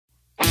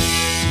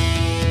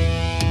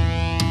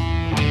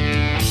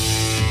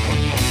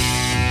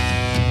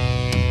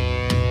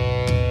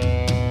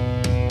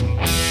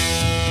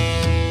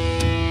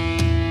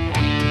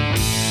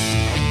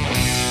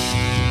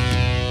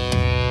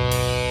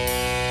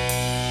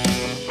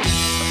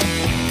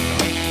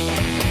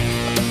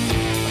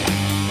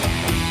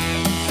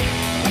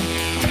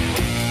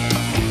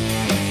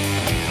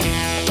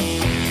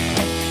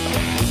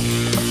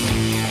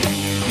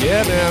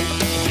Yeah, man.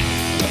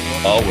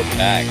 Oh, we're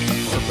back.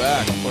 We're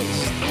back.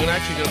 I'm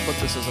actually going to put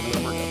this as a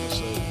numbered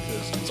episode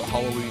because it's a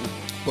Halloween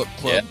book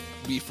club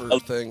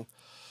beefer thing.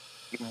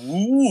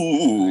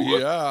 Ooh.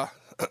 Yeah.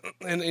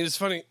 And it's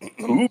funny.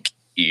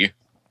 Spooky.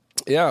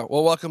 Yeah.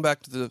 Well, welcome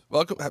back to the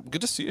welcome. Good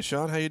to see you,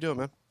 Sean. How you doing,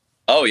 man?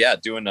 Oh yeah,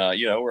 doing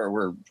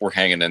we're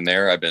hanging in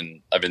there. I've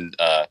been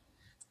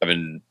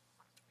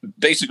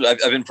basically I've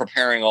been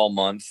preparing all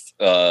month.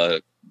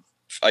 I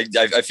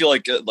feel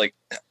like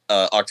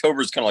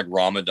October is kind of like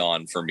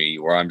Ramadan for me,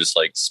 where I'm just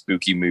like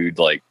spooky mood,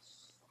 like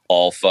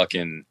all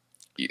fucking,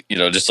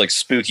 just like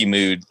spooky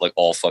mood, like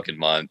all fucking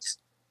month.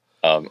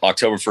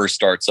 October 1st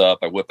starts up.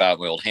 I whip out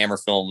my old Hammer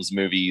Films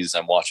movies.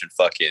 I'm watching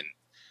fucking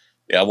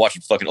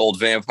old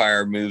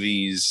vampire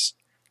movies.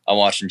 I'm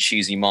watching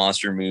cheesy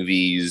monster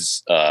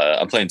movies.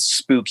 I'm playing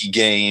spooky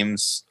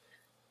games.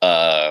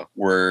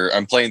 Where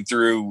I'm playing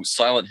through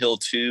Silent Hill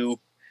 2.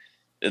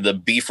 The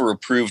beefer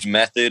approved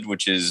method,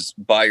 which is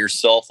by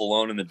yourself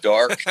alone in the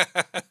dark.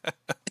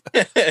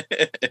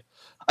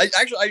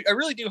 I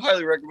really do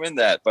highly recommend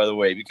that, by the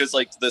way, because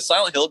like the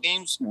Silent Hill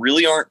games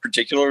really aren't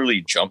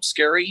particularly jump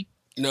scary.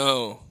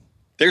 No,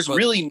 there's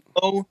really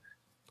no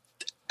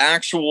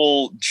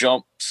actual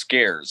jump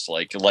scares,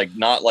 like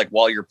not like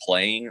while you're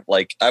playing.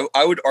 Like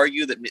I would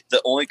argue that the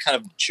only kind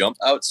of jump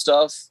out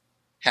stuff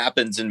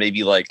happens in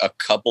maybe like a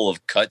couple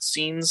of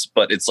cutscenes,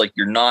 but it's like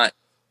you're not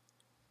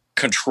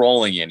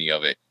controlling any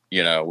of it,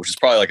 which is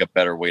probably like a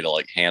better way to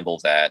like handle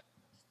that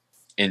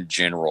in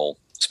general.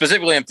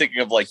 Specifically, I'm thinking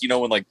of like,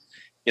 when like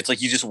it's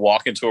like you just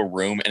walk into a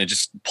room and it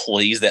just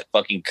plays that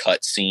fucking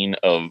cutscene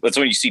of that's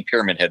when you see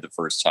Pyramid Head the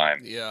first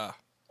time. Yeah.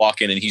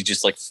 Walk in and he's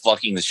just like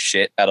fucking the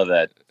shit out of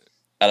that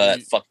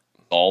fucking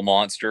doll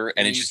monster,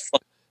 and it just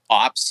fucking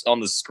pops on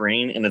the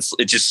screen and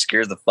it just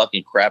scares the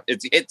fucking crap.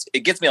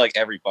 It gets me like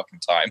every fucking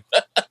time.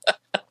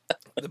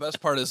 The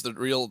best part is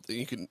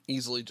you can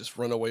easily just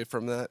run away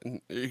from that and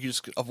you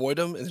just avoid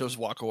them and just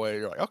walk away.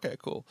 You're like, okay,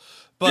 cool.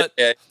 But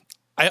the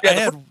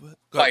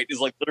fight is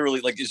like literally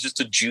like it's just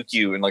to juke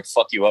you and like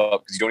fuck you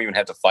up because you don't even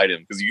have to fight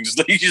him because you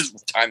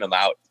just time him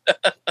out.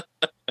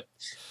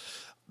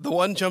 The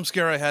one jump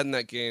scare I had in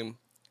that game,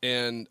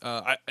 and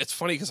it's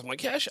funny because I'm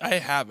like, yeah, I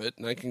have it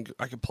and I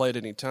can play it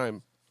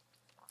anytime.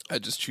 I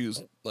just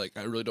choose like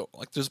I really don't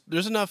like.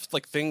 There's enough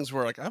like things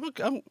where like I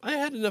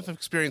had enough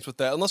experience with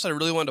that. Unless I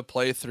really wanted to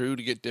play through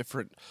to get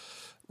different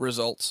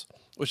results,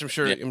 which I'm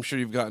sure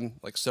you've gotten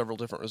like several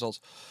different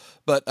results.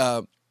 But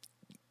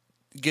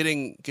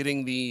getting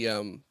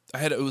the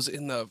it was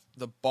in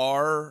the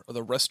bar or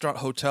the restaurant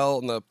hotel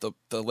in the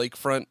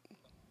lakefront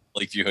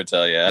Lakeview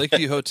Hotel,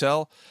 Lakeview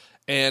Hotel,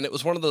 and it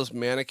was one of those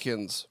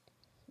mannequins,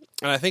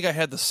 and I think I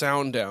had the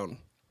sound down.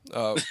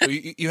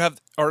 You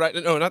have, or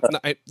no, not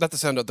the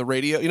sound out, the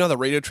radio. The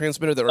radio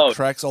transmitter that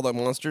tracks all the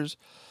monsters.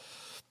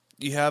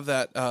 You have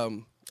that.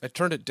 I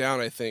turned it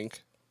down, I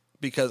think,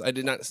 because I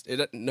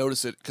didn't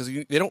notice it because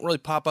they don't really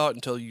pop out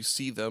until you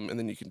see them, and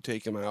then you can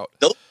take them out.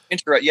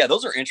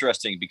 Those are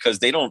interesting because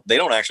they don't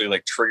actually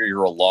like trigger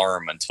your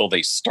alarm until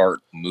they start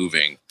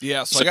moving.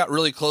 Yeah, so I got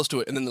really close to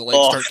it, and then the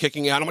legs start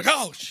kicking out. I'm like,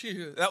 oh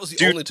shit, that was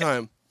the only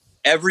time.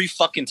 Every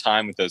fucking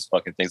time with those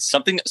fucking things,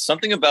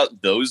 something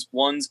about those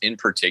ones in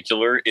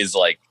particular is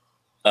like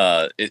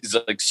it's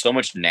like so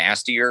much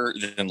nastier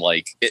than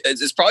like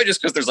it's probably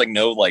just because there's like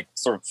no like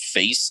sort of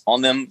face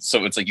on them,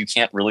 so it's like you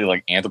can't really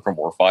like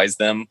anthropomorphize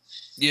them.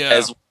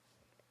 Yeah,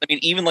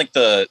 even like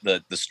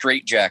the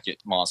straight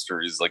jacket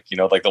monster is like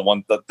like the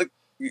one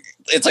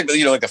it's like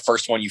like the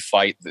first one you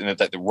fight that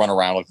they run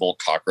around like little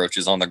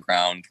cockroaches on the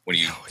ground when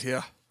you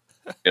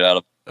get out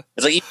of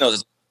it's like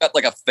it's got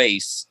like a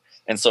face.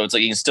 And so it's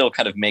like you can still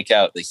kind of make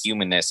out the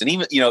humanness, and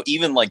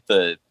even like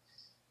the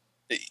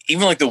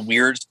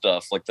weird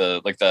stuff, like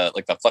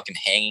the fucking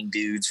hanging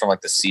dudes from like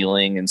the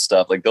ceiling and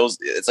stuff like those.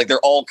 It's like they're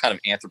all kind of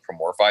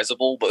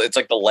anthropomorphizable, but it's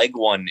like the leg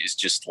one is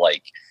just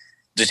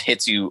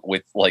hits you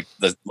with like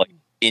the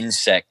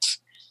insect,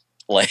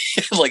 like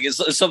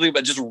it's something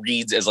that just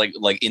reads as like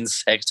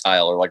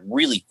insectile or like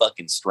really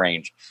fucking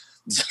strange.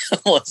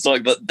 So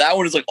like that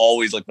one is like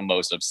always like the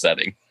most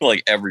upsetting,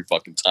 like every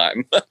fucking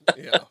time.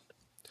 Yeah.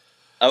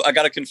 I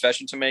got a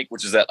confession to make,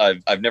 which is that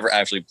I've never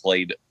actually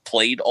played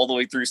all the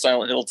way through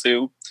Silent Hill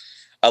 2.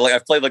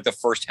 I've played like the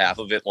first half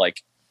of it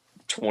like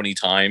 20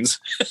 times,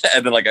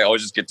 and then like I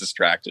always just get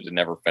distracted and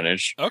never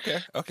finish.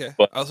 Okay.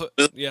 But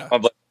yeah,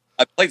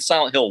 I played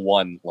Silent Hill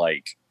 1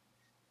 like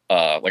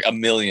a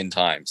million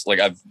times. Like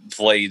I've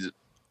played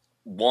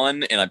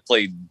 1 and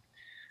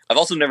I've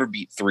also never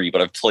beat 3,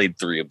 but I've played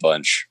 3 a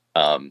bunch.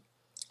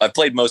 I've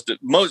played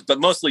but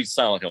mostly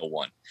Silent Hill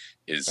 1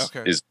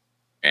 is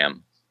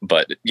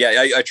But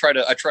yeah, I try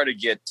to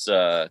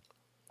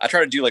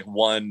do like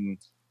one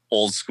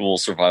old school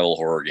survival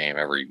horror game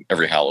every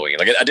Halloween.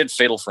 Like I did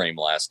Fatal Frame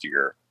last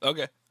year.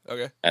 Okay.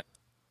 And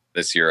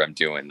this year I'm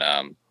doing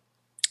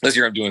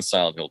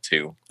Silent Hill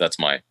 2. That's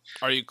my.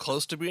 Are you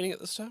close to beating it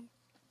this time?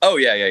 Oh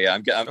yeah.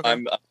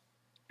 I'm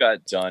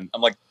got done.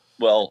 I'm like,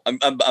 well, I'm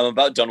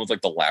about done with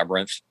like the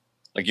labyrinth.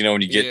 Like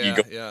when you get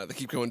they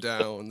keep going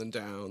down and then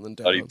down and then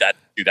down.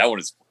 That one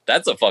is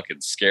That's a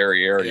fucking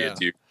scary area,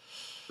 dude.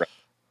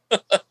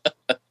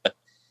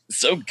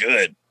 So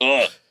good.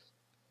 Ugh.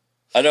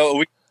 I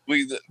know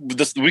we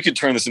could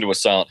turn this into a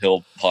Silent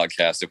Hill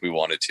podcast if we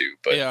wanted to,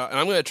 but yeah, and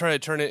I'm going to try to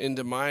turn it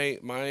into I'm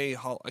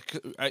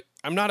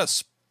not a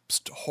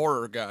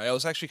horror guy. I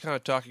was actually kind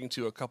of talking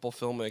to a couple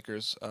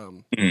filmmakers.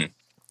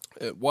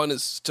 One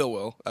is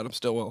Stillwell, Adam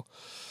Stillwell,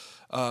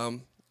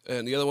 and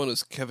the other one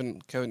is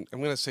Kevin. I'm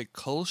going to say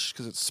Kulsh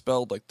because it's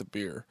spelled like the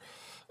beer.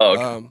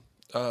 Oh,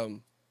 okay.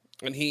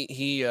 And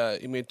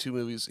he made 2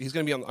 movies. He's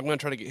going to be on. I'm going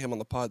to try to get him on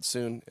the pod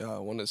soon.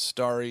 One is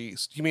Starry.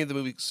 He made the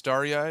movie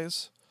Starry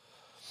Eyes.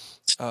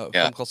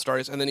 Film called Starry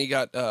Eyes, and then he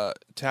got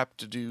tapped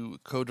to do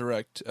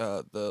co-direct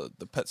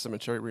the Pet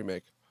Sematary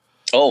remake.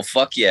 Oh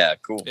fuck yeah,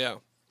 cool. Yeah.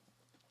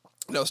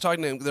 And I was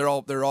talking to him. They're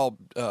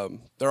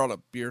on a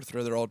beer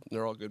thread.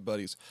 They're all good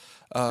buddies.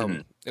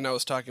 And I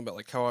was talking about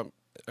like how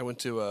I went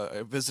to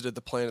I visited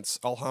the Planet's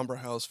Alhambra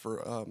house for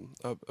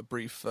a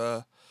brief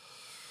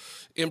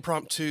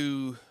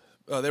impromptu.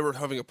 They were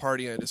having a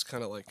party, and I just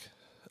kind of like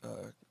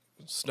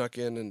snuck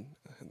in and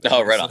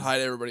right said on. hi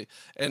to everybody.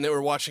 And they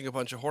were watching a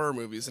bunch of horror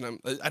movies, and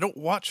I don't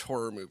watch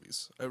horror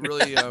movies. I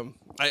really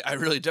I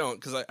really don't,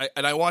 because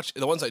I watch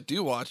the ones I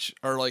do watch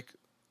are like.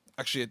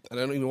 Actually, I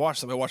don't even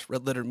watch them. I watch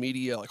Red Letter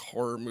Media, like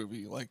horror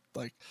movie, like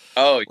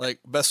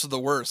Best of the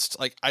Worst.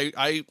 Like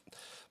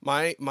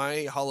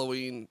my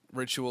Halloween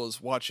ritual is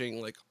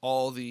watching like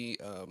all the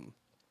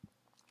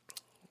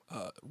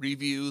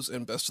reviews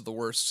and Best of the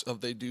Worst of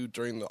they do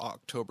during the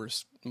October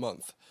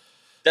month.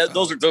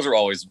 Those are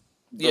always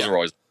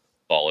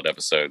solid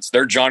episodes.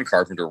 Their John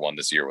Carpenter one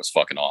this year was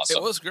fucking awesome.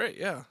 It was great,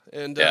 yeah,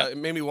 and it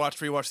made me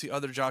rewatch the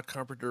other John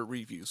Carpenter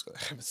reviews. I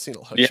haven't seen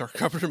a lot of John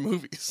Carpenter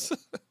movies.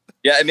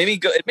 Yeah, it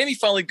made me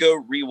finally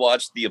go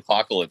rewatch the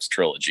Apocalypse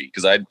trilogy,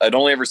 because I'd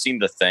only ever seen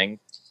The Thing,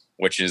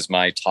 which is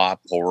my top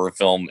horror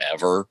film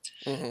ever,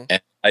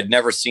 and I'd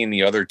never seen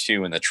the other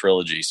 2 in the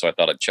trilogy, so I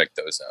thought I'd check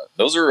those out.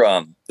 Those are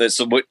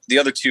the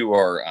other 2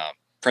 are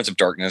Prince of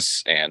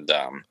Darkness and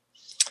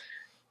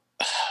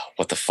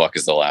what the fuck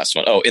is the last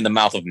one? Oh, In the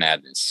Mouth of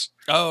Madness.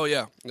 Oh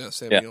yeah,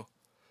 Samuel.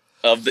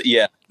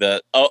 Yeah.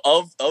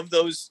 Of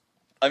those,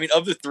 I mean,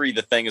 of the 3,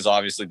 The Thing is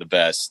obviously the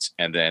best,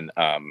 and then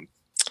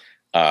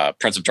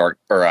Prince of Dark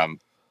or In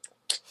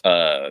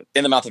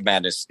the Mouth of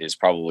Madness is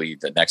probably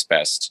the next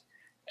best,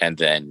 and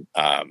then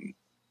and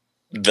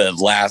then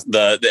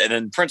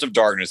Prince of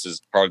Darkness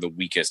is probably the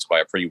weakest by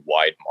a pretty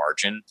wide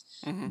margin.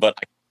 But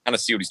I kind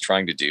of see what he's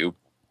trying to do.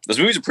 Those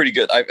movies are pretty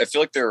good. I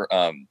feel like they're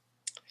I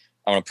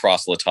want to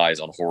proselytize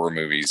on horror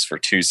movies for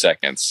 2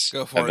 seconds.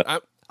 Go for it.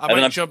 I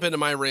might jump into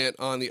my rant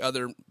on the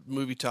other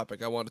movie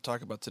topic I want to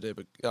talk about today,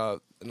 but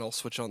and I'll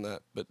switch on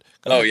that. But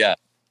yeah,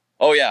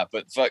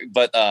 but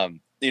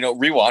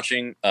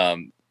rewatching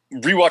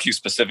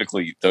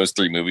specifically those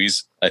 3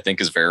 movies, I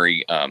think is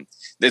very I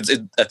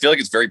feel like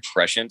it's very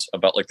prescient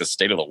about like the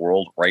state of the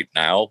world right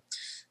now,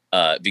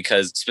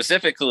 because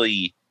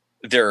specifically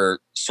they're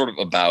sort of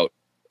about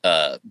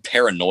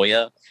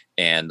paranoia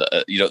and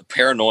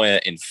paranoia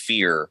and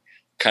fear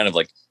kind of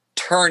like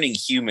turning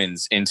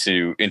humans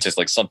into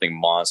like something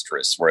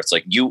monstrous, where it's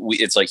like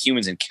it's like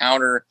humans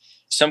encounter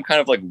some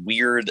kind of like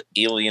weird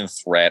alien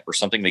threat or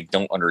something they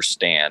don't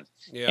understand.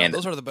 Yeah, and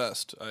those are the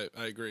best.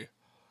 I agree.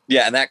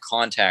 Yeah, and that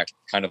contact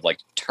kind of like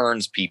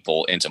turns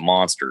people into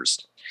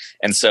monsters.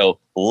 And so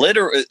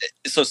literally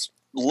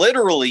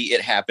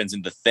it happens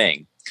in The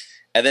Thing.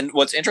 And then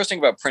what's interesting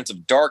about Prince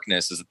of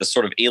Darkness is that the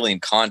sort of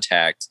alien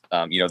contact,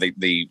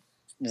 they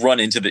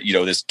run into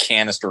this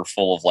canister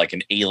full of like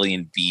an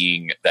alien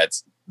being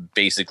that's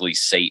basically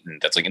Satan,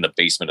 that's like in the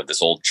basement of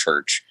this old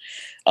church.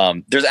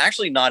 There's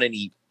actually not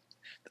any,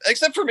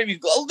 except for maybe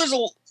there's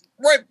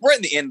right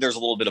in the end, there's a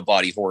little bit of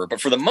body horror,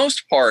 but for the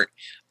most part,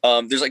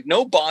 there's like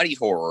no body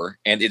horror,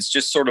 and it's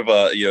just sort of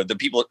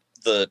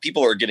the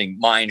people are getting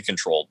mind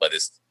controlled by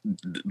this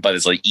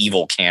like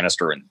evil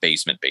canister in the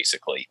basement,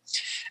 basically.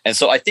 And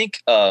so I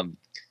think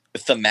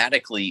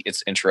thematically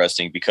it's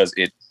interesting because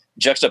it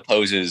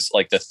juxtaposes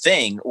like The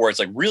Thing, where it's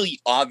like really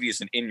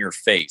obvious and in your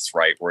face,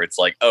 right? Where it's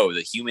like, oh,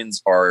 the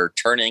humans are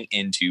turning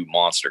into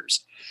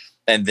monsters,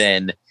 and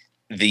then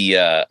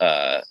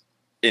the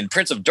in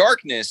Prince of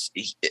Darkness,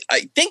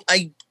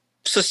 I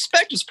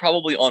suspect it's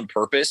probably on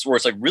purpose, where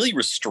it's like really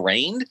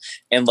restrained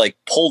and like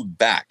pulled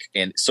back.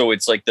 And so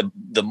it's like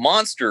the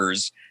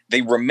monsters,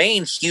 they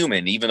remain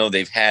human even though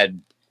they've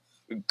had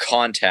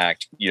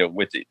contact,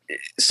 with it.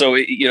 So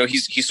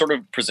he's sort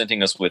of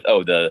presenting us with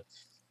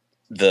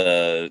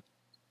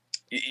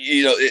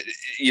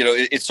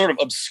it's sort of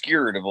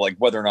obscured of like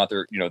whether or not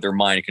they're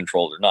mind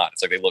controlled or not.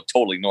 It's like they look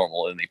totally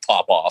normal and they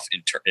pop off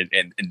and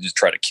just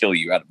try to kill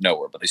you out of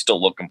nowhere, but they still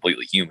look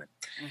completely human.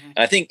 And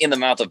I think In the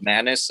Mouth of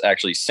Madness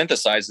actually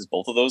synthesizes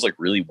both of those like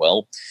really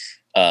well,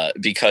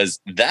 because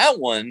that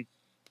one,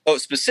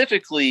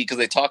 specifically because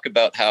they talk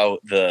about how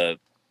the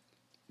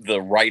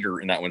writer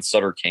in that one,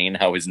 Sutter Kane,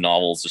 how his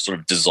novels are sort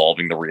of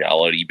dissolving the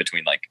reality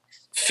between like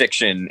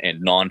fiction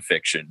and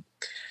nonfiction.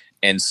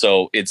 And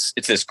so it's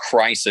this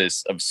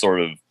crisis of sort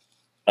of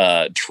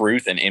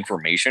truth and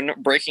information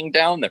breaking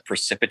down that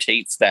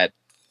precipitates that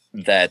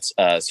that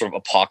sort of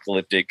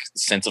apocalyptic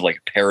sense of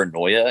like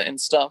paranoia and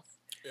stuff.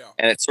 Yeah.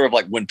 And it's sort of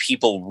like when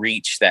people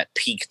reach that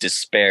peak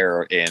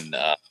despair in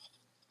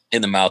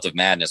the Mouth of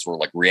Madness, where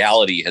like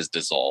reality has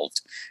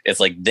dissolved. It's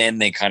like then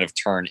they kind of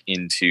turn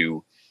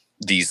into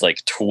these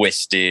like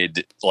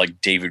twisted,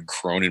 like David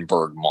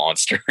Cronenberg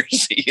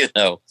monsters, you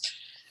know.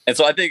 And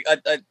so I think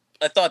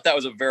I thought that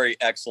was a very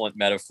excellent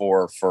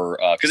metaphor for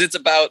because it's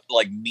about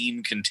like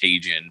meme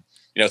contagion.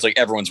 You know, it's like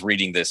everyone's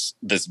reading this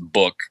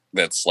book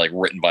that's like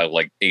written by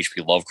like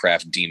H.P.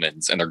 Lovecraft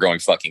demons, and they're going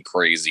fucking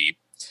crazy.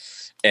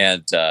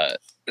 And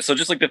so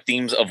just like the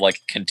themes of like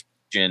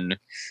contagion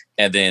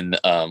and then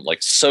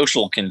like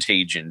social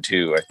contagion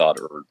too, I thought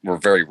were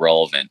very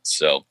relevant.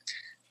 So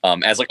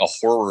as like a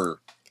horror,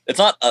 it's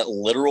not a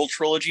literal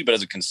trilogy, but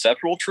as a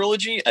conceptual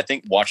trilogy, I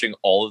think watching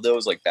all of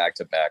those like back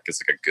to back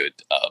is like a good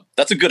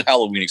that's a good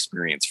Halloween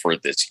experience for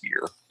this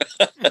year.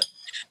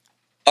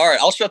 All right,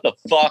 I'll shut the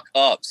fuck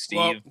up, Steve.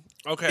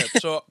 Well, okay,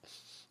 so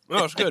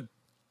no, it's good.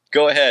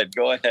 Go ahead.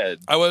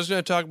 I was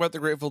going to talk about the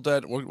Grateful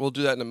Dead. We'll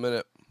do that in a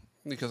minute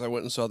because I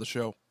went and saw the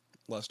show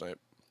last night.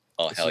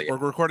 Oh, hell yeah. We're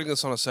recording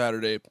this on a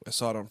Saturday. I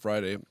saw it on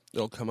Friday.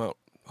 It'll come out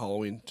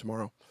Halloween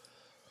tomorrow.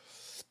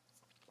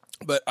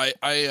 But I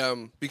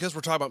because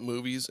we're talking about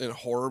movies and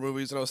horror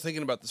movies, and I was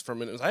thinking about this for a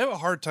minute. I have a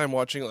hard time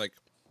watching like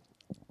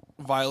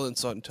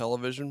violence on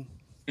television,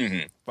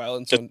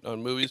 violence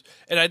on movies,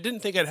 and I didn't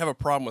think I'd have a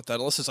problem with that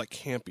unless it's like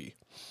campy.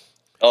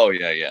 Oh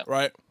yeah.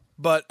 Right,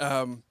 but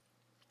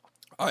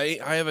I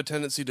have a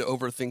tendency to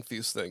overthink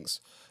these things.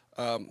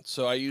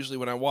 So I usually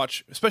when I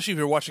watch, especially if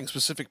you're watching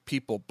specific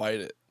people, bite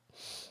it.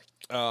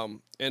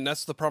 And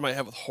that's the problem I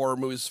have with horror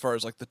movies as far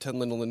as like the 10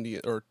 Little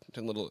Indians or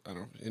 10 Little, I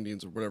don't know,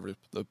 Indians or whatever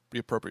the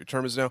appropriate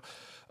term is now.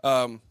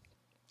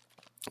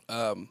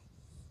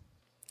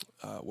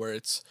 Where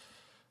it's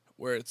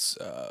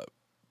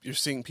you're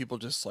seeing people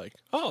just like,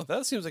 oh,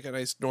 that seems like a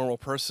nice normal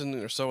person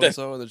or so and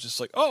so, and they're just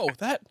like, oh,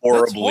 that's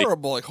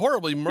horrible, like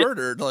horribly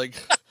murdered, like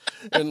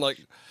in like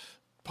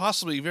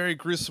possibly very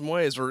gruesome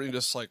ways, or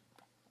just like,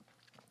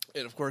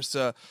 and of course,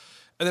 and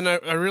then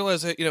I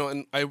realized that, you know,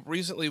 and I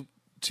recently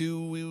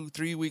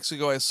 2-3 weeks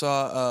ago I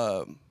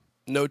saw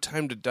No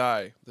Time to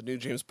Die, the new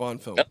James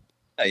Bond film.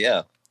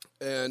 Yeah.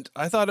 And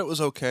I thought it was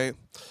okay.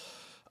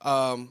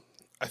 I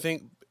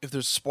think if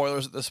there's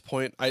spoilers at this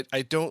point,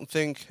 I don't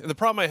think, and the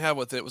problem I have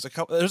with it was a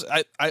couple.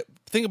 I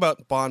think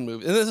about Bond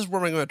movies, and this is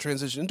where I'm going to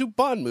transition into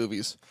Bond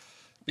movies.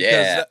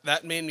 Because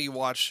that made me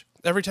watch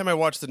every time I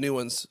watch the new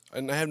ones,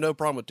 and I have no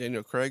problem with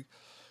Daniel Craig,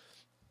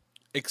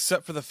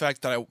 except for the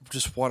fact that I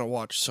just want to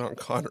watch Sean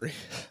Connery.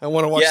 I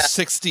want to watch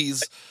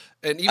 60s.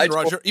 And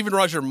even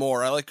Roger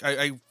Moore.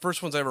 I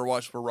first ones I ever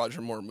watched were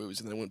Roger Moore movies,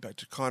 and then I went back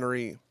to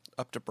Connery,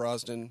 up to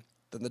Brosnan,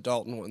 then the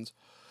Dalton ones.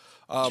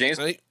 James,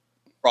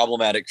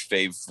 problematic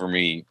fave for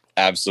me,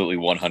 absolutely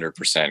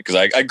 100%. Because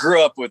I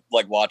grew up with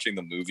like watching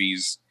the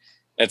movies.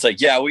 It's like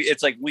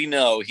we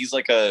know he's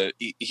like a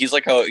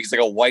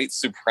white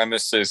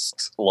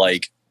supremacist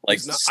like I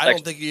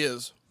don't think he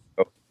is.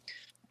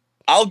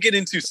 I'll get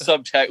into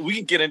subtext. We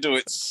can get into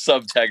it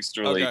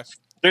subtextually. Okay.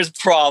 There's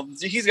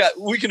problems.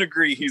 We can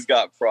agree he's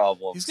got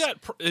problems.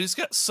 He's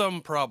got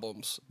some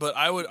problems, but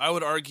I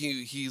would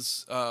argue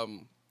he's.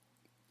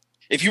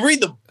 If you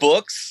read the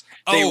books,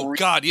 I'm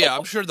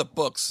sure the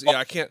books. Yeah,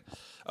 I can't.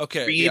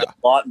 Okay, read a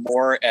lot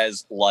more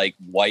as like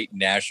white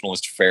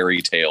nationalist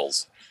fairy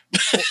tales.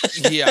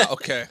 Yeah.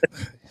 Okay.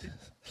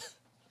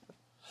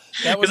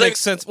 That would make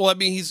sense. Well, I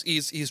mean,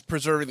 he's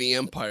preserving the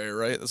empire,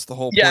 right? That's the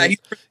whole point.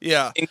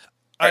 Yeah.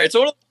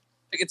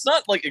 It's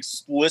not like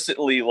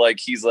explicitly like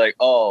he's like,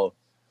 oh,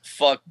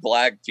 fuck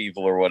black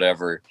people or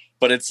whatever,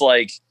 but it's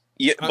like,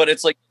 you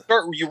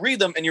read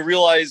them and you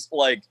realize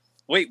like,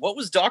 wait, what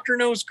was Dr.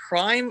 No's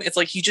crime? It's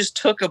like he just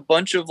took a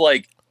bunch of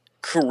like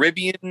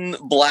Caribbean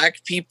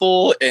black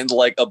people and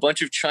like a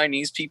bunch of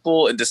Chinese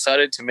people and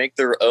decided to make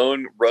their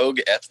own rogue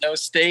ethno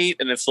state,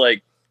 and it's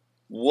like,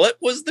 what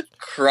was the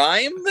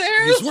crime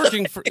there? He's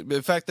working for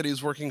the fact that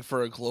he's working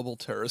for a global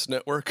terrorist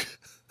network.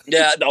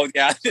 Yeah. I mean,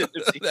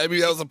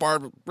 that was the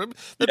part.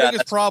 The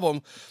biggest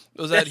problem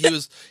was that he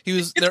was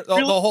there.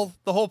 The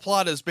whole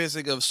plot is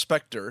basically of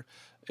Spectre.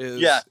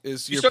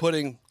 You're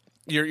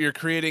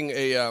creating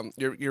a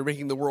you're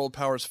making the world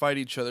powers fight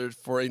each other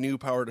for a new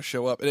power to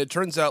show up, and it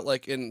turns out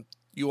like in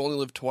You Only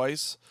Live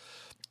Twice,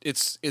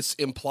 it's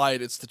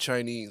implied it's the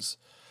Chinese.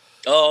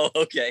 Oh,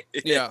 okay.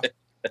 Yeah,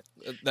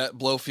 that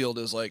Blofeld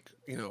is like,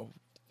 you know.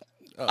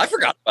 I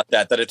forgot about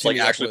that. That it's like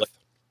actually like.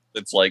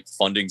 It's like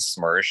funding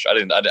Smirsh. I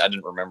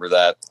didn't remember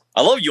that.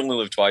 I love You Only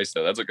Live Twice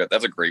though.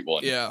 That's a great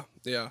one. Yeah.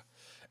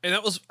 And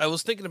I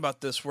was thinking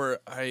about this where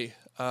I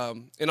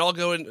and I'll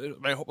go in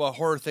my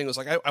horror thing was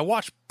like I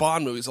watch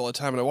Bond movies all the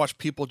time, and I watch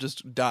people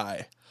just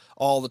die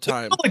all the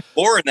time. It's like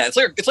boring that.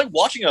 It's like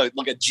watching a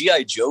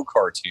G.I. Joe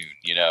cartoon,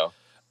 you know.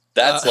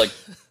 That's like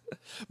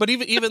but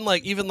even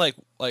like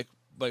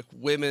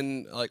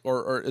women like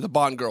or the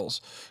Bond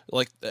girls,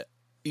 like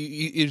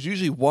it's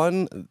usually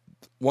one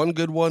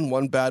good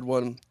one bad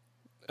one.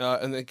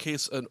 In the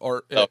case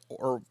or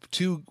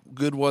two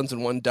good ones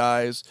and one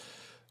dies,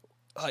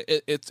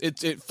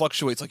 it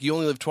fluctuates. Like you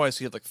only live twice,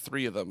 you have like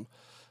 3 of them.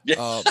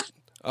 Yeah.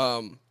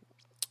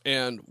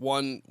 And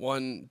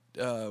one's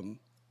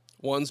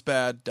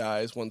bad,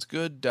 dies. One's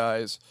good,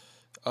 dies.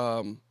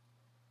 And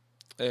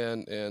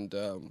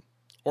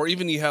or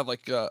even you have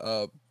like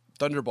a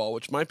Thunderball,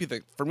 which might be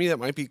for me that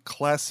might be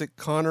classic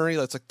Connery.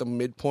 That's like the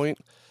midpoint.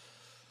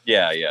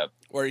 Yeah.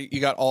 Where you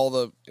got all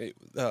the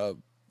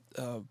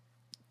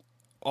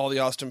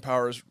Austin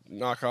Powers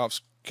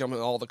knockoffs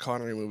coming, all the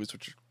Connery movies,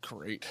 which are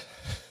great.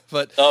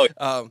 But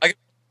I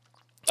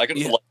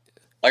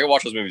can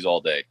watch those movies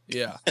all day.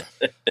 Yeah.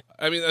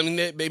 I mean,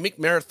 they make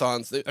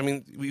marathons.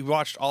 We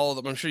watched all of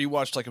them. I'm sure you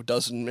watched like a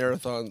dozen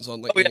marathons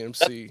on like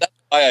AMC.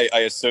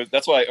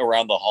 That's why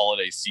around the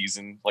holiday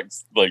season,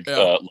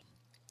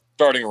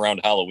 starting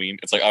around Halloween,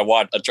 it's like I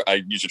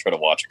usually try to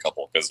watch a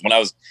couple, because when I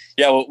was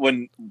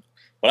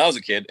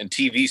a kid and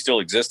TV still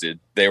existed,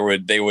 they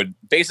would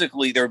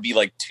basically, there would be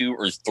like 2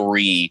 or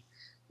 3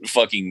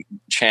 fucking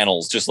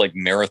channels just like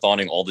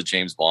marathoning all the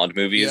James Bond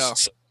movies. Yeah.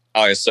 So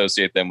I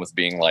associate them with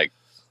being like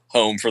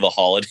home for the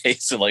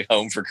holidays and like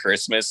home for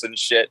Christmas and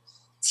shit.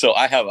 So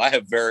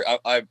I'm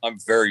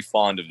very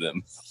fond of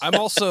them. I'm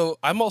also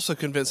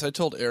convinced. I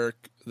told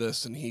Eric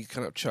this and he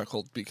kind of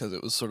chuckled because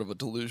it was sort of a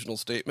delusional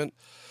statement,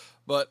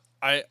 but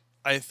I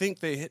think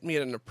they hit me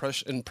at an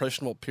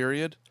impressionable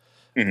period,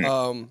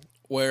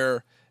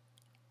 where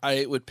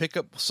I would pick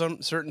up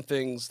some certain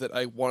things that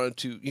I wanted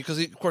to, because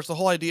of course the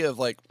whole idea of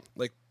like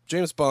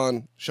James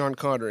Bond, Sean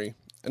Connery,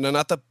 and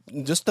then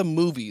just the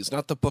movies,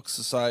 not the books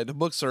aside. The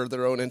books are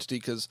their own entity,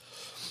 because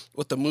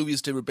what the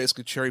movies did were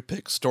basically cherry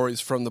pick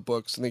stories from the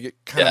books, and they get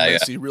kind of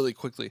messy really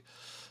quickly.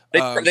 They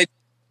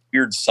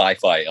weird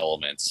sci-fi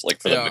elements,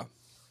 like for them.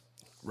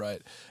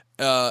 Right.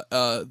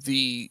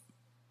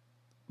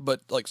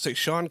 But like say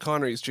Sean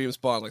Connery's James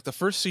Bond, like the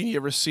first scene you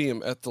ever see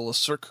him at the Le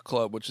Cirque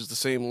Club, which is the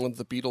same one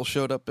the Beatles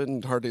showed up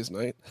in Hard Day's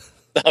Night.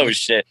 Oh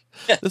shit!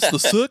 It's the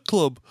Cirque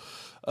Club.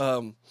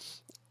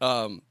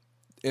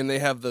 And they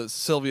have the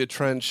Sylvia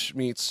Trench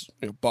meets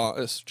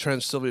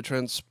Sylvia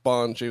Trench,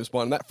 Bond, James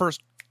Bond. And that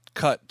first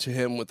cut to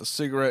him with a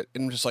cigarette,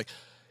 and I'm just like,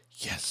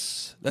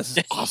 yes, this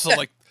is awesome.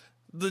 Like,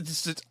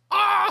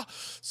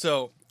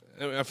 So,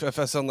 I mean, if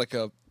I sound like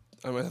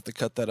I might have to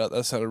cut that out.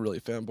 That sounded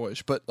really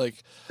fanboyish, but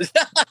like,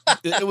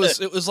 it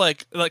was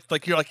like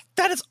you're like,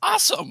 that is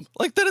awesome.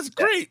 Like, that is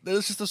great. That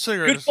is just a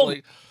cigarette. It's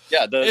like,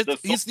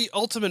 he's the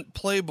ultimate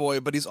playboy,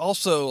 but he's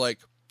also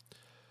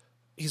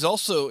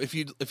if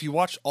you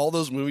watch all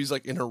those movies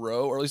like in a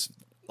row, or at least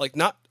like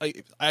not,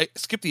 I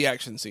skip the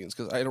action scenes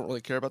because I don't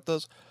really care about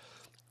those.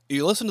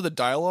 You listen to the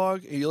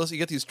dialogue, and you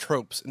get these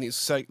tropes and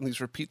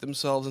these repeat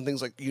themselves and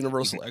things like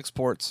universal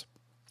exports.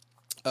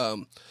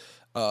 But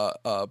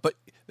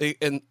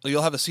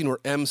you'll have a scene where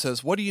M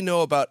says, "What do you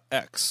know about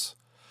X?"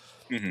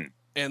 Mm-hmm.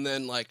 And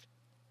then like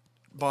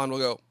Bond will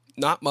go,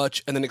 "Not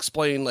much," and then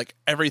explain like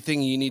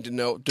everything you need to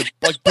know,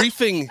 like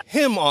briefing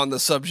him on the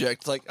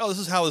subject. Like, oh, this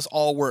is how this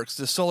all works.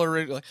 The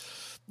solar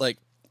like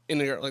in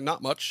there, like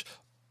not much,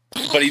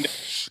 but he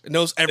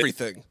knows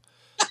everything.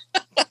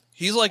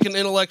 He's like an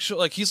intellectual,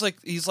 like he's like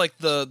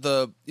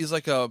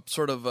a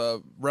sort of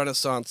a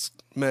Renaissance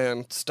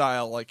man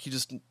style. Like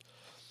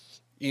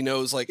he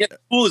knows like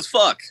cool as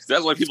fuck.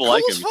 That's why people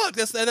like him. Cool as fuck.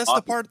 That's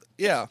the part.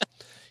 Yeah,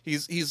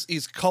 he's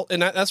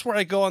and that's where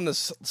I go on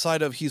this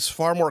side of he's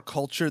far more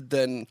cultured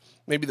than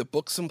maybe the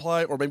books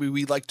imply, or maybe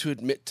we like to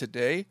admit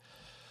today.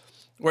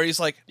 Where he's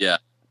like,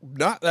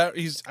 not that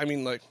he's. I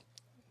mean, like,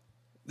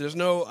 there's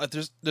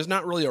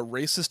not really a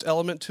racist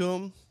element to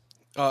him.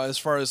 As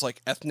far as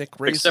like ethnic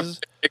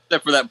races,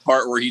 except for that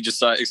part where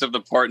except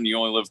the part in You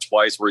Only Live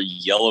Twice where he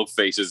yellow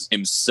faces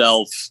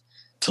himself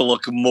to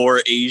look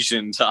more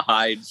Asian to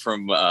hide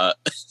from. I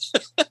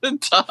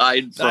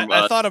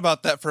thought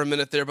about that for a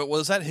minute there, but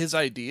was that his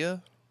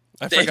idea?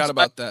 I forgot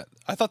about that.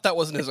 I thought that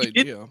wasn't his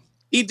idea.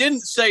 He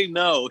didn't say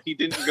no. He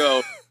didn't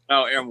go.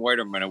 No, Aaron, wait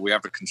a minute. We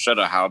have to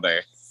consider how they.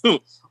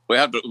 We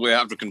have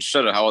to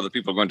consider how other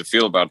people are going to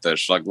feel about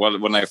this. Like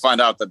when they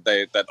find out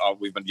that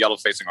we've been yellow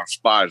facing our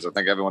spies, I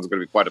think everyone's going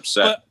to be quite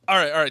upset. But, all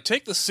right.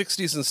 Take the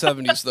 60s and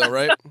 70s though,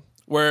 right?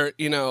 Where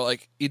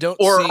like you don't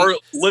or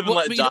live and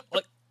let die.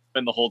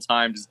 Spend the whole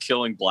time just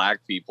killing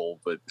black people,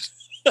 but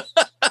it's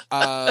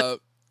interracial.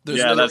 There's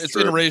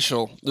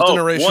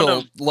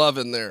interracial love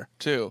in there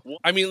too.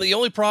 I mean, the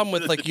only problem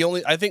with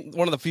I think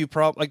one of the few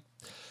problems,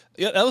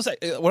 that was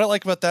what I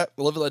like about that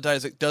Live and Let Die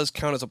is it does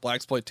count as a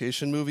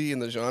blaxploitation movie in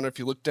the genre. If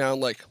you look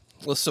down like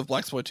lists of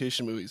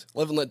blaxploitation movies,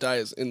 Live and Let Die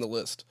is in the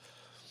list.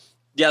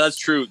 Yeah, that's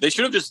true. They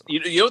should have just you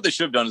know what they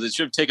should have done is they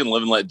should have taken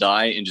Live and Let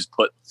Die and just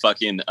put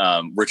fucking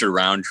Richard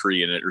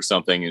Roundtree in it or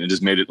something, and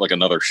just made it like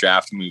another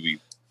Shaft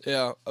movie.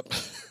 Yeah.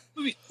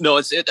 No,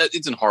 it's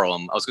in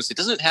Harlem. I was gonna say,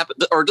 doesn't it happen,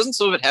 or doesn't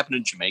some of it happen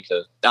in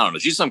Jamaica? I don't know.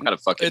 She's some kind of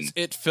fucking.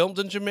 It filmed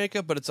in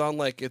Jamaica, but it's on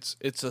like it's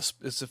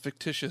a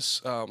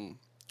fictitious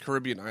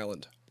Caribbean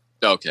island.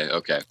 Okay.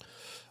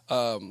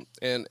 And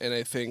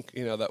I think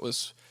that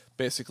was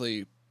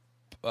basically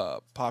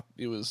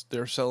It was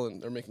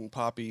they're making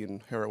poppy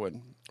and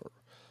heroin,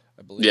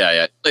 I believe.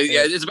 Yeah.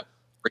 It's about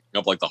breaking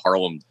up like the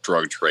Harlem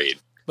drug trade.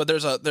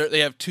 But they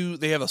have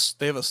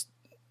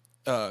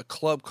a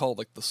club called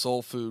like the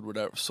Soul Food,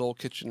 whatever, Soul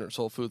Kitchen or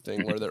Soul Food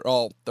thing, where they're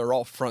all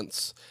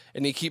fronts,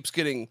 and he keeps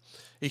getting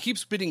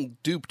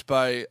duped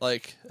by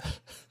like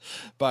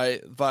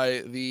by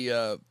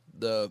the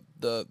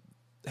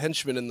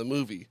henchmen in the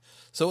movie.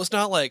 So it's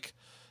not like,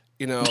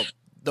 you know,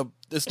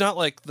 it's not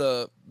like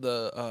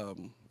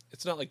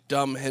it's not like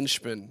dumb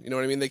henchmen. You know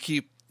what I mean?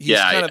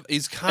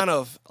 He's kind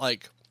of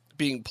like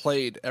being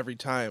played every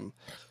time.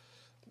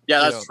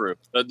 Yeah, that's true.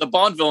 The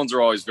Bond villains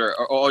are always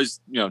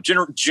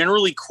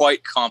generally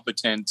quite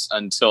competent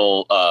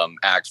until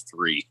Act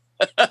 3.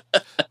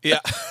 Yeah.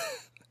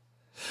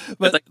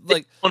 But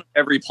like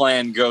every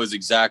plan goes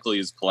exactly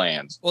as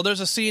planned. Well,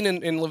 there's a scene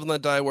in Live and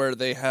Let Die where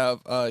they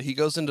have he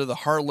goes into the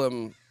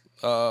Harlem.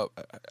 I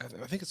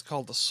think it's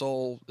called the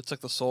Soul. It's like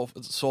the Soul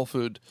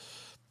Food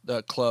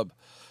club,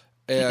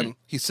 and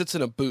he sits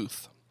in a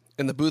booth,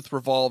 and the booth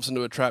revolves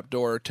into a trap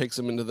door, takes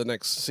him into the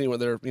next scene where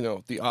they're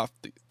the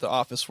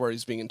office where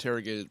he's being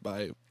interrogated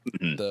by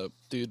the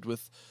dude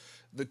with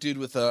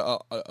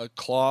a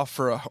claw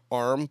for a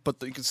arm, but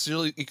you can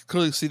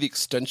clearly see the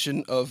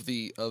extension of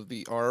the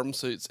arm.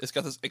 So it's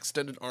got this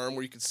extended arm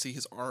where you can see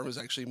his arm is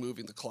actually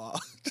moving the claw.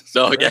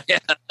 Yeah.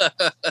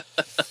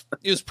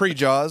 It was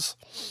pre-Jaws.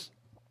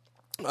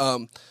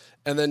 And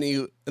then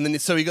he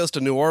goes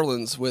to New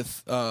Orleans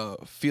with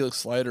Felix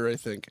Slider, I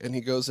think, and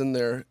he goes in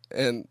there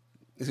and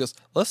he goes,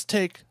 let's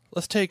take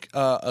let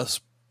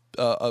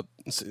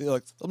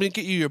me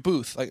get you your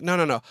booth. Like,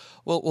 no.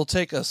 We'll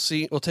take a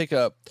seat. We'll take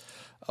one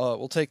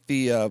of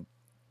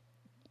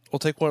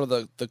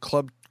the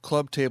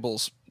club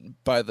tables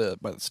by the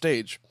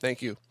stage.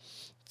 Thank you.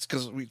 It's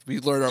because we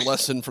learned our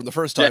lesson from the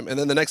first time, and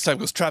then the next time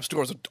goes traps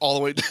doors all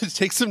the way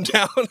takes him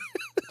down.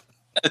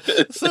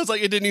 So it's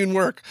like it didn't even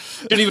work.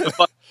 Didn't even.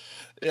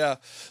 Yeah.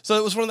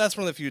 So that's one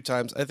of the few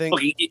times I think.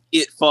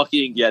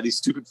 These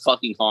stupid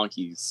fucking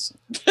honkies.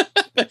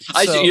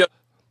 To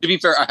be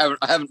fair, I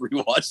haven't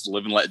rewatched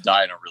Live and Let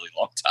Die in a really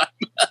long time.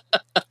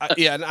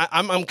 And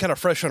I'm kind of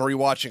fresh on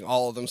rewatching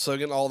all of them, so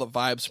getting all the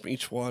vibes from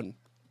each one.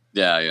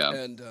 Yeah.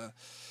 And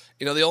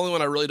the only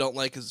one I really don't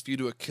like is View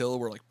to a Kill,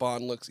 where like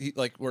Bond looks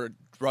where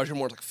Roger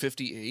Moore's like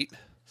 58,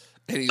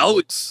 and he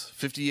looks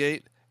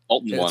 58.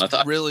 Alton one, I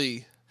thought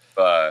really.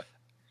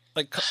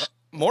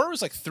 Moore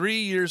was like 3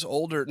 years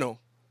older. No.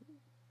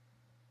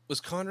 Was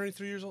Connery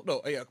 3 years old?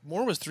 No, yeah.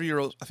 Moore was 3 years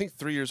old. I think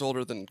 3 years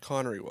older than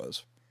Connery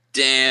was.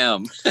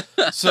 Damn.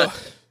 So,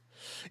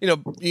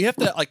 you have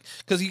to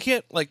because you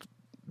can't I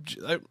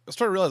started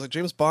to realize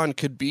James Bond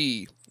could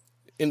be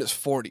in his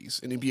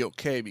 40s and he'd be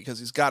okay because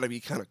he's got to be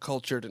kind of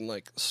cultured and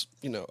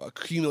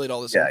accumulate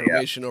all this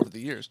information over the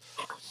years.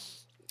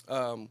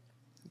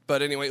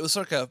 But anyway, it was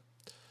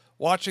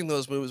watching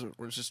those movies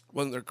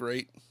wasn't they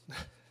great?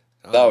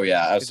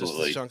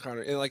 Absolutely. Sean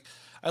Connery. And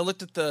I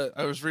looked at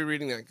I was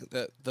rereading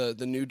that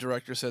the new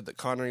director said that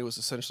Connery was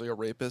essentially a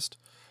rapist.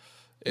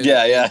 In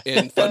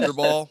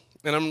Thunderball.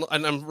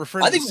 And I'm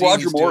referring. I think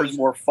Roger Moore is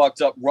more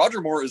fucked up.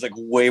 Roger Moore is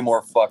way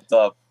more fucked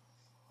up.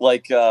 Do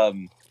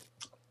you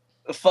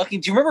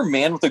remember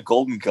Man with a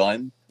Golden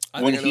Gun?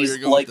 When he's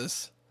with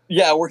this.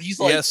 Yeah, where he's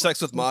has sex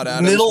with Maud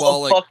Adams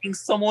middle of fucking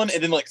someone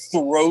and then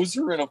throws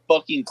her in a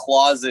fucking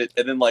closet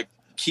and then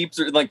keeps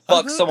her and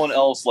fucks someone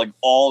else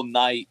all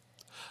night.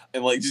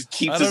 And just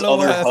keeps his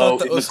other hoe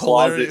in the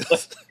closet.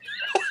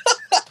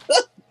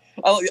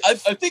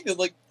 I think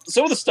that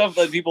some of the stuff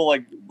that people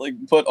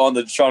put on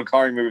the Sean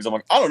Connery movies, I'm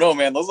I don't know,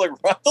 man. Those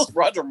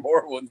Roger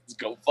Moore ones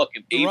go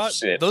fucking ape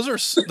shit. Those are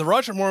the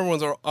Roger Moore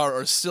ones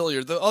are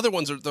sillier. The other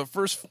ones are the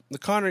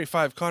Connery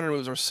 5 Connery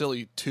movies are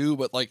silly too,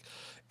 but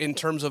in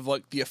terms of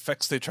the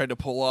effects they tried to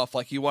pull off,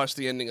 you watch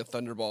the ending of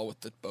Thunderball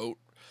with the boat.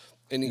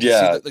 And you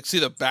can see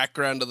the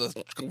background of the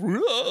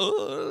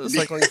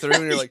cycling through,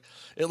 and you're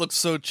it looks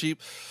so cheap,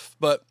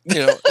 but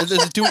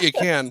just do what you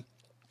can.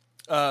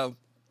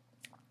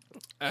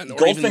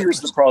 Goldfinger's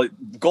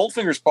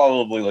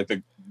probably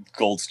the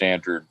gold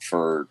standard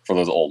for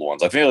those old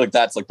ones. I feel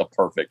that's the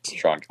perfect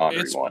Sean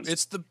Connery one.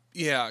 It's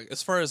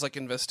as far as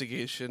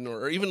investigation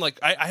or even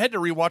I had to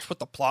rewatch what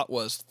the plot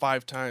was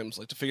 5 times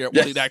to figure out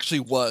what it actually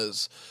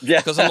was. Yeah,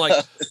 because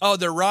I'm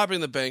they're robbing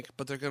the bank,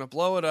 but they're gonna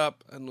blow it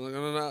up, and then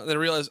I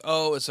realize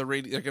it's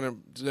they're gonna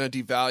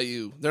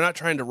devalue. They're not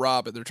trying to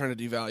rob it; they're trying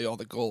to devalue all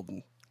the gold,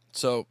 and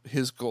so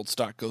his gold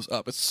stock goes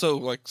up. It's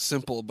so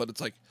simple, but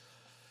it's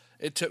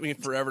it took me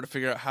forever to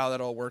figure out how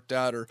that all worked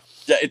out.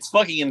 It's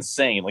fucking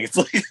insane. His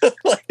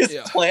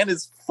plan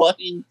is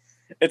fucking.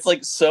 It's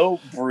so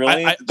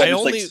brilliant.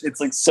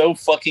 It's so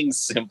fucking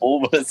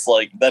simple, but it's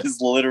that is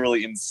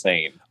literally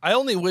insane. I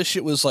only wish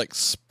it was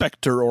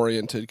Spectre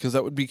oriented because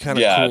that would be kind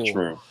of cool. Yeah,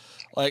 true.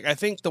 I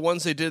think the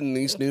ones they did in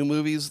these new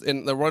movies,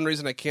 and the one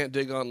reason I can't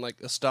dig on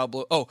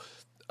Establo.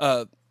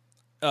 And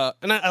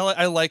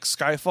I like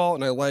Skyfall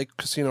and I like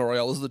Casino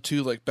Royale. Those are the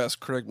 2 best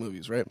Craig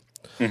movies, right?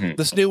 Mm-hmm.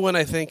 This new one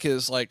I think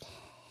is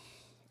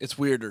it's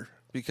weirder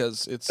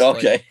because it's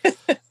okay.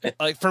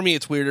 For me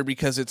it's weirder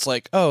because it's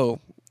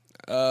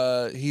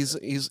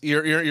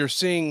you're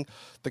seeing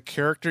the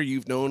character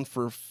you've known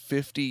for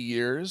 50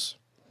 years,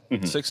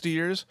 60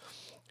 years,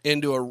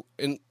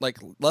 in like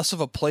less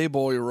of a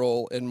playboy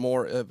role and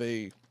more of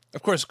a.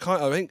 Of course,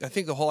 I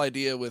think the whole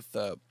idea with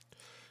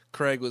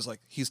Craig was like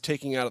he's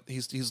ditching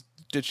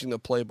the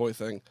playboy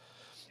thing.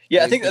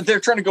 Yeah, I think that they're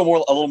trying to go a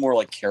little more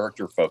like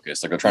character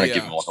focused. Like they're trying to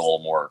give him like a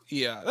little more.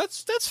 Yeah,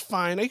 that's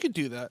fine. I could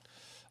do that.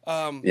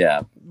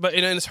 Yeah, but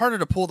and it's harder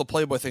to pull the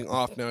playboy thing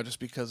off now just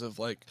because of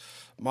like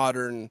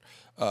modern.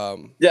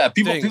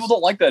 People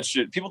don't like that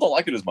shit. People don't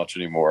like it as much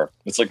anymore.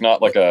 It's like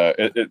not like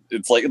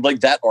it's like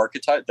that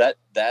archetype.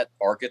 That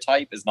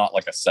archetype is not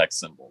like a sex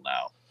symbol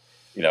now.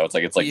 You know, it's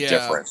like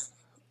different.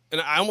 And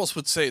I almost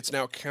would say it's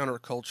now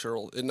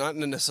countercultural, and not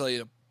necessarily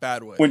a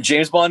bad way. When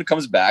James Bond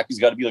comes back, he's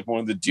got to be like one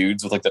of the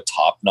dudes with like the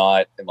top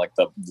knot and like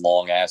the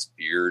long ass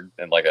beard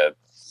and like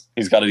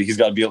he's got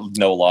to be able to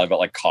know a lot about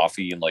like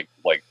coffee and like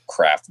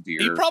craft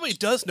beer. He probably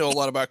does know a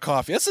lot about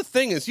coffee. That's the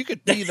thing is you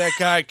could be that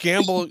guy,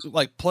 gamble,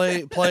 like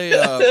play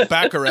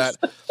baccarat.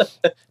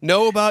 He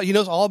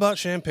knows all about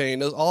champagne,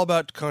 knows all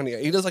about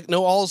cognac. He knows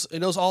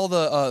all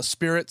the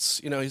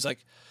spirits. You know, he's like,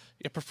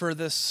 I prefer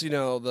this. You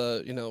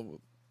know,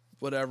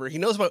 whatever. He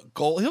knows about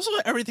gold. He knows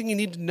about everything you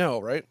need to know,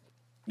 right?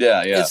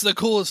 Yeah. It's the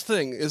coolest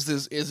thing is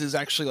his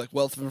actually like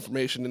wealth of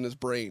information in his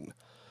brain.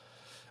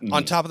 Mm-hmm.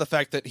 On top of the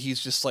fact that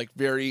he's just like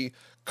very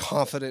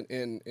confident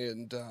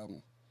in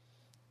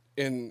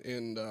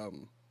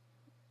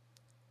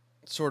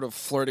sort of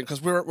flirting,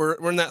 because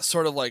we're in that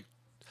sort of like,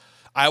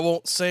 I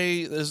won't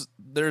say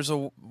there's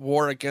a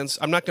war against.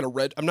 I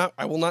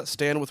will not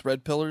stand with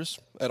red pillars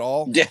at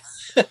all. Yeah.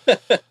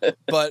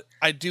 But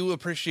I do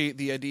appreciate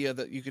the idea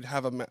that you could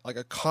have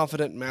a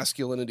confident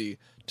masculinity.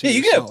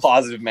 You can have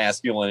positive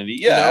masculinity.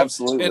 Yeah, you know?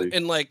 Absolutely.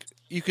 And like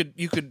you could.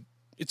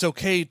 It's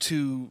okay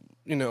to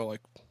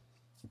like.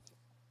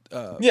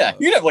 You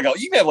can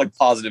have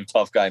positive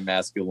tough guy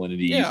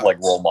masculinity like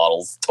role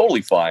models.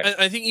 Totally fine.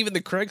 I think even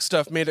the Craig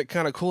stuff made it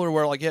kind of cooler.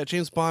 Where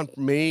James Bond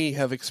may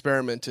have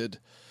experimented.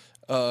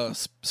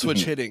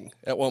 Switch hitting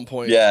at one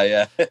point.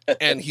 Yeah.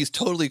 And he's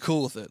totally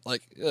cool with it.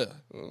 Like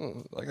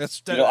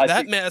that's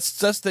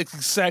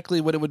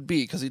exactly what it would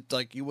be, because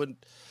you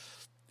wouldn't.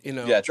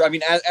 Yeah, I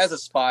mean, as a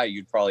spy,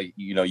 you would probably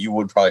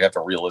have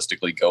to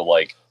realistically go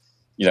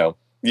you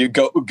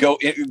go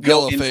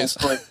yellow face.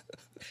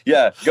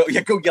 Yeah,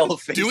 go yellow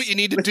face. Do what you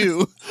need to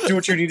do. Do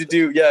what you need to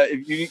do. Yeah,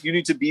 if you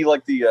need to be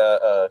like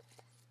the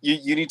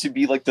you need to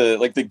be like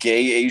the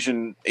gay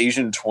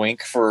Asian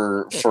twink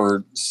for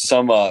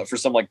some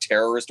like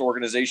terrorist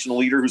organization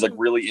leader who's like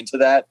really into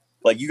that.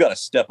 Like you got to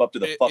step up to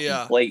the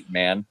fucking plate,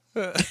 man.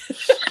 I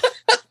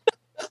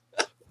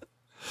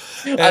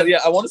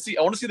want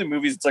to see the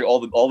movies. It's like all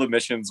the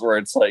missions where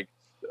it's like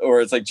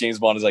James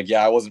Bond is like,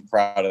 yeah, I wasn't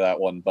proud of that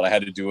one, but I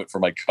had to do it for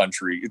my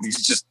country. And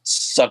he's just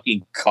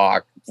sucking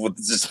cock with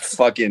just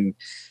fucking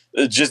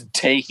just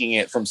taking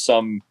it from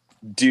some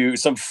dude,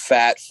 some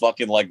fat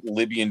fucking like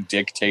Libyan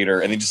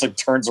dictator, and he just like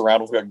turns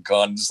around with a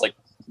gun and just like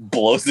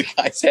blows the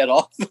guy's head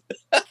off.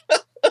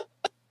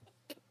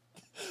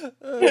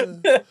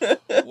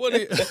 What do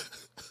you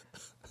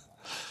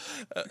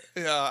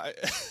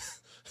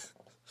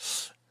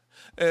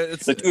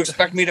it's like, you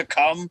expect me to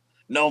come?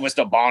 No,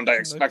 Mr. Bond, I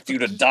expect you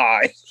to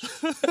die.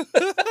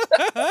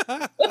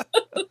 The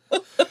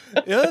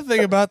other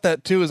thing about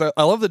that too is I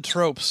love the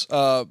tropes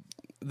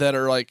that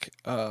are like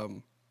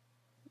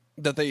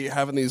that they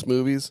have in these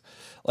movies.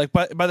 Like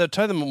by the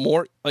time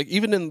by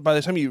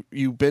the time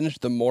you binge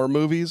the Moore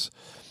movies,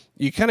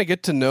 you kind of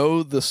get to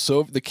know the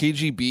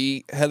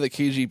KGB head of the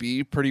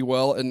KGB pretty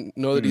well, and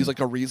know that he's like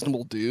a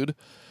reasonable dude.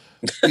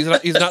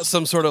 He's not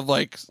some sort of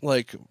like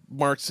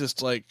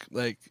Marxist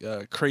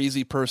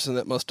crazy person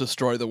that must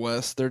destroy the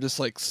West. They're just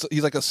like,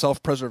 he's like a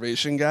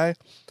self-preservation guy.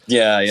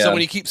 Yeah. So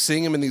when you keep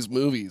seeing him in these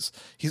movies,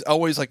 he's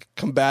always like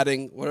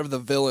combating whatever the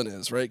villain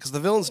is, right? Because the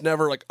villain's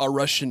never like a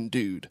Russian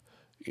dude.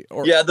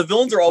 The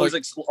villains are always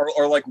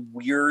are like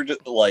weird,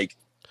 like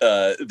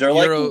they're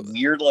like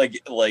weird,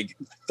 like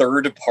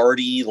third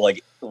party,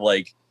 like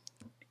I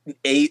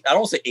don't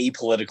want to say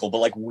apolitical, but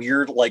like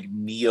weird, like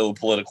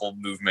neo-political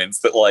movements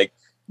that like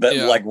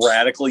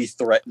radically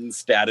threaten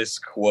status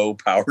quo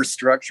power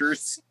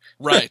structures.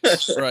 Right.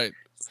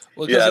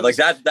 Well, yeah, like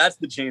that's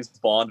the James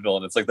Bond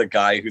villain. It's like the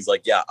guy who's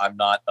like, yeah, I'm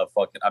not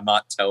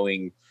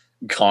towing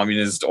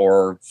communist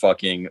or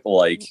fucking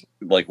like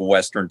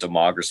Western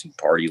democracy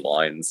party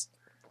lines.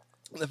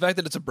 The fact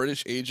that it's a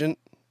British agent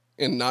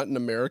and not an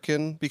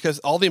American, because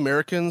all the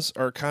Americans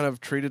are kind of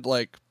treated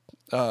like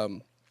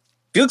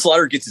Felix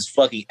Leiter gets his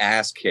fucking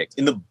ass kicked.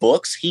 In the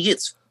books, he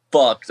gets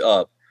fucked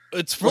up.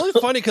 It's really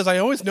funny because I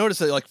always notice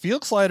that like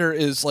Felix Leiter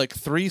is like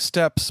 3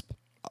 steps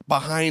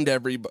behind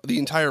the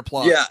entire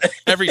plot. Yeah.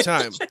 Every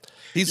time.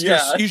 He's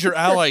your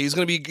ally. He's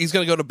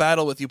gonna go to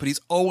battle with you, but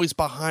he's always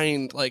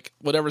behind like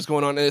whatever's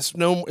going on. And it's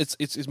no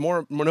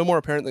more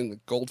apparent than the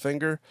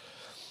Goldfinger,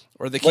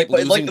 or they keep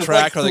losing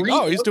track.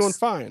 Or he's doing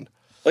fine.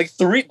 Like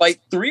 3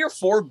 or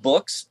 4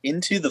 books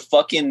into the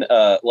fucking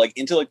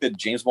into like the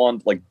James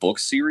Bond like book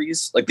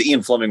series, like the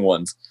Ian Fleming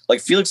ones. Like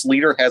Felix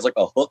Leiter has like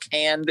a hook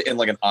hand and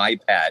like an eye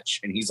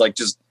patch, and he's like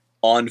just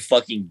on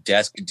fucking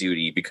desk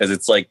duty because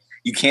it's like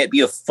You can't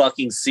be a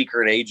fucking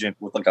secret agent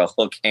with like a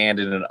hook hand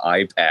and an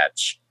eye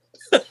patch.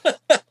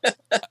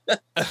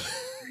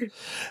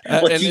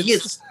 Like he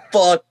gets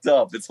fucked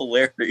up. It's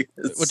hilarious.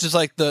 Which is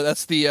like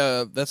that's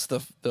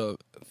the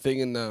thing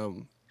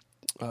in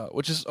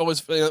which is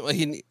always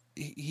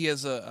he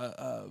has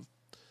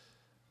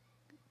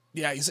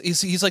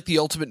he's like the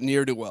ultimate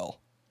ne'er-do-well.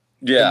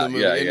 Yeah, and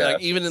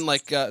like, even in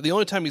like the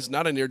only time he's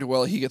not a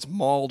ne'er-do-well, he gets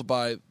mauled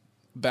by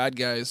bad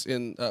guys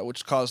in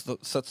which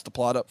sets the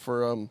plot up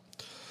for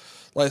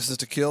License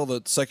to Kill,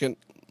 the second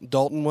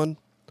Dalton one.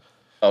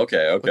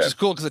 Okay. Which is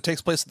cool because it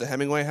takes place at the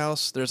Hemingway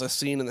house. There's a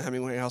scene in the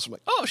Hemingway house. I'm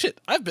like, oh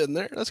shit, I've been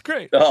there. That's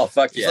great. Oh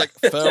fuck he's yeah!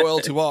 He's like, farewell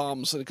to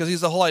arms,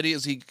 because the whole idea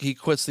is he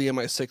quits the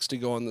MI6 to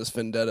go on this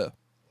vendetta,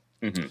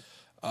 which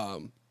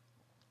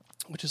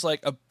is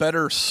like a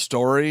better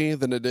story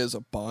than it is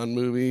a Bond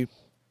movie.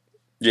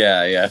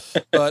 Yeah.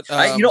 But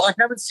I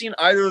haven't seen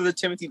either of the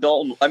Timothy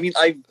Dalton. I mean,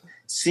 I've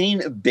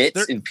seen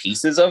bits and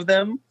pieces of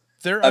them.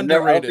 They're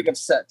underrated. I don't think I've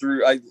sat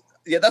through.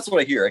 That's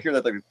what I hear. I hear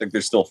that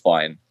they're still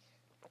fine.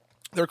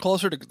 They're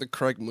closer to the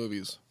Craig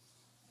movies.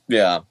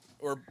 Yeah.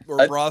 Or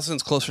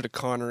Brosnan's closer to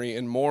Connery,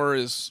 and Moore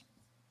is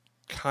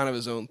kind of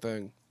his own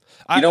thing.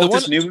 With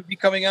this new movie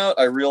coming out,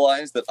 I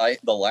realized that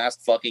the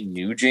last fucking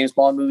new James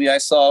Bond movie I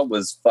saw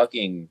was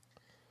fucking,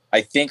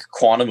 I think,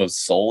 Quantum of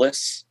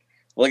Solace.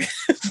 Like,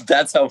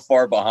 that's how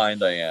far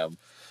behind I am.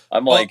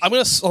 I'm gonna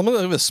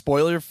give a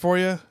spoiler for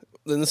you.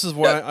 And this is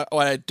what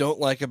I don't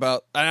like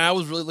about. And I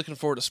was really looking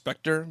forward to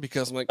Spectre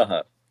because I'm like,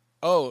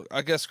 oh,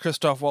 I guess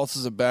Christoph Waltz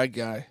is a bad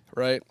guy,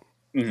 right?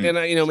 Mm-hmm.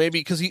 And maybe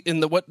because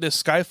what the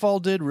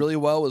Skyfall did really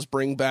well was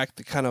bring back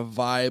the kind of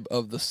vibe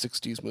of the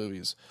 '60s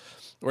movies,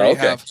 where you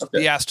have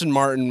the Aston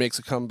Martin makes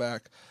a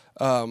comeback.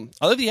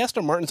 Although the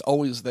Aston Martin's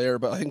always there,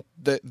 but I think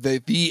the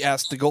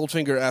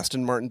Goldfinger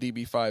Aston Martin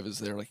DB5 is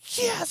there. Like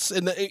yes,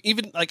 and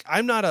even like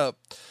I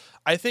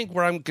think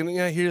where I'm getting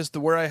at here is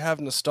where I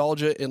have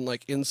nostalgia in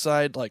like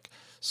inside like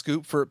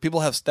scoop for people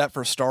have that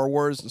for Star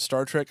Wars and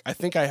Star Trek. I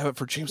think I have it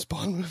for James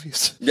Bond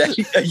movies.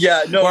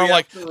 I'm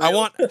like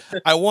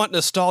I want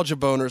nostalgia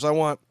boners.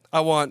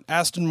 I want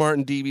Aston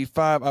Martin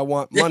DB5. I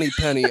want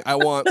Moneypenny. I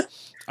want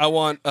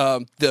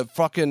the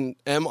fucking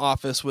M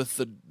office with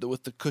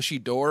the cushy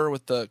door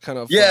with the kind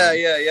of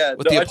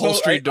with the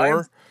upholstery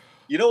door.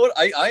 You know what?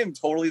 I am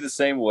totally the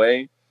same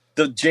way.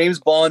 The James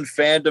Bond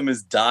fandom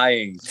is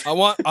dying. I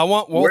want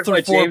Walther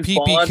 4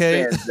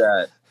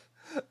 PPK.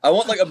 I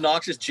want like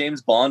obnoxious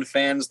James Bond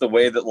fans the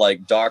way that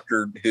like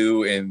Doctor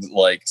Who and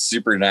like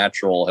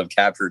Supernatural have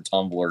captured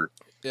Tumblr.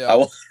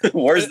 Yeah,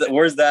 where's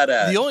that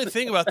at? The only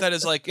thing about that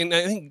is like, and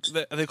I think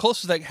the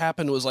closest that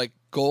happened was like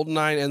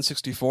GoldenEye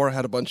N64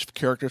 had a bunch of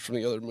characters from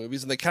the other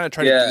movies, and they kind of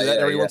try to do that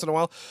every once in a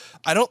while.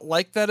 I don't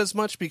like that as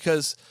much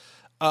because,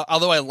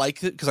 although I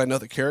like it because I know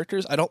the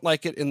characters, I don't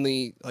like it in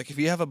the like if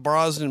you have a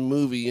Brosnan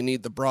movie, you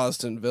need the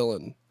Brosnan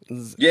villain.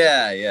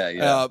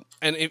 Yeah.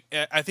 And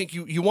I think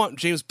you want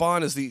James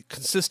Bond as the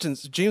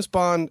consistent James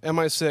Bond,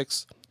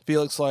 MI6,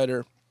 Felix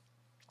Leiter,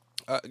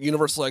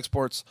 Universal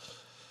Exports.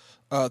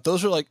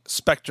 Those are like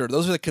Spectre.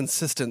 Those are the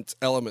consistent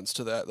elements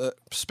to that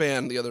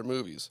span the other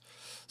movies.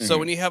 Mm-hmm. So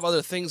when you have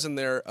other things in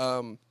there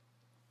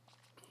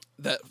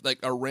that like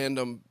are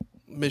random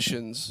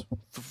missions,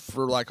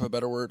 for lack of a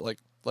better word, like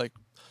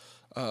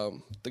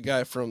the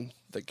guy from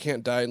that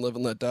Can't Die and Live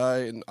and Let Die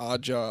and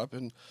Odd Job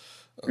and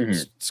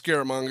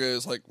Scaramanga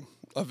is like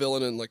a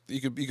villain and like you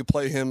could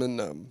play him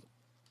in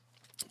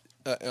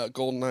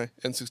GoldenEye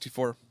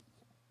N64.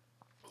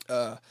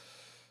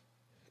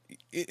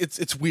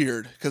 It's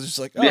weird because it's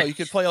like you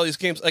could play all these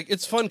games. Like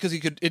it's fun because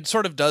it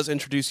sort of does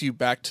introduce you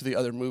back to the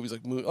other movies.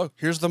 Like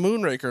here's the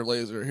Moonraker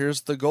laser.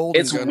 Here's the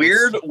Golden. It's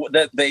weird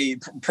that they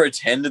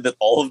pretended that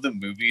all of the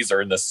movies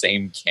are in the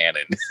same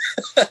canon.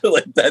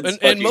 Like that's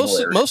and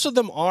most of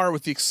them are,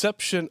 with the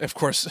exception, of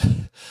course,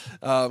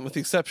 with the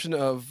exception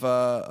of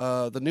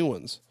the new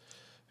ones.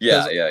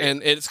 Yeah.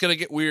 And it's gonna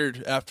get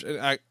weird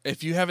after.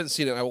 If you haven't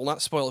seen it, I will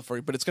not spoil it for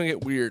you. But it's gonna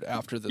get weird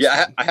after this.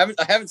 Yeah, I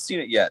haven't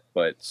seen it yet,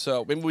 but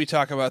so maybe we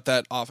talk about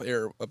that off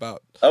air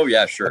about. Oh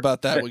yeah, sure.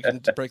 About that, we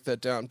can break that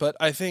down. But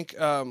I think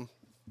I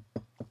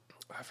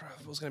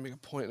was gonna make a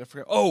point. I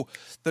forgot. Oh,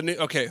 the new.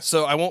 Okay,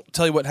 so I won't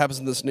tell you what happens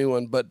in this new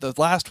one, but the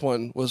last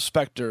one was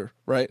Spectre,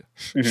 right?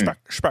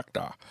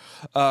 Spectre.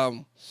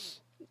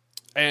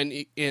 And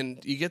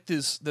you get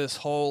this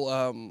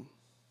whole.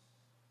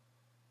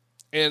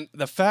 And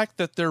the fact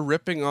that they're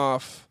ripping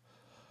off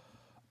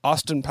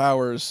Austin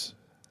Powers,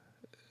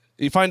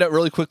 you find out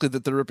really quickly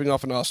that they're ripping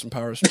off an Austin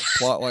Powers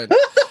plotline.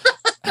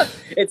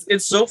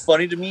 It's so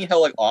funny to me how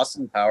like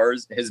Austin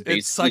Powers has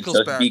basically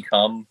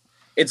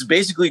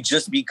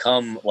just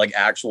become like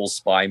actual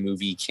spy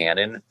movie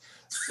canon.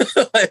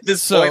 At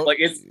this point, like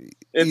it's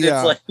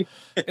like,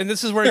 and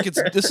this is where it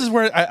gets. This is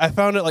where I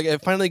found it like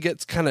it finally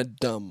gets kind of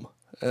dumb.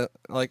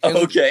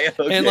 Okay.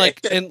 And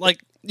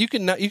you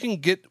can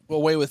get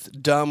away with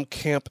dumb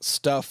camp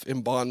stuff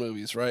in Bond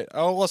movies, right?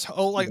 Hell, let's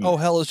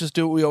just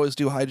do what we always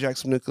do: hijack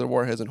some nuclear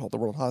warheads and hold the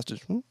world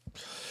hostage.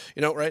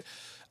 Right?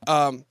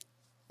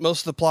 Most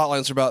of the plot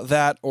lines are about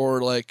that,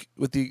 or like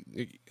with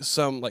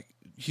some like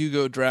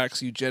Hugo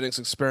Drax eugenics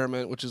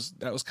experiment,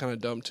 that was kind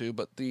of dumb too.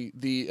 But the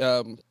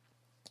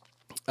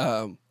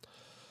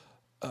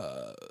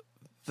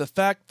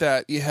fact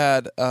that you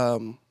had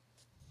or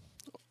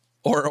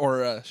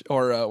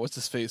what's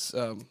his face,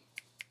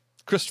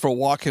 Christopher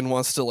Walken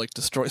wants to like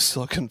destroy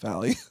Silicon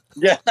Valley.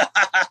 Yeah,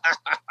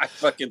 I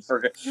fucking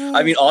forgot.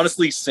 I mean,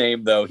 honestly,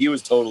 same though. He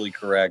was totally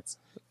correct.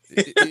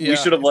 We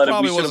should have let him.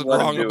 Probably wasn't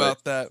wrong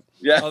about that.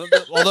 Yeah.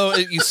 Although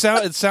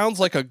it sounds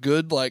like a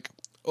good like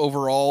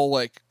overall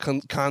like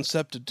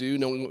concept to do,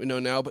 knowing what we know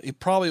now. But it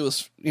probably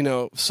was,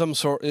 some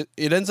sort.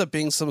 It ends up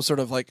being some sort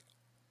of like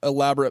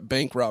elaborate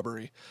bank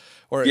robbery.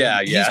 Or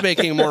he's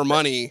making more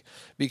money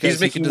because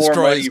he can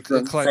destroy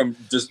from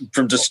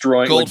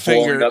destroying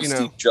Goldfinger,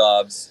 Steve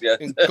Jobs. Yeah,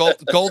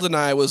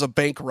 GoldenEye was a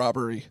bank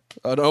robbery,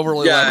 an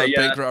overly elaborate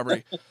bank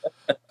robbery.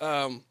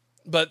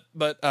 But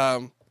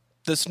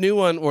this new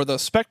one or the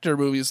Spectre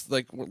movies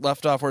like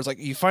left off where it's like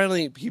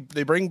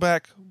they bring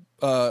back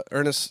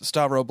Ernest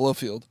Stavro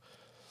Blofeld.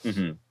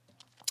 Mm-hmm.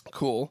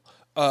 Cool.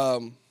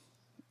 And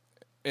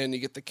you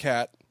get the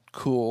cat.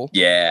 Cool.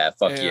 Yeah,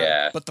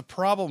 yeah. But the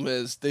problem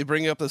is they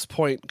bring up this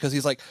point because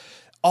he's like,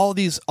 all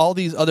these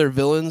other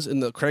villains in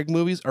the Craig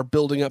movies are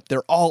building up.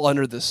 They're all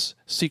under this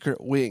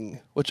secret wing,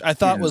 which I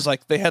thought was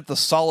like they had the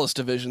Solace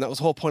division. That was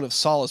the whole point of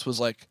Solace, was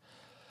like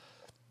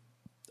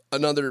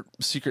another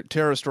secret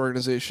terrorist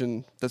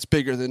organization that's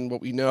bigger than what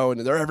we know,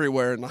 and they're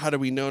everywhere. And how do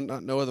we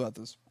not know about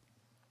this?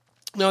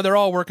 No, they're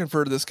all working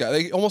for this guy.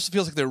 They almost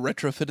feels like they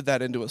retrofitted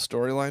that into a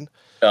storyline.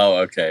 Oh,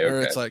 okay.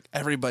 Where it's like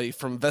everybody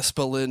from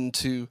Vespa Lynn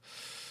to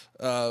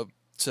the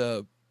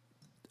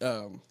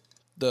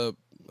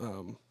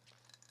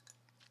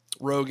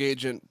rogue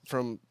agent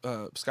from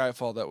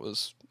Skyfall that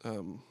was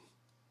the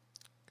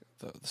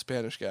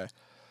Spanish guy. I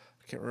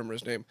can't remember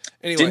his name.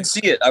 Anyway, didn't see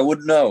it. I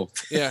wouldn't know.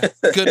 Yeah,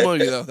 good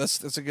movie though.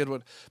 That's a good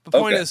one. The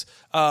point is,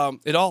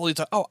 it all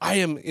leads to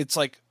It's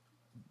like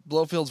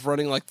Blofeld's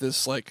running like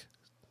this like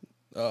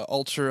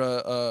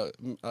ultra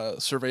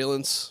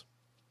surveillance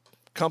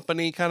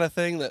company kind of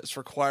thing that's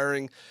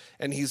requiring,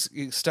 and he's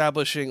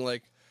establishing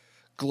like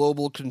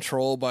global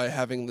control by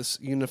having this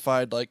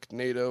unified like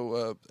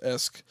NATO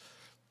esque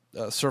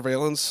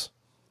surveillance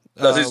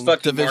That's his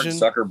fucking division.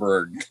 Mark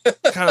Zuckerberg.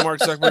 Kind of Mark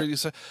Zuckerberg. You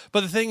say.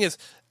 But the thing is,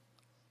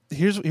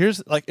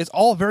 here's like it's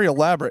all very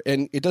elaborate,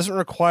 and it doesn't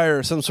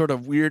require some sort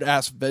of weird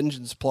ass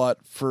vengeance plot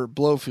for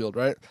Blofeld,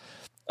 right?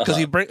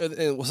 Because what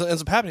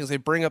ends up happening is they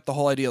bring up the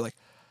whole idea like,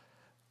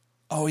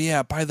 oh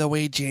yeah, by the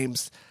way,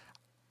 James,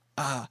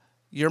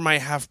 you're my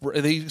half.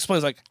 They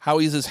explains like how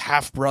he's his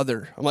half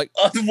brother. I'm like,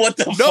 what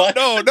the fuck?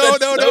 No.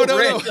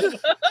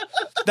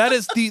 That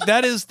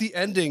is the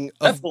ending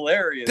of. That's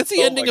hilarious. That's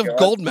the ending of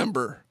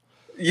Goldmember.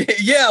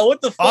 Yeah,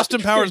 what the fuck?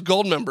 Austin Powers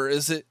Goldmember.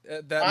 Is it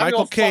that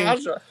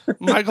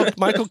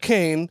Michael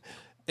Caine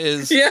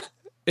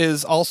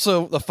is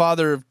also the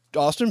father of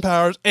Austin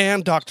Powers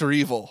and Dr.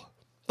 Evil.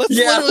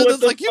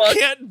 That's like you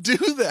can't do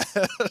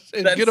that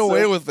and get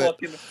away with it.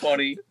 Fucking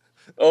funny.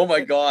 Oh my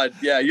god,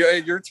 yeah,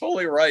 you're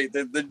totally right.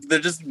 They're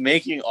just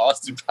making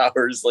Austin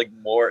Powers like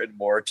more and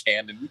more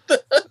canon.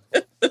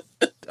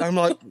 I'm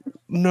like,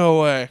 no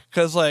way,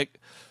 because like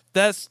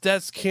that's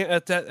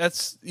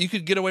you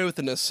could get away with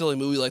in a silly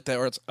movie like that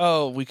where it's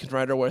we can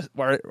write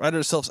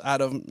ourselves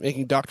out of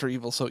making Dr.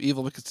 Evil so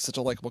evil because it's such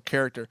a likable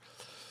character.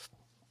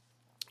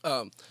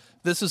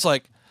 This is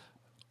like,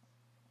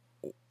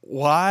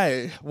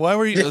 why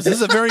were you? This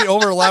is a very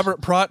elaborate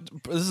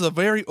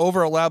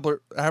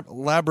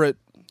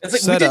it's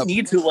like setup we didn't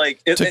need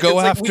to go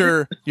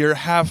after your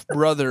half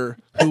brother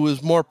who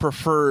was more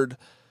preferred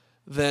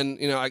than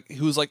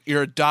who's like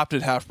your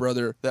adopted half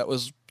brother that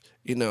was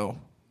they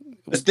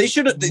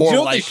should you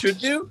know what they should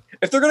do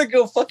if they're gonna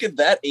go fucking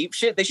that ape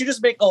shit. They should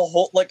just make a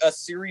whole like a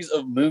series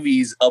of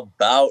movies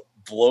about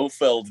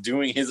Blofeld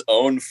doing his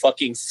own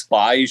fucking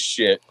spy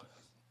shit.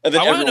 And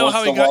then I want to know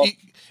how he got.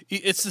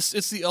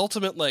 It's the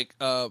ultimate like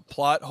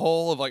plot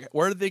hole of like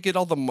where did they get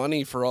all the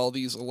money for all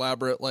these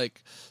elaborate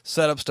like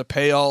setups to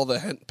pay all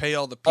the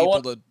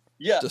people to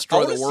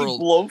destroy the world.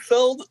 See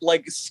Blofeld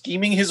like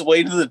scheming his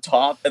way to the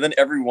top, and then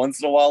every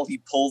once in a while he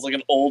pulls like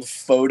an old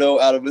photo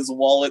out of his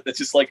wallet that's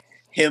just like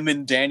him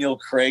and Daniel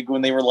Craig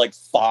when they were like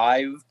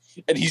 5,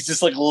 and he's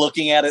just like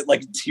looking at it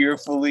like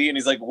tearfully, and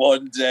he's like,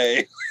 one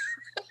day.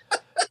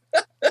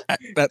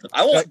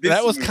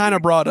 That was kind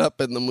of brought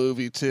up in the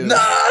movie too.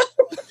 Nah!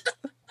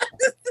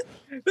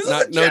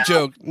 No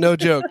joke.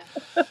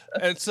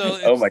 And so,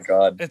 oh my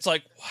god, it's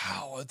like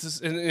wow. It's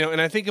just, and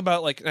I think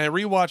about like, and I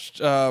rewatched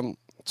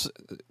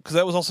because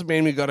that was also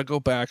made me got to go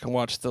back and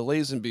watch the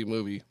Lazenby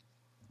movie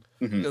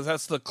because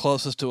that's the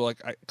closest to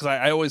like because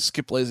I always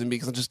skip Lazenby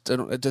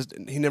because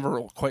he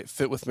never quite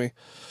fit with me.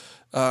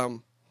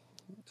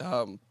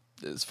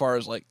 As far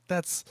as like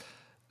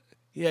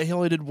he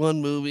only did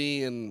one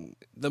movie, and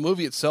the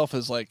movie itself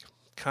is like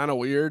kind of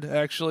weird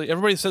actually.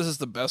 Everybody says it's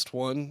the best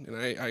one, and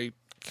I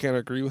can't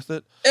agree with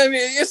it. I mean,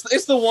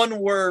 it's the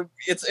one where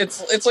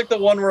it's like the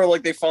one where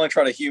like they finally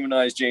try to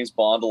humanize James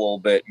Bond a little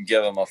bit and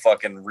give him a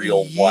fucking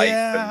real wife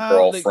and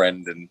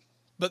girlfriend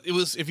But it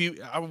was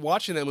I'm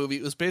watching that movie.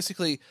 It was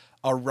basically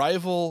a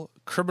rival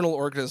criminal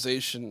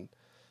organization's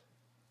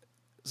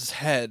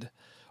head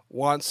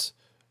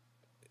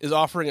is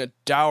offering a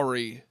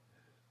dowry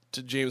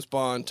to James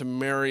Bond to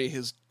marry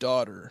his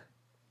daughter,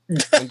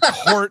 and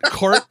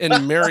court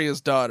and marry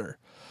his daughter.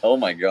 Oh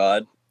my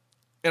god!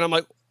 And I'm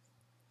like,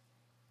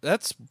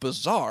 that's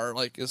bizarre.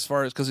 Like as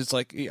far as because it's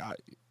like it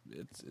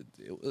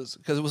was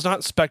because it was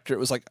not Spectre. It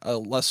was like a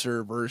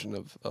lesser version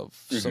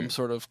of some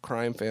sort of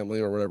crime family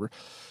or whatever.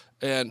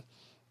 And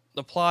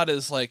the plot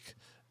is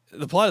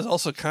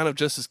also kind of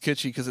just as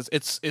kitschy because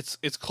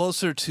it's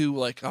closer to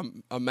like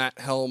a Matt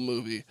Helm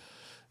movie.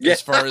 Yeah.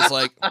 As far as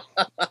like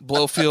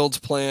Blofeld's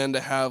plan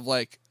to have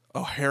like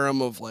a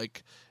harem of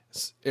like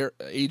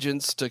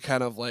agents to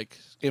kind of like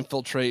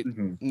infiltrate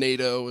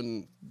NATO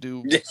and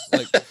do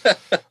like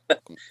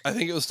I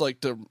think it was like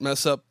to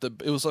mess up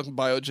it was like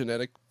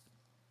biogenetic,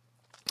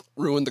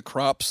 ruin the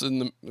crops in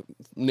the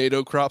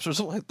NATO crops or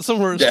something like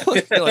somewhere. Yeah.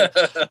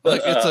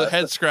 like it's a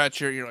head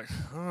scratcher. You're like,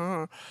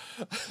 oh.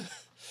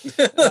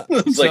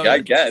 It's like, I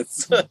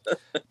guess.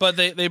 But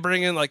they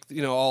bring in like,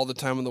 you know, all the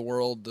time in the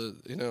world.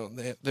 You know,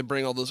 they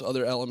bring all those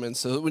other elements.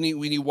 So when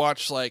you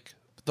watch like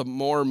the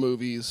Moore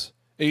movies,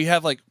 and you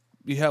have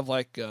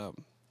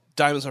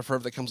Diamonds Are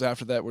Forever that comes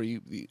after that, where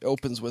he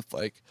opens with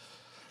like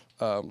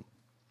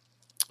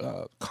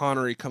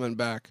Connery coming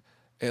back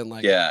and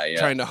like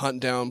trying to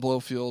hunt down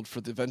Blofeld for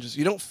the Avengers.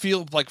 You don't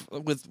feel like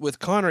with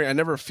Connery. I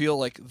never feel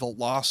like the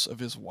loss of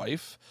his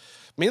wife.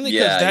 Mainly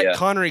because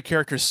Connery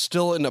character is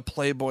still in a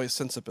playboy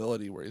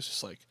sensibility where he's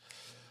just like,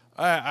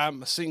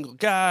 I'm a single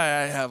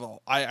guy.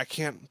 I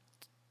can't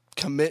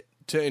commit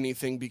to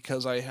anything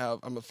because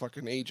I'm a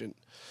fucking agent,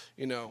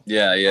 you know.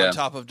 Yeah. On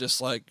top of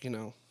just like, you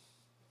know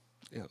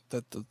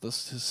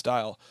that's his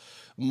style.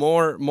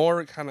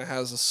 More kind of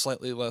has a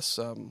slightly less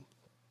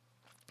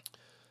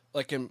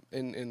like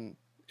in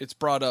it's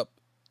brought up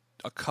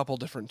a couple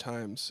different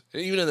times.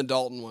 Even in the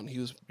Dalton one, he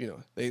was, you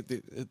know,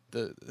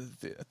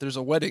 there's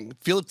a wedding.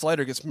 Felix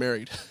Leiter gets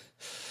married.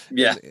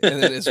 Yeah.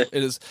 and then it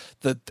is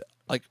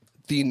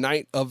the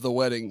night of the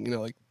wedding, you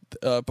know, like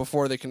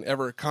before they can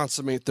ever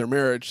consummate their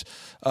marriage,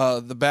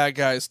 the bad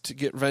guys to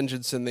get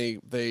vengeance and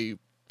they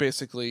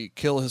basically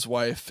kill his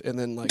wife and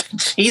then like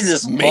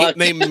Jesus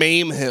they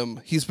maim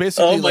him. He's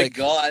basically like,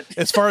 God.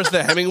 As far as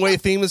the Hemingway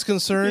theme is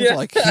concerned,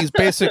 like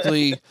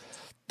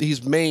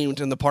he's maimed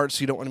in the parts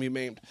you don't want to be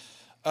maimed.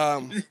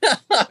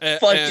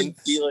 Fucking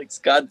Felix,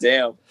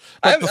 goddamn!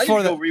 I need to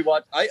go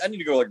rewatch. I need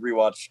to go like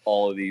rewatch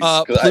all of these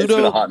because it's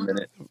been a hot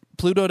minute.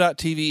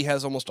 Pluto.tv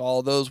has almost all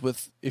of those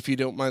with, if you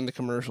don't mind the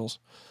commercials,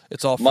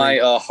 it's all free. My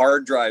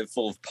hard drive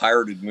full of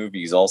pirated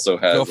movies also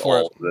has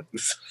all of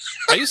this.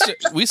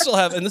 We still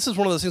have, and this is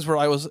one of those things where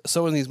I was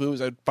so in these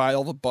movies, I'd buy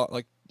all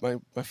like my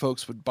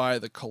folks would buy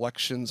the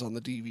collections on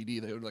the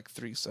DVD. They were like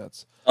 3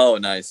 sets. Oh,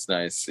 nice,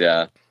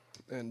 yeah.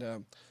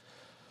 And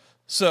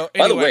so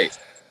by anyway. the way.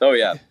 Oh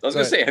yeah, I was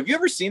gonna say, have you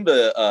ever seen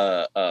the?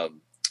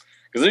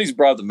 Because then he's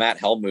brought up the Matt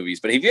Helm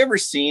movies, but have you ever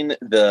seen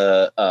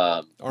the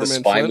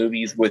spy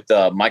movies with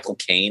Michael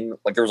Caine?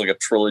 Like there was like a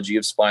trilogy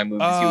of spy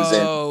movies he was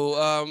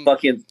in.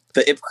 Fucking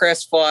the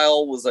Ipcress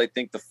File was, I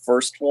think, the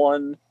first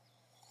one,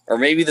 or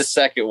maybe the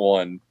second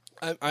one.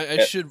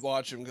 I should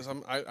watch him because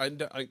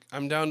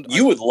I'm down.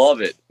 You would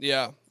love it.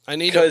 Yeah, I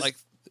need like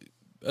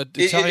a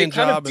Italian it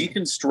kind job. Of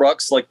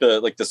deconstructs like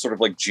the sort of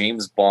like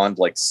James Bond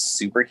like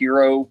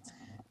superhero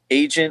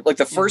agent. Like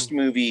the first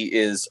movie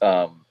is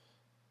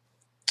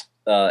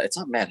it's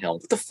not Matt Helm.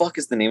 What the fuck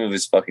is the name of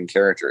his fucking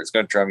character? It's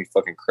gonna drive me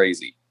fucking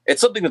crazy. It's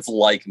something that's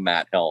like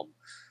Matt Helm.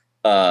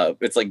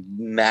 It's like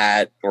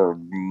Matt or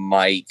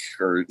Mike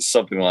or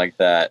something like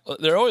that.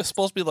 They're always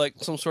supposed to be like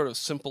some sort of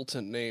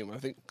simpleton name. I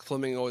think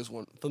Fleming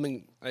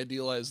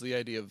idealized the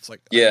idea of it's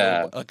like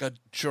like a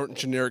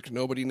generic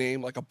nobody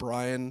name, like a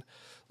Brian.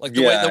 Like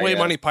the way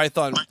Monty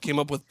Python came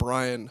up with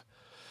Brian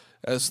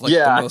as like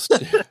the most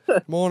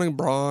morning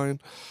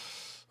Brian.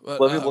 But,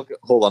 let me look.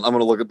 Hold on, I'm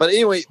gonna look at. But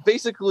anyway,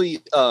 basically,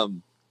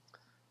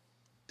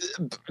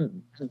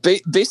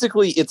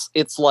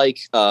 it's like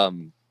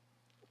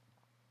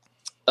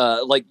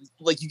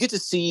you get to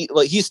see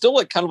like he's still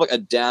like kind of like a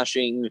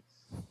dashing,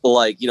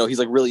 like, you know, he's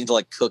like really into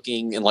like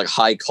cooking and like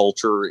high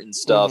culture and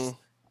stuff,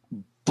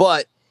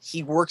 but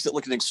he works at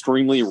like an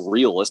extremely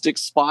realistic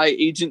spy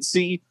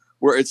agency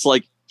where it's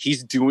like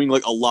he's doing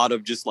like a lot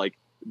of just like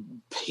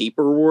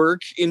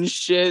paperwork and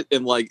shit,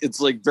 and like it's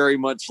like very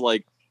much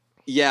like,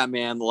 yeah,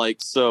 man, like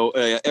so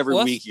every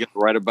week you get to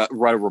write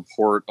a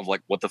report of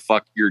like what the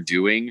fuck you're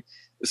doing.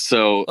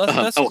 So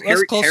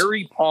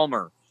Harry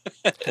Palmer.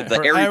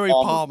 Harry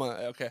Palmer.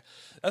 Okay,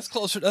 that's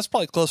closer. That's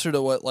probably closer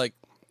to what like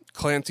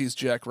Clancy's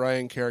Jack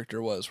Ryan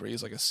character was, where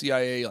he's like a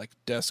CIA like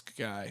desk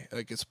guy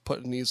that gets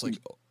put in these like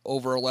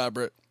over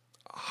elaborate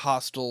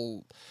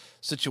hostile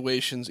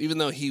situations, even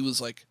though he was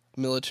like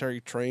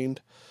military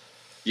trained.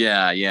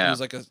 Yeah. He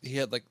was like he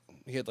had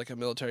a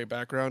military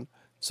background,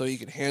 so he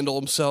could handle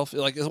himself.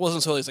 Like it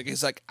wasn't so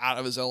he's like out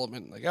of his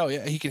element. Like, oh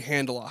yeah, he can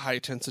handle a high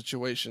tense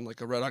situation like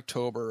a Red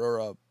October or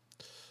a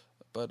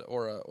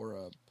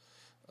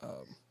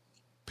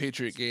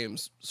Patriot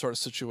Games sort of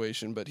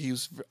situation, but he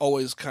was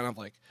always kind of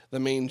like the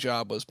main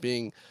job was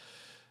being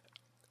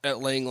at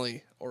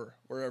Langley or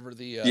wherever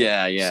the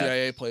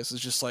CIA place is,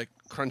 just like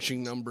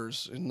crunching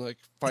numbers and like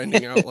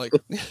finding out like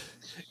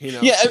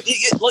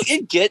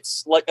it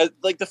gets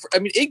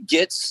it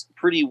gets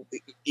pretty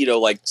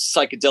like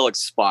psychedelic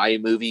spy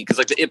movie because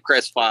like the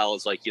Ipcress file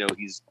is like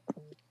he's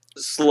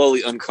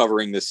slowly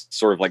uncovering this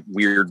sort of like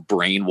weird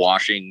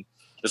brainwashing,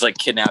 this like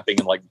kidnapping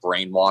and like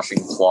brainwashing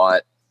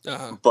plot.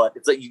 But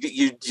it's like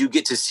you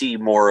get to see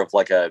more of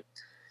like a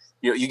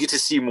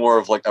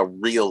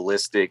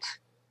realistic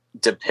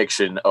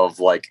depiction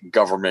of like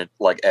government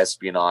like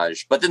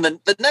espionage. But then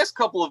the next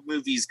couple of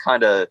movies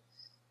kind of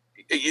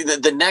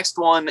the next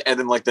one and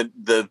then like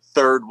the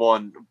third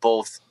one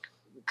both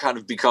kind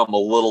of become a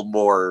little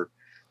more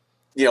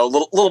a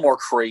little more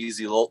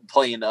crazy,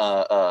 playing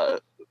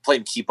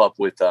keep up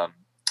with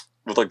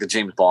like the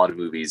James Bond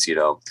movies,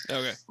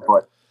 Okay.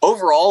 But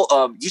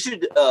overall, you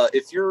should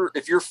if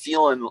you're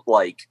feeling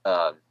like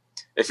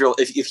if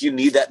you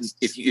need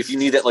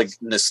that like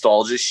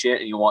nostalgia shit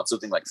and you want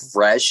something like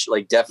fresh,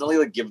 like definitely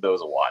like give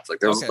those a watch. Like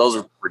those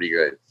are pretty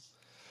good.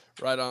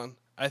 Right on.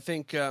 I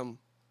think there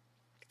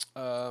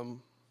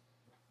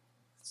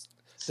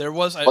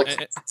was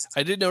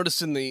I did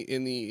notice in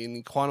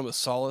the Quantum of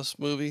Solace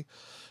movie,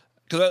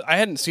 because I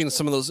hadn't seen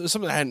some of those. There's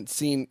something I hadn't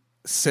seen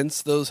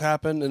since those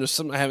happened, and there's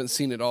something I haven't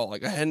seen at all.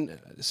 Like I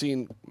hadn't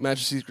seen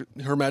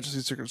Her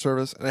Majesty's Secret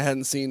Service, and I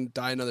hadn't seen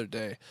Die Another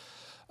Day.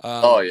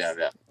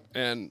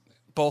 And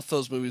both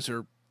those movies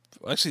are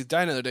actually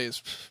Die Another Day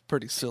is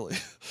pretty silly.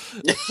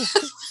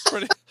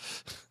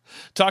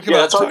 Talk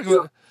about. That's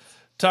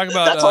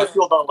how I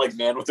feel about like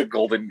Man with a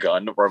Golden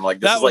Gun, where I'm like,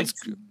 this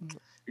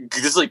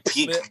is like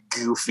peak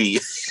goofy.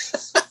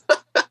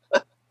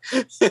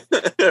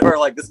 Or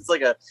like this is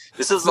like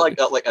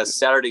a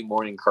Saturday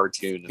morning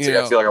cartoon. It's like,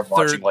 I feel like I'm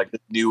watching like the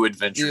new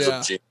adventures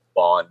of James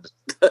Bond.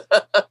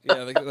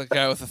 The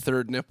guy with the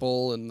third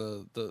nipple and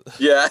the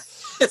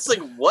it's like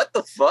what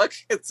the fuck?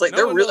 It's like I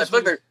feel like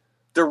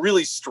they're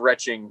really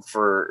stretching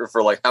for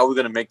like how are we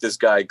gonna make this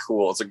guy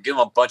cool. It's like give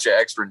him a bunch of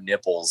extra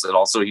nipples, and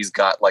also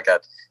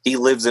he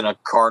lives in a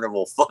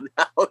carnival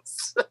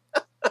funhouse.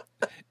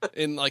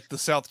 In like the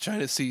South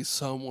China Sea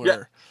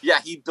somewhere. Yeah,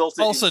 he built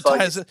it. Also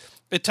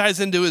it ties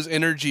into his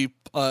energy.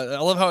 I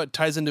love how it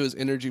ties into his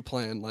energy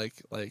plan.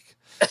 Like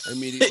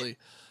immediately.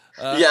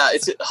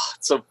 It's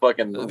so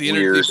fucking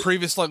weird. The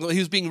previous he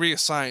was being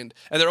reassigned,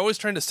 and they're always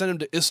trying to send him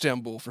to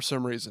Istanbul for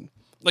some reason.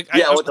 Like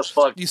what the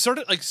fuck? You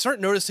start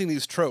noticing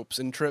these tropes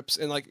and trips,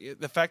 and like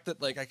the fact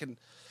that like I can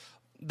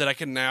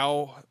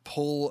now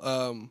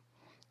pull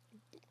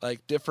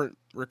like different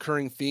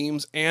recurring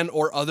themes and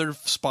or other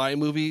spy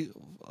movie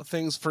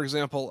things. For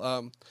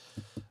example,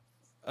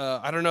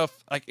 I don't know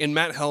if like in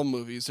Matt Helm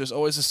movies, there's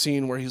always a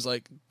scene where he's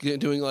like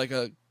doing like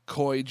a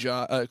coy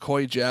jab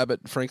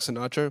at Frank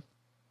Sinatra.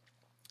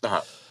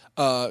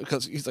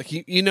 Because he's like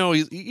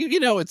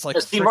it's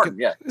like Dean Martin,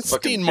 it's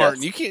Dean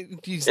Martin. You can't.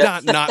 He's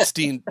not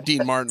Dean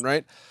Martin,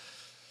 right?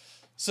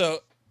 So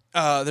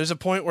there's a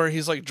point where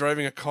he's like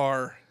driving a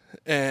car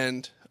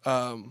and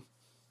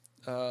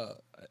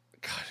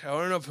God, I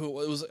don't know if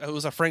it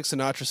was a Frank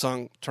Sinatra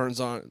song turns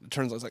on.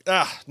 It's like,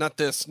 not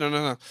this. No.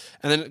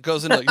 And then it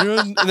goes into like,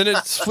 and then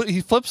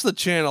he flips the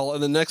channel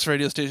and the next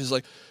radio station is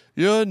like,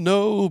 you're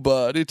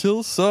nobody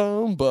till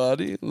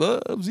somebody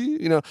loves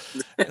you.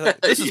 Like,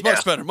 this is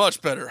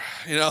much better,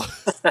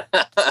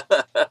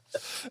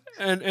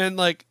 and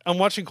like I'm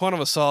watching Quantum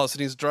of Solace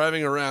and he's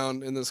driving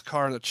around in this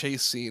car in a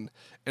chase scene.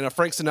 And a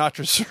Frank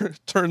Sinatra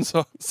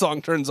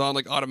song turns on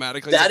like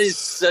automatically. That is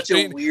such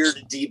a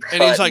weird deep cut.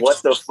 And he's like,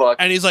 what the fuck?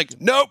 And he's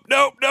like, nope.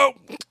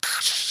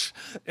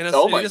 And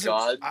oh my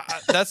god,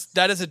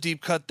 that is a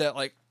deep cut that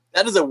like.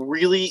 That is a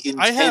really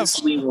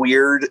intensely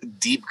weird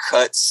deep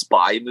cut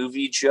spy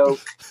movie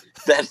joke.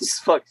 That is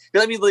fuck.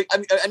 I mean,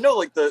 I know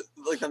like the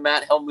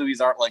Matt Helm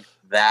movies aren't like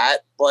that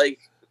like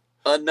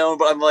unknown,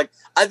 but I'm like,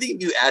 I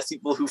think if you ask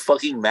people who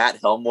fucking Matt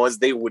Helm was,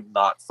 they would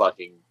not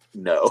fucking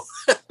know.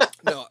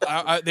 No,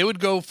 they would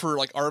go for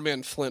like R.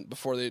 Man Flint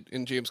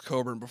and James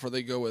Coburn before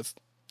they go with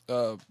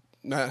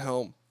Matt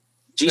Helm.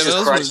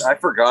 Jesus Christ, I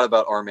forgot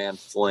about R. Man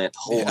Flint.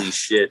 Holy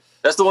shit.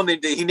 That's the one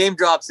he name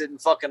drops it in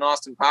fucking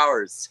Austin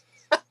Powers.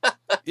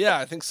 Yeah,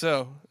 I think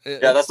so.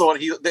 That's the one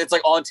it's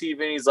like on TV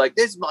and he's like,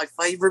 this is my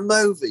favorite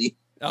movie.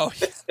 Oh,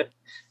 yeah.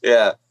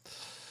 Yeah.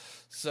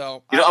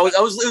 So it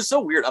was so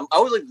weird. I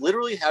was like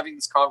literally having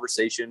this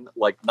conversation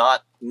like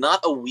not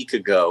a week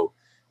ago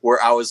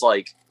where I was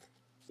like,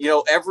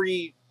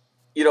 every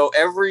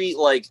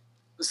like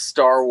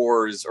Star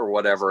Wars or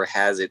whatever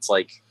has its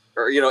like,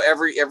 or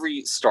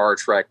every Star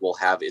Trek will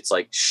have its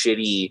like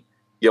shitty,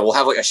 we'll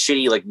have like a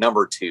shitty like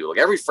number 2. Like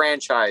every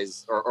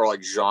franchise or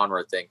like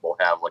genre thing will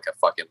have like a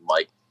fucking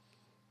like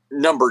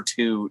number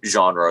 2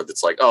 genre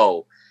that's like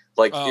the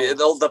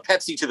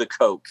Pepsi to the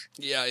Coke.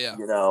 Yeah.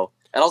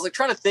 And I was like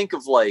trying to think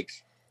of like,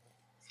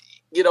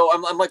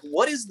 I'm like,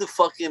 what is the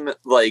fucking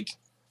like,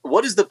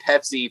 what is the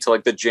Pepsi to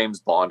like the James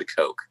Bond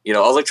Coke? I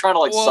was like trying to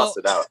like suss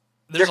it out.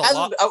 there's a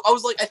lot. I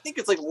was like, I think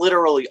it's like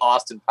literally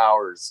Austin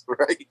Powers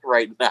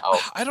right now.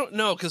 I don't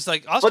know because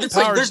like Austin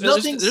Powers,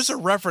 like, there's a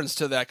reference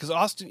to that because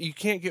Austin, you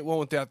can't get one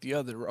without the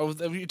other. Oh,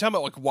 you're talking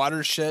about like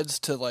watersheds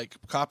to like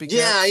copycats.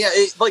 Yeah.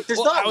 Like there's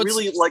not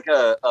really like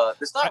a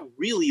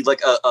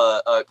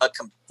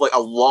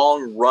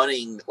long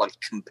running like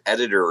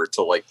competitor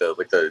to like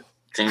the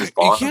James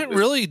Bond. You can't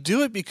really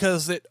do it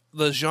because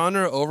the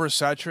genre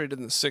oversaturated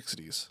in the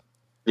 60s.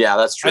 Yeah,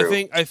 that's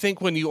true. I think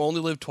when You Only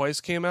Live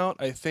Twice came out,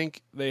 I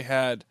think they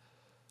had,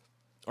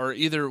 or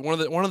either one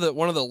of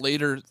the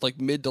later like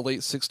mid to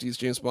late 60s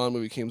James Bond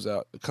movie came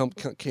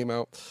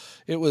out.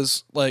 It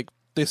was like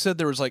they said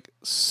there was like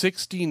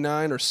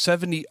 69 or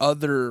 70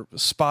 other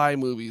spy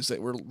movies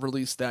that were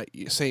released that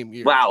same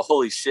year. Wow,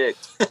 holy shit!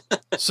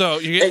 So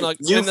you're getting like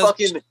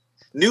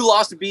new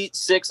Lost Beat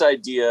 6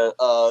 idea,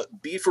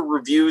 be for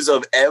reviews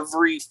of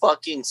every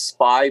fucking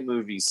spy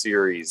movie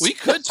series. We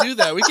could do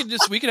that.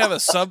 We could have a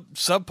sub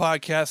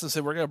podcast and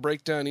say we're gonna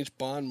break down each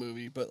Bond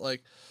movie, but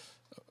like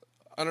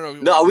I don't know.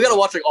 No, we gotta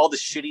watch like all the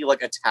shitty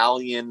like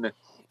Italian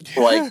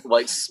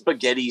like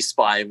spaghetti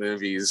spy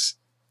movies.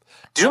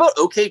 Do you know about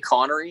OK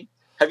Connery?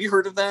 Have you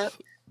heard of that?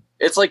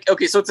 It's like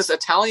so it's this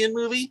Italian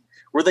movie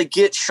where they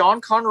get Sean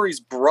Connery's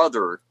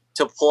brother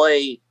to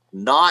play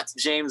not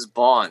James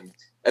Bond.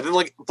 And then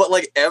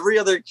but every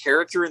other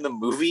character in the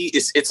movie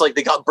it's like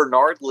they got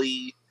Bernard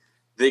Lee,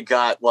 they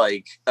got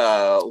like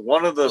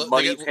one of the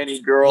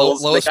Moneypenny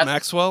girls, Lois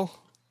Maxwell.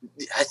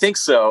 I think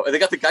so. And they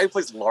got the guy who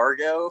plays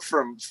Largo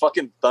from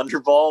fucking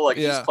Thunderball,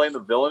 he's playing the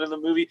villain in the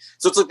movie.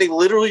 So it's like they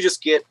literally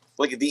just get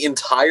like the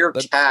entire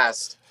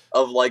cast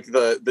of like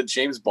the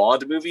James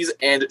Bond movies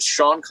and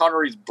Sean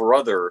Connery's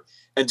brother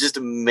and just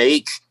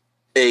make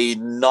a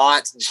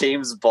not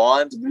James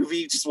Bond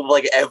movie just with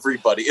like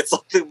everybody. It's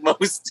like the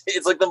most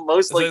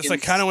like it's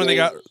like kind of when they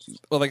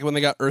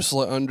got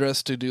Ursula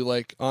Andress to do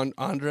like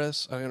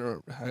Andress, I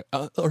don't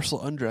know,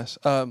 Ursula Andress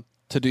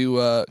to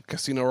do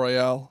Casino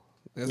Royale.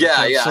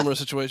 Similar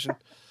situation.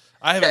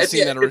 I haven't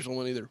seen that original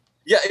one either.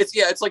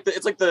 It's like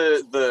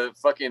the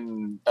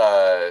fucking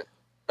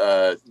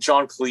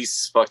John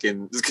Cleese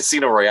fucking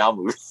Casino Royale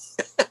movie.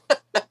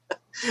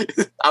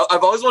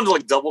 I've always wanted to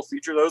like double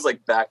feature those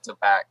like back to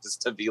back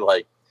just to be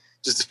like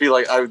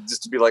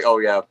oh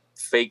yeah,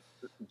 fake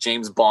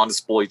James Bond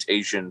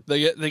exploitation.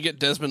 They get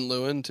Desmond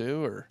Llewellyn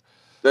too, or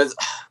it's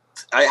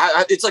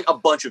like a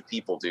bunch of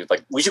people, dude.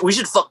 Like we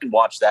should fucking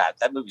watch that.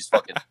 That movie's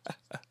fucking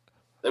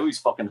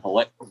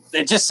hilarious.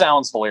 It just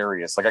sounds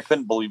hilarious. Like I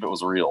couldn't believe it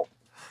was real.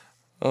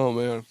 Oh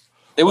man.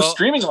 It was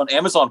streaming on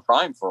Amazon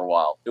Prime for a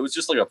while. It was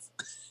just like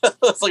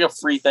it's like a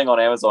free thing on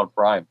Amazon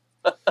Prime.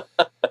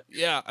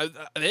 Yeah,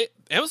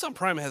 Amazon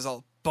Prime has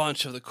a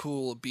bunch of the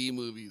cool B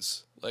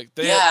movies. Like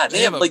they have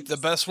like the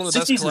best one of the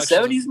best 60s and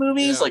 70s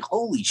movies. Yeah. Like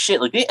holy shit!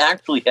 Like they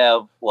actually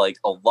have like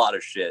a lot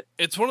of shit.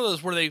 It's one of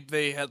those where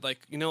they had like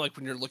like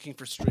when you're looking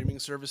for streaming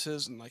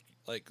services and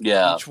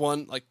each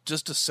one like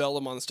just to sell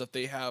them on stuff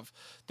they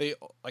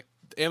like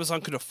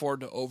Amazon could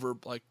afford to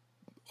overbuy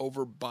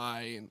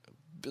and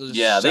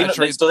they have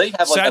like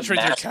saturate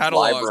a their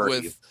catalog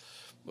library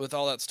with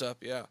all that stuff.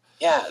 Yeah,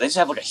 they just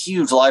have like a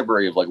huge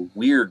library of like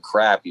weird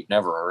crap you've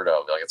never heard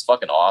of. Like it's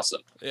fucking awesome.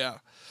 Yeah.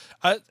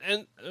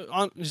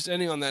 Just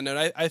ending on that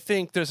note, I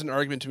think there's an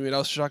argument to be made. I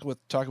was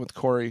talking with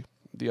Corey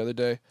the other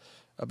day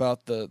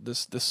about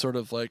this sort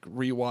of like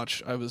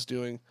rewatch I was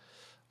doing,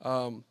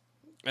 and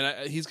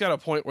he's got a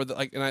point where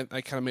I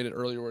kind of made it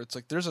earlier where it's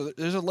like there's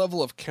a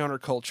level of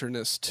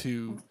countercultureness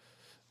to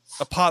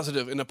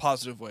in a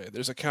positive way.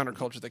 There's a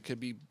counterculture that could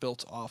be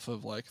built off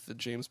of like the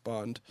James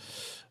Bond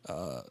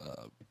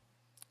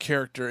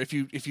character if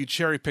you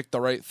cherry pick the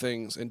right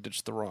things and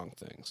ditch the wrong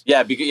things.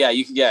 You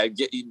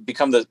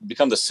become the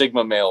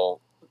Sigma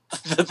male,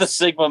 the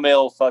Sigma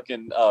male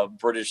fucking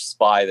British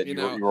spy that you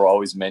were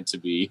always meant to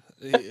be.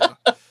 Yeah.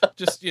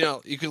 Just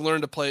you can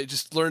learn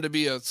to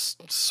be a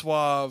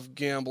suave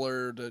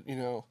gambler and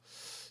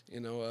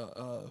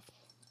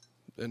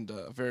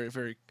very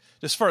very.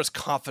 As far as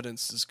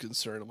confidence is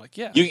concerned, I'm like,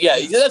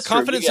 that's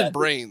confidence true. and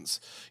brains.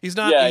 He's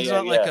not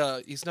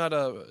he's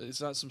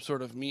not some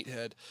sort of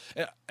meathead.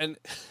 And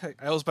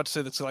I was about to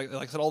say that, like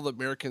I said, all the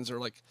Americans are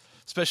like,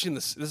 especially in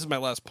this is my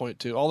last point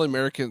too. All the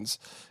Americans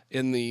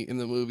in the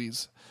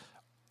movies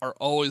are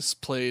always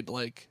played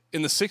like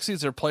in the 60s.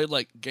 They're played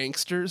like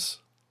gangsters.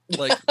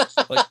 Like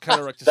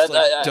kind of like just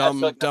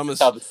dumb as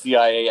how the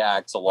CIA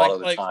acts a lot of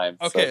the time.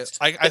 Okay, so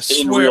I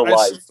swear, in real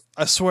life.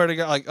 I swear to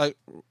God,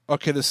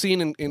 the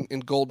scene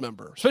in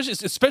Goldmember,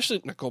 especially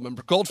not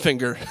Goldmember,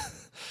 Goldfinger,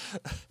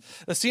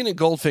 the scene in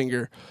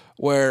Goldfinger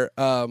where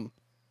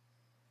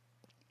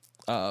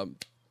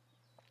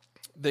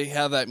they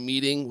have that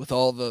meeting with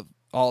all the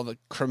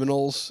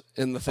criminals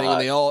in the thing,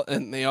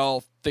 and they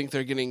all think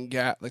they're getting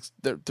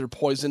they're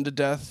poisoned to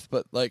death,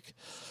 but like.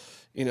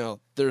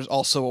 There's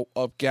also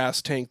a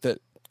gas tank that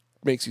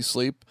makes you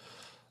sleep,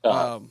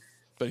 but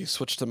he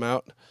switched them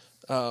out.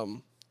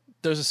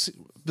 There's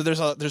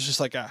just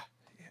like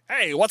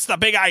hey, what's the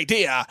big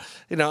idea?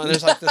 You know, and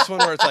there's like this one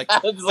where it's like,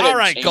 It's like all a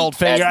right, James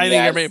Goldfinger, I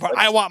think you're Cagney ready.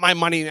 I want my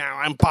money now.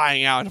 I'm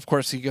buying out. And of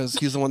course, he's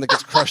the one that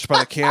gets crushed by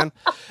the can.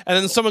 And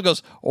then someone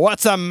goes,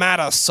 what's the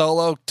matter,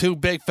 Solo? Too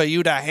big for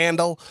you to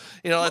handle?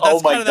 You know, that's Oh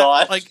my kind of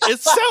God. like it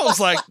sounds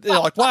like, you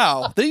know, like,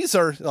 wow, these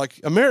are like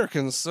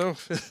Americans. So,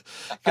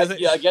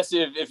 I guess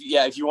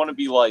if you want to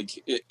be like,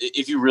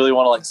 if you really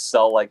want to like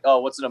sell like, oh,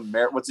 what's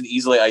an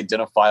easily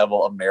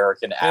identifiable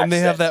American accent, and they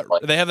have that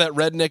like,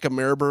 redneck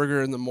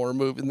Ameriburger in the Moore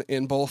movie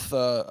in both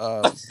Die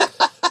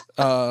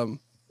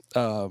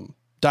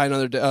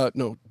Another Day,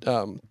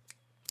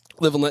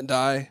 Live and Let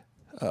Die,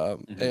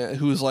 and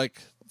who's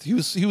like he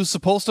was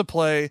supposed to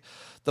play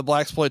the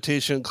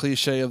blaxploitation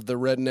cliche of the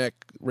redneck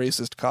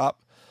racist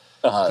cop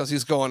because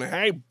he's going,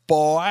 hey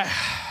boy,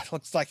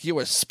 looks like you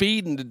were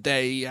speeding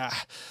today.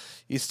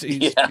 You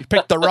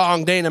picked the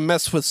wrong day to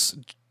mess with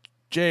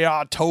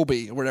J.R.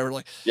 Toby or whatever.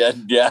 Like yeah.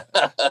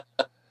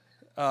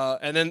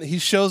 And then he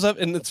shows up,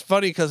 and it's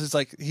funny because it's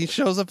like he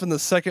shows up in the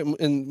second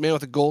in Man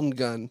with a Golden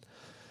Gun.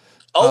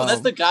 Oh,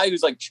 that's the guy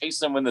who's like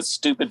chasing him in the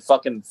stupid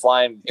fucking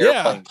flying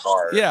airplane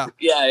car. Yeah.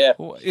 You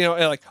know,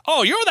 like,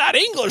 oh, you're that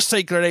English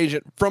secret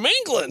agent from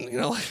England. You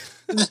know, like,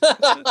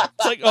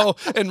 it's like, oh,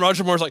 and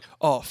Roger Moore's like,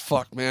 oh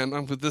fuck, man,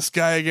 I'm with this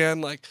guy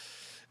again. Like,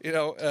 you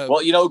know.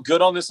 Well, you know,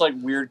 good on this like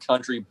weird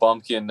country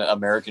bumpkin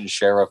American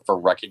sheriff for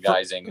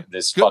recognizing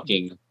this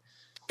fucking.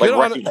 Like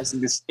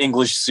recognizing this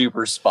English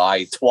super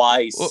spy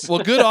twice. Well,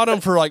 good on him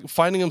for like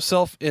finding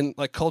himself in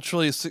like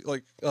culturally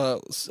like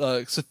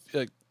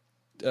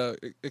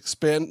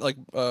expand like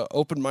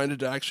open-minded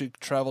to actually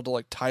travel to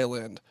like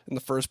Thailand in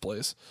the first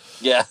place.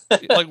 Yeah.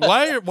 Like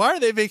why are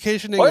they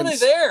vacationing why are in they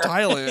there?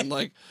 Thailand?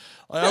 Like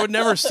I would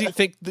never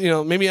think, you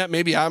know,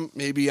 maybe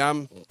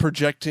I'm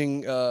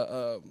projecting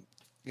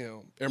you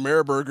know,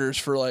 Ameriburgers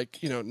for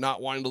like, you know,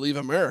 not wanting to leave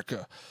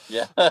America.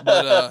 Yeah.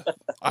 But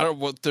I don't.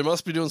 Well, they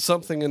must be doing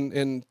something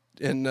in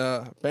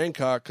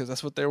Bangkok because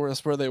that's what they were.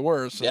 That's where they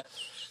were. So, yeah.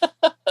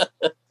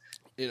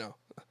 You know,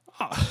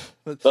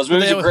 those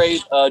movies are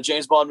great.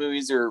 James Bond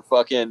movies are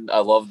fucking. I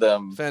love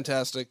them.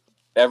 Fantastic.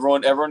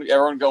 Everyone,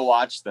 go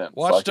watch them.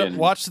 Watch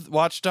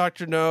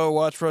Dr. No.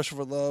 Watch Rush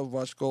for Love.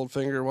 Watch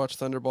Goldfinger. Watch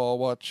Thunderball.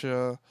 Watch.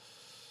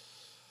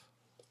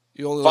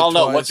 You only Final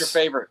Note. What's your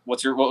favorite?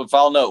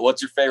 Final Note? What's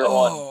your favorite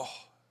one?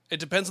 It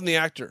depends on the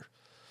actor.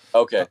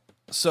 Okay.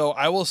 So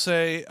I will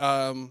say,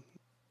 I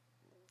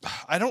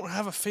don't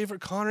have a favorite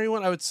Connery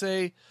one. I would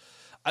say,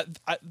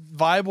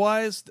 vibe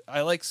wise,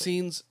 I like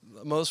scenes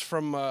most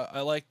from.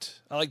 I like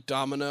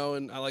Domino,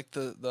 and I like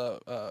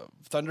the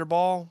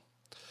Thunderball.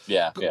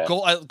 Yeah.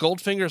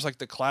 Goldfinger is like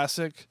the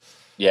classic.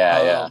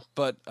 Yeah.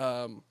 But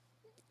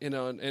you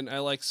know, and I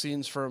like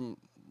scenes from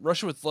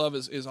Russia with Love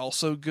is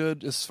also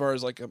good as far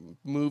as like a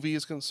movie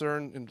is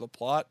concerned and the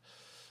plot.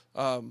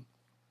 I'm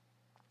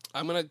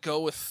gonna go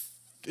with,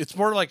 it's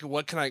more like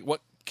what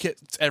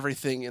gets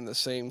everything in the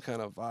same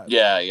kind of vibe.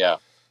 Yeah.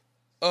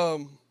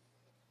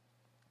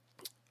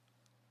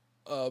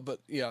 But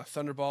yeah,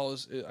 Thunderball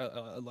is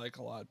I like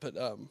a lot. But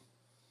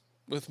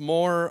with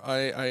Moore,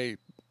 I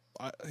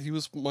he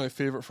was my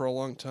favorite for a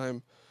long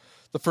time.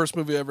 The first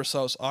movie I ever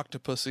saw was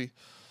Octopussy.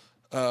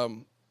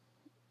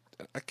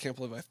 I can't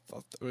believe I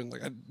thought that. I mean,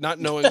 like, not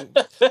knowing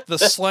the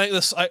slang.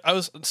 I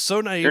was so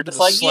naive. You're to just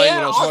the like, slang yeah,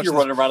 when I was watching you're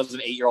running around as an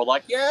 8-year-old,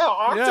 like, yeah,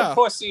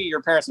 Octopussy.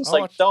 Your parents was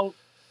like, don't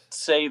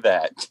say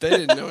that. They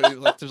didn't know.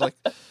 Like, there's like,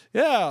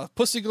 yeah,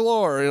 pussy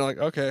galore. And you're like,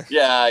 okay.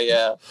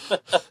 Yeah.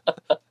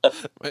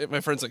 my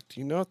friend's like,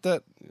 do you know what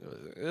that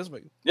is? I'm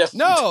like, yes.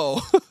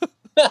 No.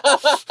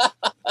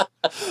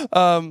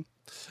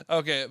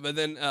 Okay, but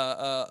then,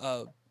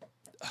 but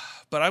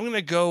I'm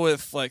gonna go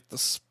with like The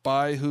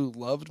Spy Who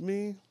Loved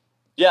Me.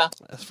 Yeah,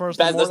 as far as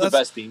that's the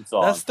best theme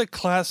song. That's the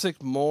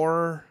classic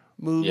Moore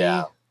movie.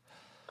 Yeah.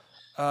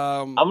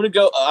 I'm gonna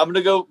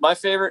go. My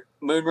favorite,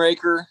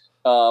 Moonraker.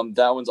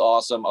 That one's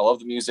awesome. I love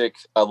the music.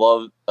 I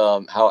love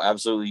how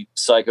absolutely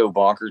psycho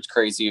bonkers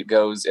crazy it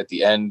goes at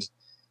the end.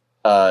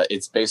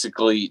 It's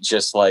basically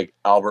just like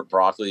Albert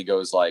Broccoli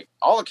goes like,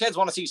 all the kids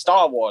want to see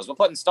Star Wars. We're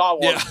putting Star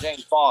Wars in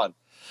James Bond.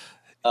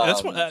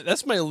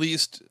 That's my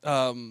least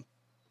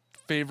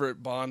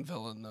favorite Bond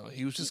villain though.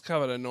 He was just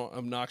kind of an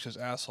obnoxious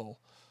asshole.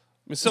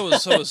 I mean, so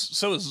is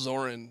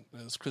Zorin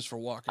as Christopher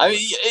Walken. I mean,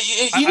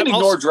 you can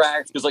ignore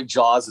Drax because like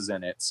Jaws is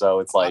in it, so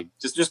it's like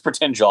just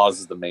pretend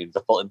Jaws is the main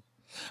villain.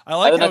 I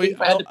like how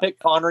if I had to pick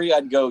Connery,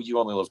 I'd go You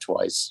Only Live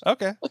Twice.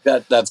 Okay,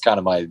 like that's kind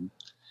of my. And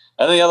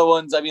the other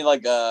ones, I mean,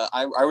 like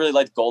I really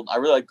like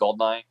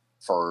Goldeneye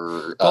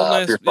for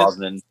Pierce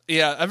Brosnan.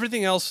 Yeah,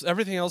 everything else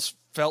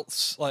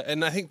felt like,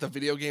 and I think the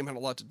video game had a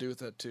lot to do with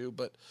that too.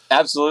 But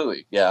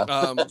absolutely, yeah.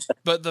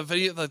 But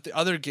the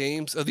other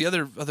games, the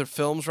other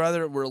films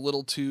rather, were a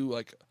little too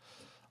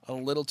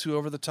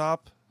over the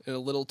top and a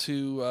little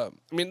too. I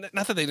mean,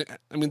 not that they.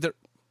 I mean, their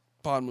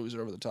Bond movies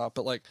are over the top,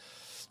 but like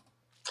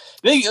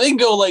they can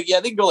go like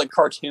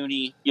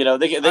cartoony. You know,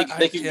 they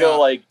can go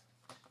like.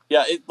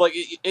 Yeah,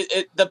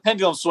 the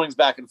pendulum swings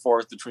back and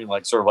forth between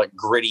like sort of like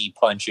gritty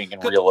punching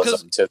and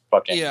realism to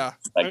fucking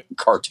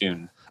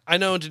cartoon. I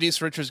know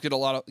Denise Richards gets a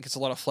lot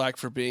of flack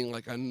for being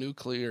like a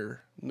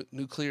nuclear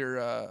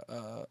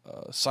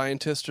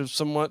scientist or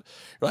somewhat.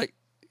 Like,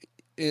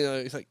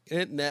 it's like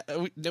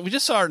we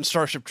just saw her in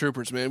Starship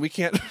Troopers, man. We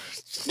can't.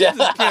 Yeah.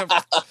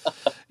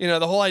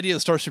 The whole idea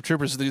of Starship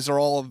Troopers is these are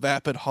all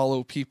vapid,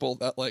 hollow people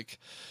that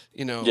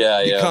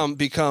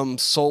become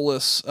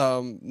soulless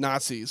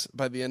Nazis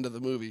by the end of the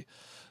movie.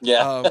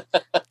 Yeah.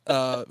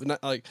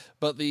 Not like,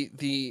 but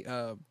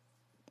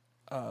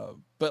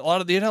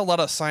but they had a lot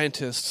of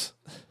scientists,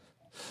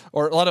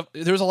 or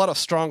there was a lot of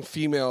strong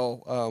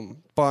female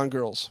Bond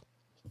girls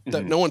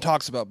that no one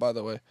talks about, by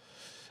the way.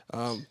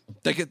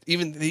 They get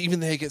even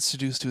they get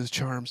seduced to his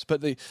charms,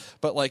 but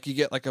like you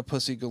get like a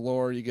Pussy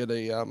Galore, you get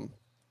a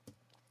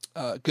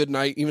Good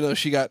Night, even though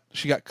she got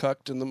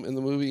cucked in the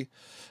movie,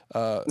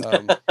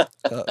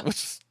 which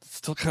is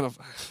still kind of,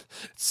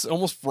 it's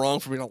almost wrong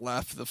for me to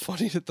laugh at the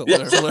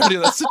hilarity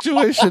of that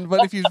situation.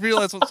 But if you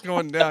realize what's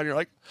going down, you're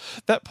like,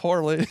 that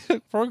poor lady,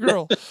 poor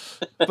girl.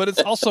 But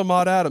it's also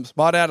Maud Adams.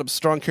 Maud Adams,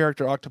 strong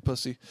character,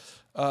 Octopussy.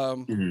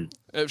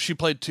 She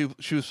played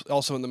she was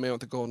also in The Man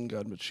with the Golden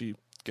Gun, but she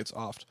gets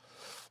offed.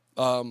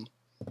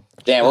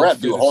 Damn, we're gonna have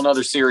to do a whole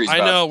nother series. I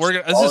know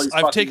we're gonna.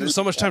 I've taken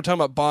so much time talking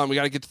about Bond. We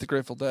got to get to the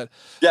Grateful Dead.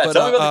 Yeah,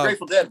 tell me about the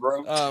Grateful Dead,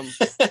 bro.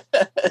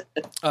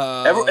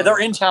 They're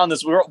in town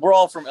this. We're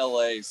all from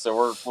LA,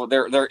 so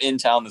they're in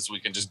town this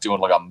weekend, just doing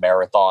like a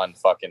marathon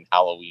fucking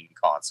Halloween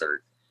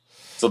concert.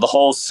 So the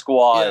whole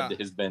squad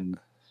has been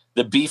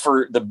the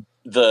beefer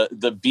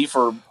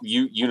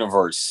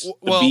universe.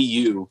 The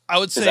BU. I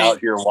would say out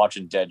here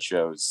watching Dead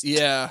shows.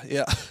 Yeah.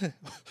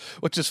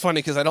 Which is funny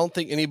because I don't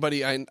think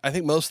anybody. I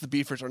think most of the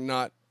beefers are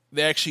not.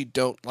 They actually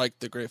don't like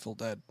the Grateful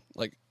Dead.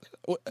 Like,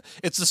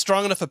 it's a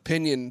strong enough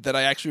opinion that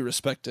I actually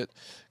respect it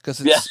because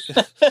it's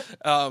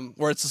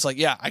where it's just like,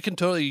 yeah, I can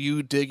totally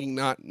you digging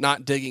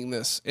not digging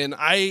this, and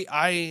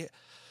I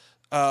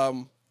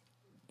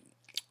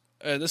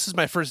this is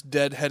my first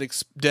dead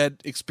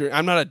experience.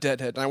 I'm not a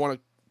Deadhead, and I want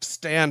to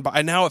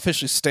I now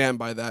officially stand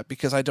by that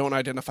because I don't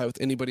identify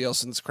with anybody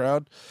else in this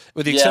crowd,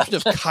 with the exception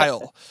of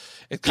Kyle.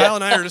 And Kyle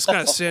and I are just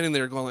kind of standing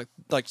there going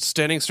like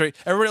standing straight.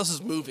 Everybody else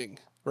is moving,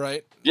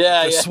 right?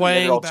 Yeah,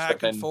 swaying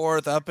back and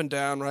forth, up and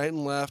down, right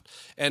and left.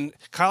 And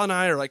Kyle and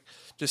I are like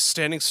just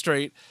standing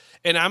straight.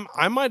 And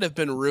I might have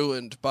been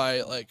ruined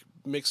by like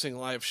mixing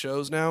live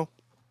shows now,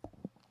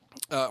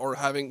 or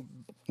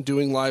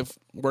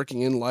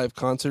working in live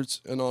concerts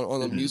and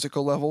on a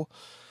musical level,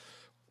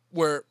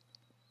 where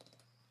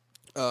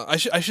I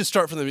should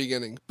start from the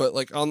beginning. But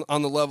like on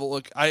the level,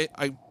 look, I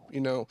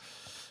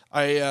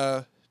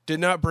did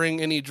not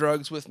bring any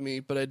drugs with me,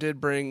 but I did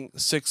bring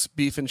 6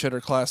 beef and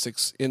cheddar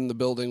classics in the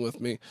building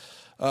with me.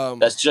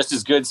 That's just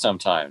as good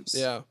sometimes.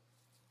 Yeah.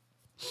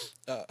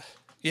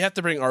 You have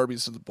to bring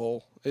Arby's to the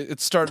bowl.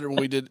 It started when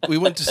we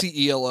went to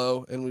see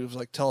ELO, and we was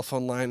like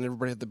telephone line, and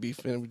everybody had the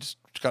beef, and we just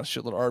got a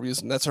shitload of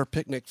Arby's, and that's our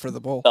picnic for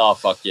the bowl. Oh,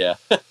 fuck yeah.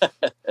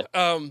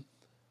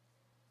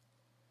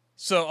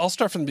 So I'll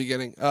start from the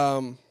beginning.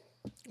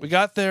 I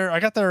got there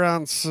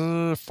around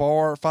 4 or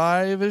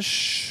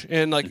 5-ish,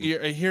 and like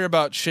I hear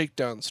about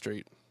Shakedown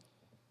Street.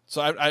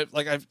 So I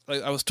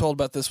was told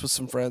about this with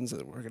some friends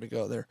that we're gonna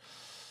go there,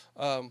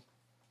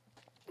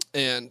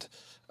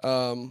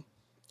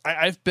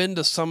 I've been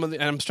to some of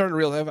and I'm starting to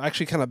realize I've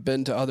actually kind of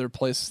been to other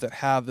places that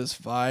have this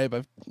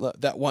vibe.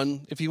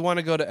 If you want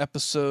to go to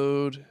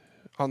episode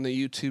on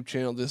the YouTube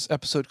channel, this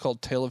episode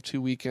called Tale of Two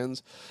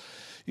Weekends,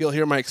 you'll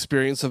hear my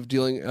experience of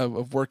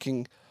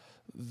working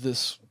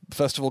this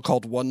festival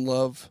called One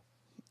Love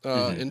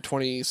in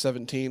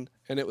 2017,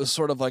 and it was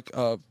sort of like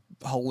a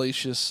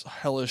hellacious,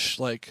 hellish,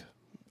 like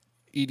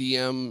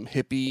EDM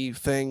hippie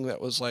thing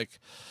that was like,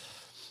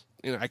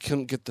 I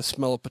couldn't get the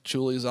smell of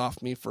patchoulis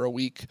off me for a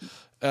week,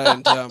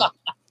 and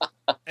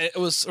it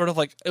was sort of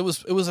like it was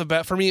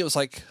for me it was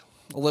like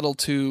a little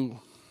too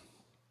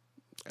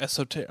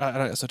esoteric, not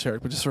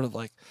esoteric, but just sort of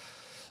like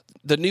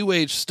the new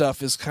age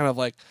stuff is kind of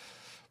like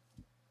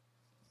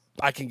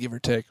I can give or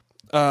take.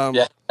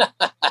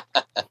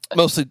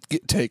 Mostly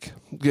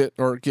give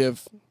or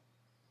give.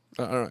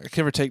 I don't know,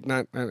 give or take.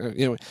 Not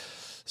anyway.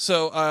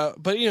 So,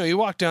 but you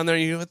walk down there,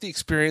 you have the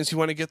experience. You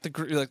want to get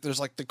there's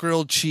like the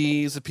grilled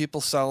cheese, the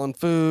people selling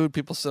food,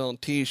 people selling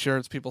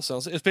T-shirts, people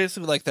selling. It's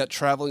basically like that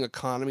traveling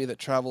economy that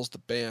travels the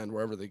band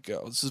wherever they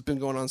go. This has been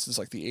going on since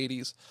like the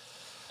 80s.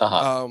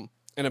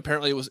 And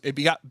apparently it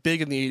got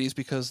big in the 80s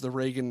because the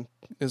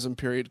Reaganism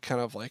period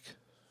kind of like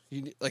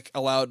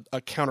allowed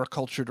a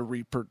counterculture to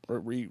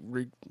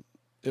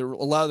it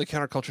allowed the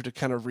counterculture to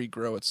kind of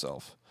regrow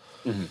itself.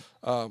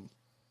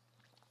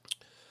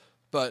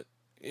 But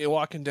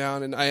walking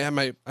down, and I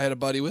had a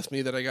buddy with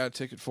me that I got a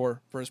ticket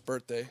for his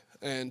birthday,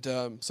 and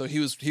so he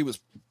was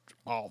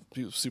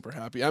super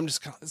happy.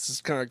 This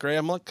is kind of great.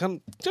 I'm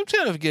kind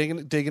of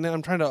digging it.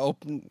 I'm trying to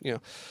open,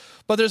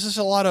 but there's just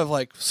a lot of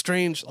like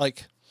strange and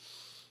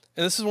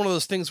this is one of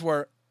those things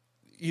where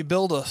you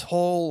build a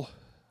whole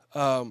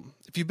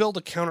if you build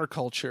a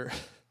counterculture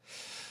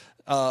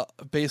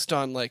based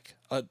on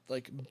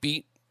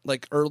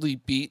early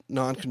beat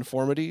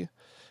nonconformity,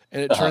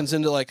 and it turns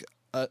into like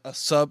a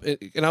sub,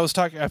 and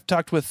I've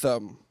talked with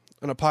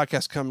on a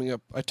podcast coming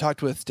up. I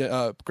talked with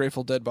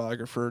Grateful Dead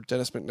biographer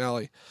Dennis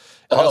McNally.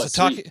 And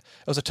it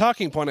was a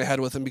talking point I had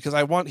with him because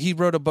he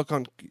wrote a book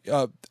on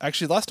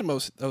actually last time I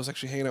was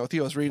actually hanging out with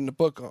you. I was reading a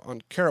book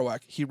on Kerouac.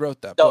 He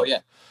wrote that book. Oh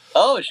yeah.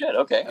 Oh shit.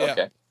 Okay. Yeah.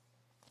 Okay.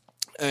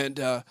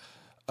 And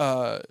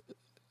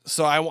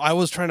so I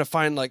was trying to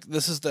find, like,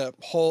 this is the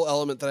whole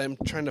element that I'm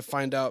trying to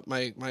find out,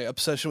 my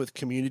obsession with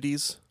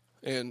communities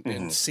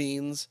and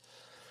scenes,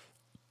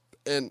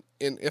 and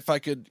if I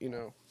could,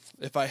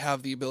 if I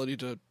have the ability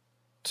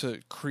to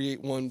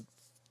create one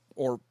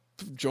or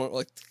join,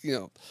 like,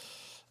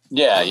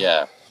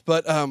 Yeah.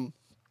 But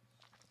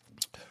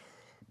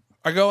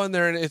I go in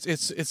there and it's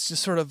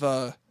just sort of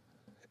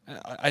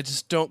I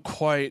just don't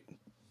quite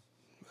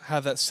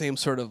have that same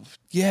sort of,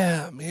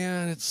 yeah,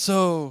 man, it's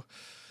so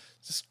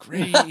just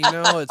great,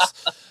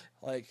 it's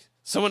like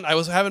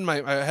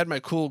I had my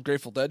cool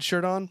Grateful Dead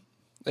shirt on.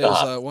 It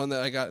was one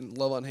that I got in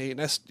Love on Hate, and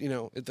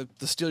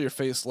the Steal Your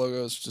Face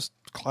logo is just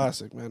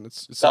classic, man.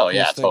 It's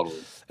yeah,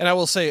 totally. And I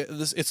will say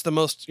it's the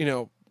most,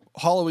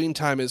 Halloween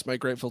time is my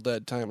Grateful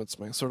Dead time. It's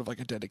my sort of like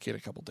I dedicate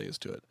a couple days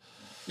to it.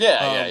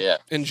 Yeah.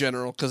 In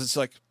general, because it's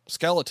like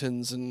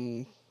skeletons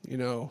and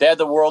they had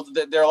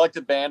they're like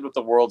the band with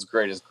the world's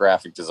greatest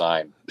graphic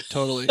design.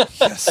 Totally.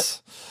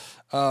 Yes.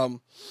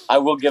 I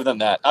will give them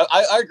that.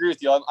 I agree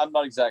with you. I'm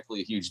not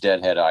exactly a huge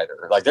Deadhead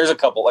either. Like, there's a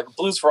couple, like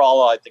Blues for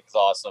Allah, I think is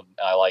awesome.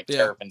 And I like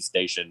Terrapin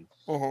Station.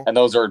 And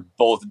those are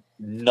both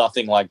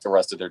nothing like the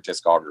rest of their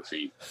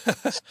discography.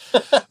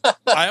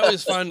 I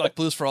always find, like,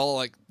 Blues for Allah,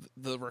 like,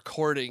 the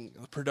recording,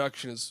 the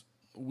production is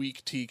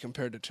weak tea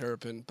compared to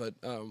Terrapin, but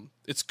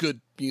it's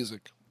good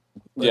music.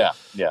 But,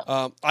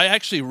 yeah. I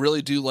actually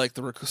really do like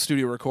the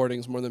studio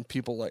recordings more than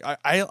people like.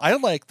 I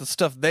like the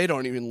stuff they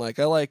don't even like.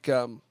 I like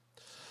the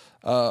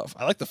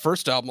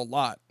first album a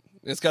lot.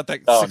 It's got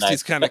that 60s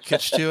nice. Kind of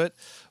kitsch to it,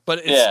 but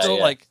it's still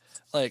like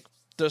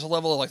there's a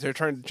level of, like, they're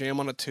trying to jam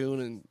on a tune,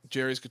 and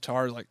Jerry's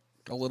guitar is like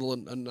a little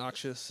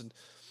obnoxious, and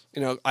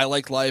I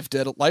like Live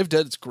Dead. Live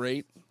Dead is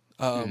great.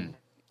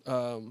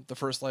 The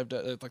first Live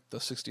Dead, like the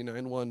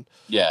 '69 one.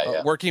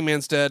 Yeah. Working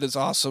Man's Dead is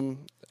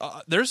awesome.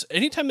 There's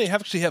anytime they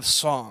actually have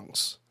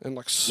songs and,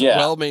 like,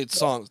 well-made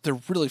songs, they're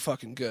really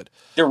fucking good.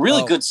 They're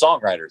really good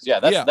songwriters.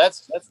 Yeah,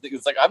 that's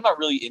it's like, I'm not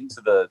really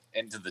into the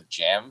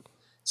jam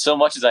so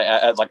much as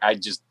I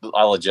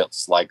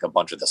legit like a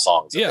bunch of the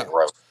songs that they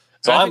wrote.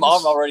 So I'm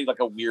already like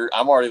a weird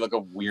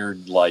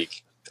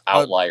like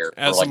outlier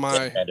as for, like, am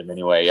I. Fandom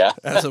anyway. Yeah,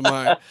 as am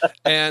I.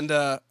 And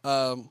I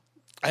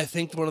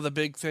think one of the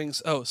big things.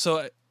 And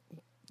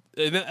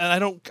I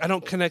don't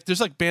connect.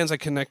 There's, like, bands I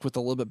connect with a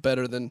little bit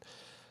better than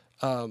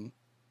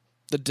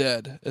the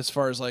Dead, as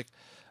far as, like,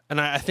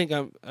 and I think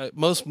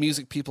most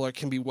music people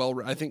can be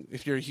I think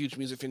if you're a huge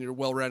music fan, you're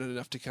well-rounded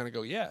enough to kind of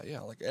go, yeah,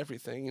 like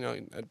everything,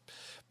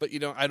 but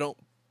I don't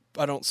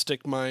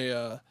stick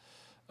my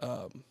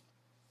I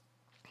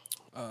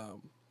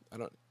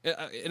don't,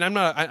 and I'm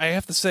not. I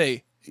have to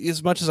say,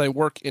 as much as I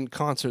work in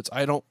concerts,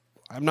 I'm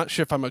not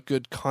sure if I'm a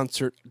good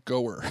concert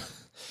goer.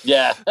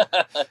 Yeah.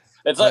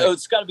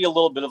 It's got to be a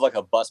little bit of like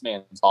a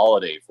busman's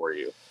holiday for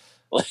you.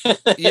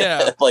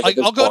 Yeah, like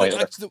I'll go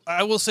to.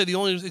 I will say the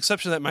only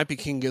exception to that might be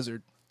King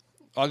Gizzard.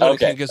 I'll go to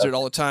King Gizzard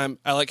all the time.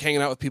 I like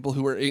hanging out with people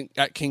who are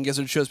at King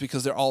Gizzard shows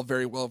because they're all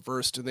very well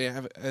versed,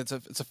 and it's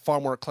a far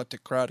more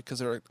eclectic crowd because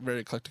they're a very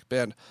eclectic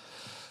band.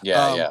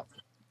 Yeah.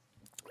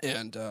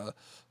 And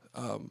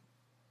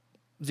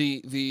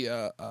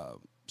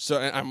so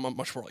I'm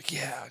much more like,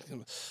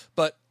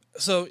 but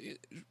so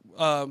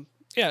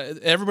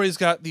everybody's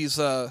got these.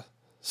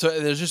 So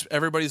there's just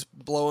everybody's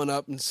blowing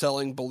up and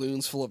selling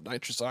balloons full of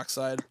nitrous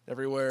oxide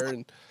everywhere,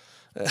 and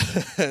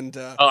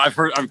I've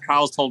heard.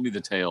 Kyle's told me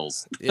the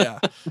tales. Yeah,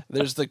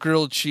 there's the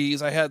grilled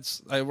cheese. I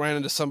ran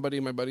into somebody.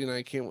 My buddy and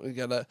I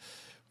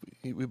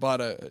we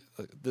bought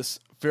this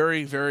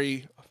very,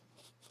 very.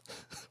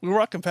 We were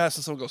walking past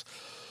and someone goes,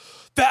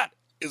 "That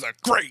is a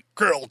great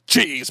grilled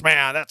cheese,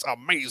 man. That's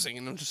amazing."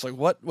 And I'm just like,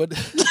 "What?"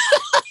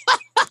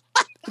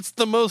 It's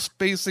the most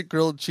basic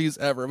grilled cheese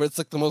ever, but it's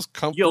like the most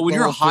comfortable. Yo, when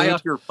you're high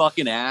off your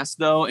fucking ass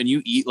though, and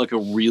you eat like a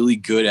really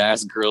good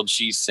ass grilled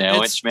cheese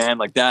sandwich, man,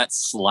 like that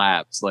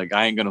slaps. Like,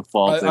 I ain't gonna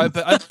fault it.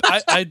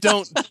 I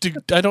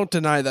don't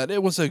deny that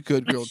it was a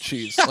good grilled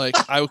cheese. Like,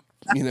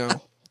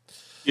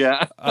 yeah.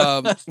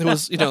 It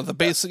was, the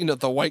basic,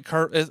 the white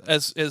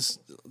as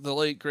the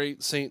late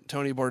great Saint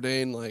Tony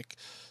Bourdain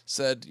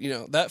said,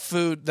 that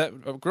food,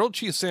 that grilled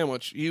cheese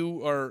sandwich,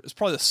 is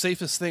probably the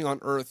safest thing on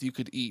earth you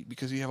could eat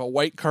because you have a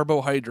white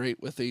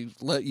carbohydrate with a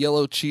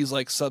yellow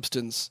cheese-like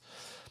substance,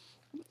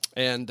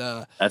 and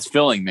that's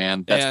filling,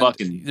 man. That's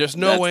fucking. There's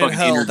no way in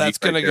hell that's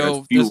gonna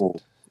go.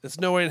 There's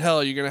no way in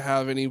hell you're gonna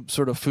have any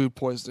sort of food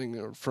poisoning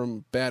or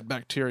from bad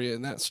bacteria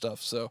and that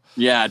stuff. So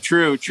yeah,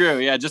 true.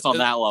 Yeah, just on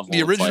that level.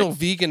 The original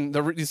vegan,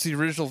 it's the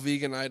original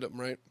vegan item,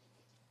 right?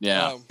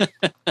 Yeah.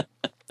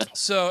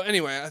 So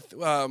anyway,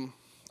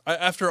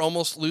 after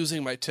almost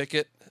losing my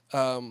ticket,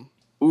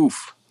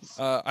 oof.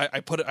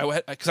 I put it.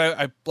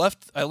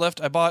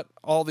 I bought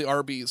all the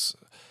Arby's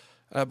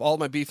I have all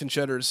my beef and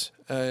cheddars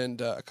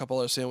and a couple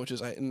other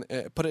sandwiches. I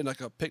put it in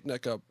like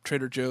a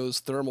Trader Joe's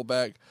thermal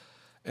bag,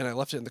 and I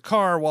left it in the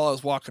car while I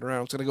was walking around.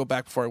 I was gonna go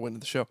back before I went to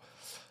the show,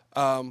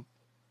 and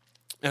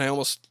I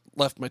almost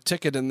left my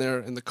ticket in there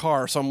in the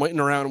car. So I'm waiting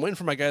around. I'm waiting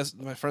for my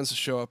friends to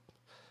show up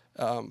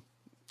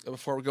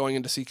before we're going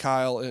in to see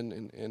Kyle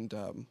and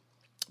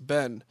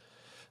Ben,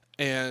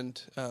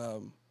 and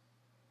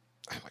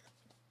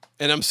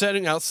and I'm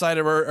sitting outside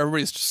of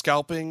everybody's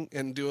scalping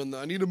and doing the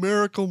 "I need a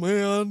miracle,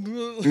 man,"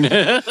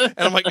 and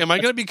I'm like, "Am I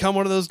gonna become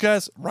one of those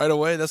guys right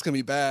away? That's gonna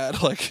be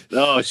bad." Like,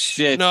 oh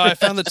shit! No, I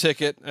found the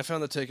ticket. I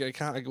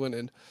went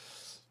in,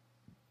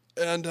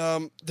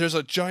 and there's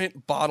a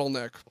giant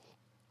bottleneck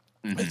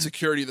at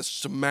security. That's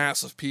just a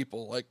mass of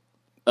people. Like,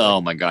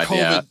 oh my god,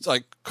 COVID,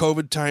 like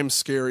COVID times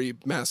scary,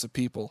 massive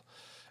people.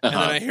 And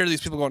then I hear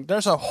these people going,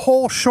 "There's a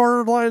whole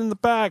shorter line in the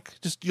back.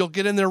 Just you'll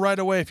get in there right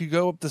away if you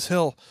go up this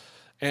hill."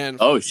 And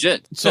oh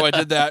shit! So I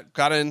did that,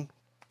 got in,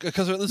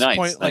 because at this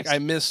point, like I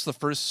missed the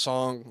first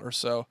song or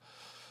so,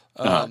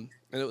 and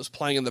it was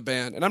playing in the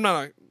band. And I'm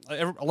not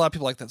a lot of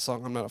people like that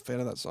song. I'm not a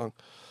fan of that song.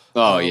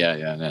 Oh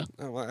no.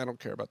 I don't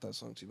care about that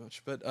song too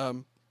much. But I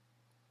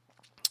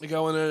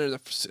go in there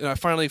and I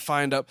finally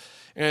find up,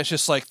 and it's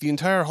just like the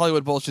entire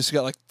Hollywood Bowl. Just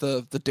got like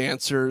the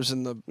dancers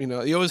and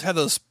you always have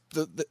those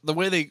the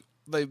way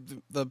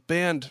the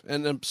band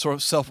and then sort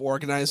of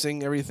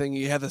self-organizing everything.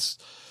 You have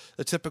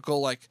the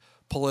typical like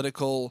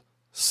political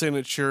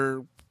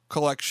signature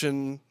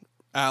collection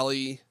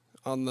alley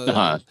on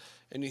the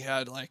and you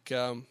had like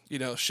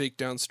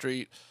Shakedown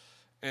Street,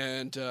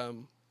 and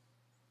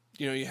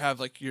you have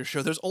like your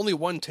show. There's only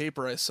one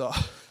taper I saw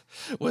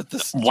with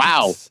this.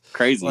 Wow,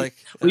 crazy. Like,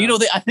 well,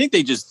 I think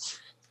they just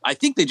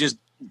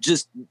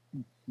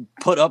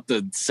put up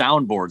the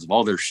soundboards of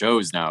all their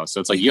shows now,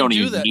 so it's like you don't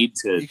even need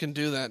to. You can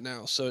do that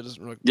now, so it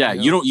doesn't. Yeah,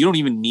 you don't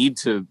even need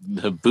to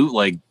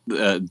bootleg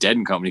Dead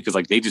and Company, because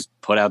like they just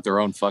put out their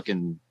own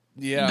fucking.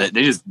 Yeah,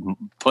 they just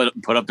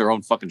put up their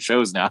own fucking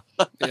shows now.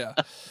 Yeah,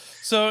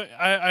 so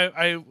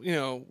I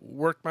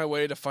worked my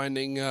way to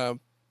finding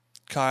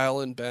Kyle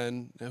and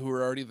Ben, who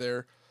were already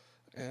there,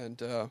 and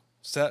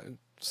sat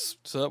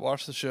up,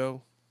 watched the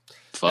show.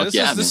 Fuck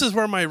this is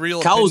where my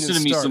real Kyle was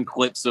sending me some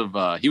clips of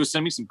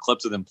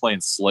them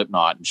playing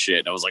Slipknot and shit,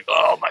 and I was like,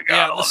 oh my god.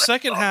 Yeah, the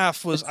second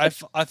half was I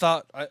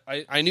thought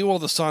I knew all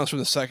the songs from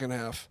the second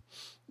half,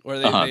 where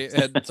they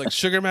had like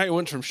it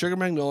went from Sugar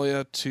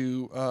Magnolia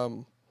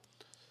to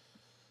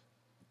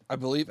I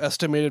believe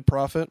Estimated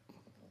Prophet.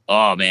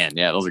 Oh man,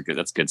 yeah, those are good.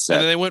 That's a good set.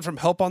 And then they went from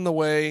Help on the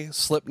Way,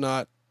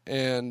 Slipknot,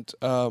 and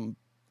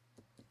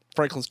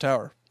Franklin's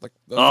Tower, like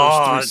the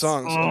first 3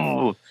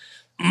 songs.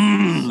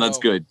 That's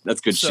good. That's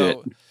good shit.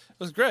 It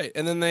was great.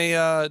 And then they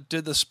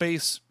did the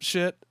space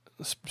shit,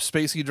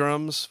 spacey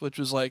drums, which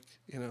was like,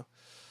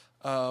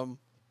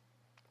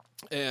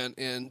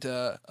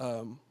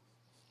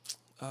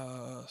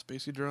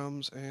 spacey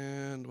drums,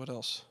 and what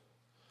else?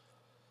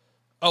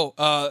 Oh,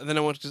 then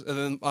I went to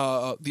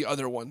the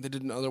other one. They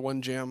did another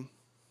one jam.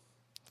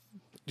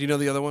 Do you know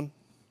the other one?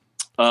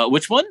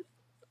 Which one?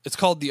 It's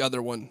called The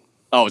Other One.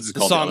 Oh, it's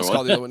called the song is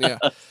called The Other One. Yeah,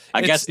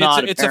 I guess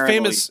not. It's a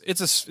famous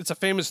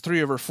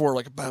 3/4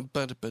 like.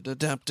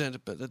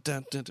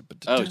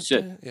 Oh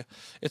shit! Yeah,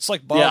 it's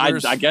like Bob. Yeah,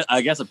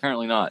 I guess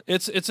apparently not.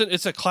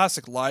 It's a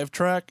classic live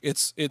track.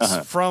 It's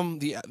from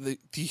the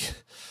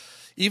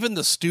even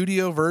the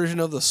studio version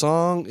of the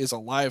song is a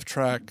live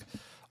track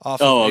off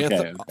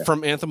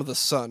from Anthem of the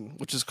Sun,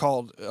 which is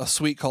called a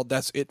suite called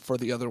That's It for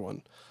the Other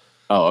One.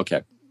 Oh,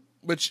 okay.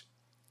 Which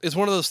is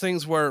one of those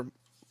things where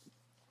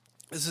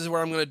this is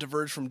where I'm going to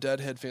diverge from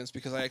Deadhead fans,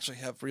 because I actually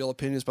have real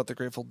opinions about the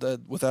Grateful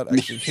Dead without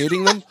actually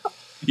hating them.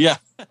 Yeah.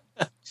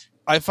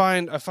 I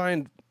find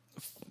like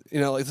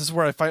this is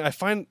where I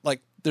find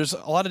like there's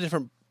a lot of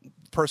different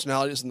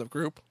personalities in the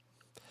group,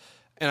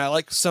 and I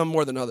like some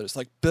more than others.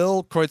 Like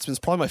Bill Kreutzmann's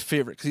probably my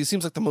favorite because he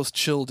seems like the most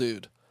chill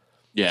dude.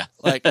 Yeah.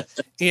 Like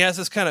he has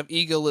this kind of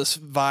egoless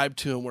vibe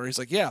to him where he's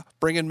like, yeah,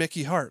 bring in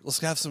Mickey Hart. We'll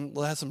have some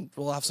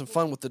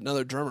fun with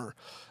another drummer.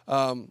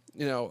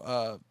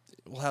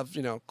 We'll have,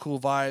 cool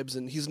vibes,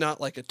 and he's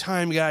not like a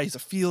time guy, he's a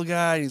feel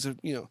guy. He's not,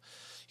 he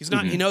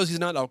knows he's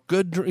not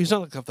he's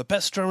not like the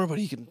best drummer, but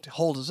he can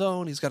hold his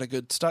own. He's got a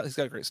good style. He's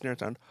got a great snare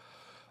sound.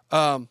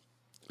 And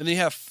then you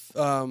have,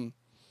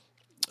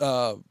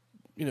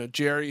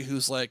 Jerry,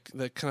 who's like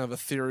the kind of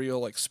ethereal,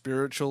 like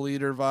spiritual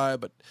leader vibe,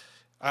 but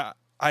I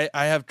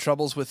have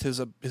troubles with his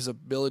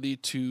ability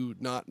to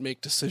not make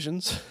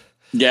decisions.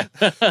 Yeah.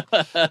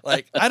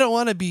 Like, I don't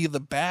want to be the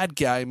bad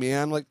guy,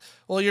 man. Like,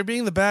 well, you're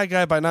being the bad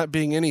guy by not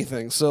being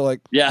anything. So like,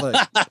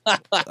 yeah.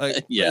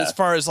 Yeah. As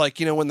far as like,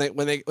 when the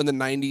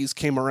 90s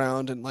came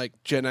around and like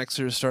Gen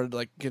Xers started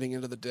like getting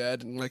into the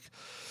Dead, and like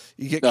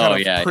you get kind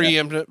of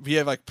preemptive. You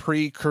have like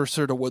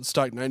precursor to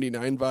Woodstock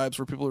 99 vibes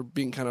where people are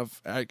being kind of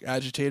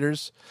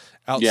agitators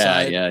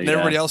outside. Yeah. And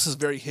everybody else is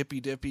very hippy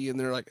dippy, and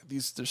they're like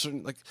there's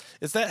certain like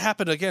that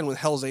happened again with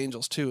Hell's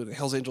Angels too. The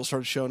Hell's Angels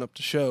started showing up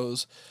to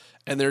shows,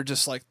 and they're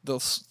just like the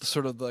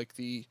sort of like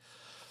the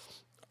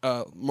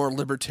more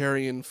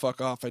libertarian,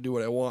 fuck off, I do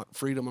what I want,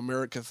 freedom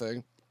America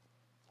thing.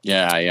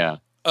 Yeah.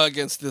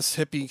 Against this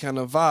hippie kind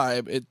of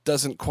vibe, it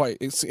doesn't quite.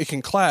 It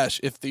can clash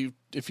if you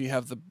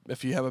have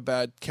a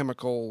bad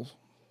chemical.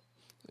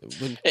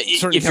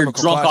 If you're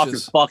drunk off your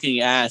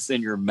fucking ass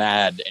and you're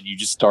mad and you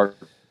just start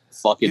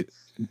fucking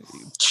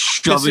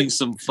shoving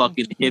some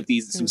fucking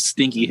hippies, some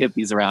stinky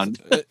hippies around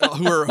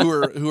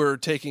who are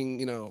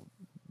taking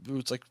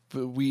it's like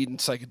weed and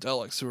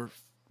psychedelics, who are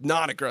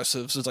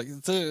non-aggressive. So it's like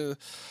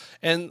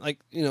and like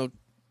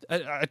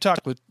I talk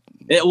with.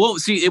 It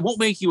won't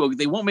make you.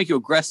 They won't make you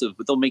aggressive,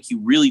 but they'll make you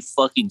really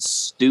fucking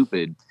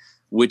stupid,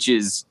 which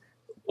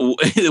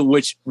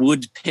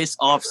would piss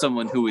off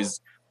someone who is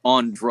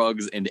on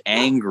drugs and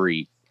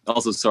angry.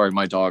 Also, sorry,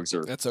 my dogs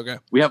are. That's okay.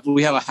 We have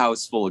a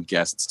house full of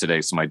guests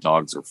today, so my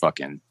dogs are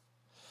fucking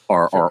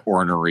are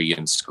ornery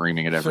and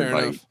screaming at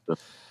everybody.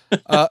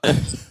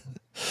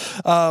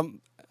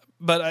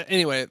 But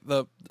anyway,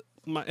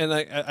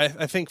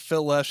 I think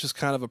Phil Lesh is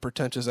kind of a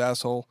pretentious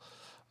asshole.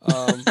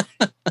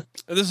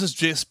 This is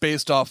just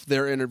based off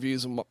their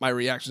interviews and my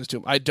reactions to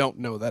him. I don't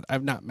know that.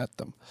 I've not met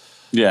them.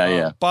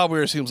 Yeah. Bob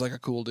Weir seems like a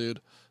cool dude.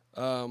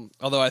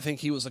 Although I think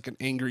he was like an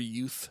angry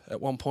youth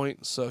at one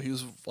point, so he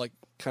was like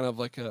kind of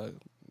like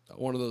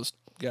one of those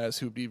guys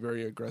who would be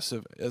very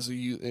aggressive as a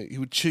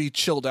youth. He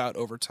chilled out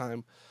over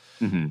time.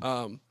 Mm-hmm.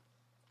 And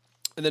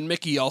then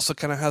Mickey also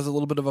kind of has a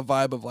little bit of a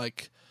vibe of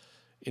like,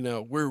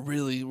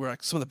 we're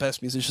like some of the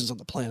best musicians on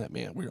the planet,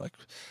 man.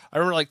 I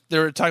remember like they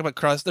were talking about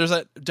there's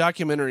that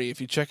documentary,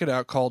 if you check it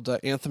out, called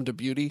Anthem to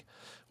Beauty,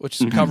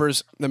 which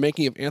covers the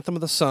making of Anthem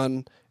of the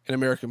Sun and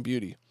American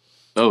Beauty.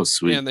 Oh,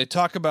 sweet. And they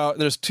talk about,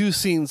 there's two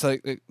scenes,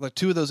 like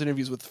two of those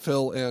interviews with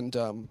Phil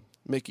and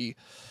Mickey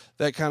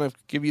that kind of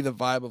give you the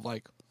vibe of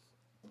like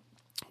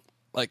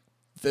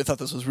they thought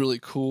this was really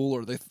cool,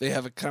 or they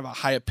have a kind of a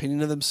high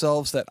opinion of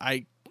themselves that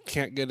I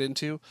can't get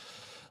into.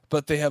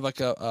 But they have like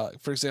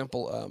for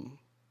example,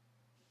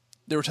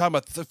 they were talking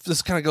about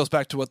this kind of goes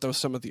back to what there was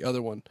some of the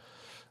other one,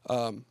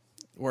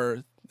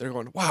 where they're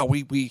going, wow,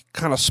 we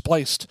kind of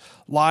spliced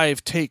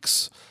live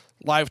takes,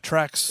 live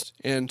tracks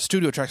and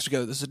studio tracks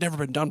together. This had never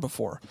been done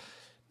before.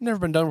 Never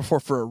been done before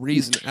for a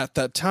reason at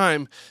that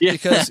time. Yeah.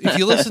 Because if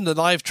you listen to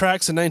live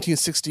tracks in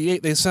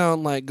 1968, they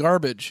sound like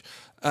garbage.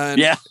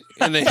 And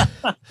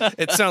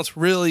it sounds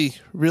really,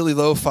 really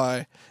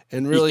lo-fi.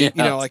 And really,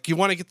 like you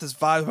want to get this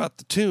vibe about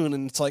the tune,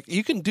 and it's like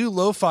you can do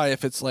lo-fi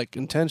if it's like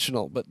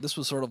intentional, but this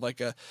was sort of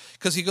like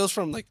because he goes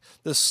from like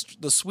this,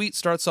 the suite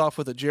starts off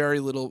with a Jerry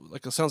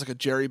it sounds like a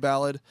Jerry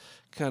ballad,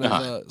 kind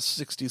of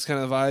 60s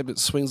kind of vibe. It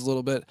swings a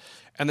little bit,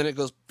 and then it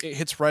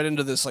hits right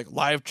into this like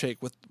live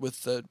take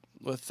with a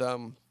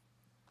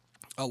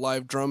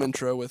live drum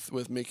intro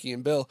with Mickey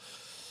and Bill,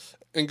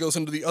 and goes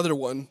into the other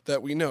one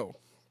that we know,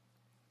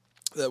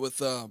 that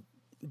with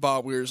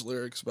Bob Weir's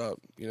lyrics about,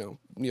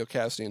 Neil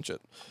Cassidy and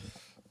shit.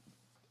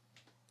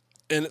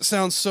 And it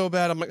sounds so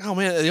bad. I'm like, oh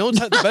man, the only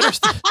time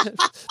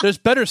there's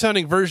better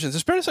sounding versions.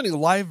 There's better sounding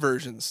live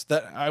versions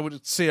that I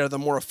would say are the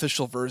more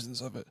official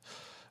versions of it,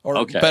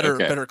 or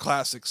better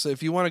classics. So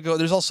if you want to go,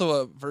 there's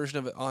also a version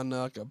of it on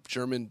like a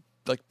German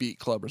like beat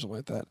club or something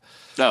like that.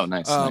 Oh,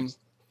 nice. Nice.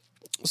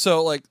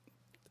 So like,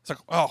 it's like,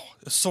 oh,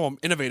 it's so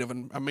innovative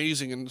and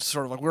amazing, and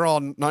sort of like we're all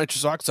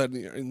nitrous oxide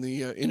in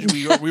the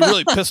we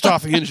really pissed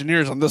off the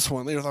engineers on this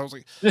one. I was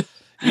like,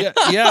 yeah.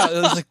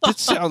 It was like, this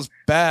sounds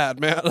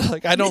bad, man.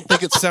 Like I don't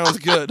think it sounds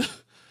good.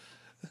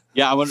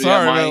 Yeah, I wonder.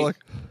 Sorry,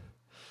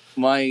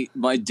 man,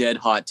 my dead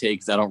hot take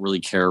is I don't really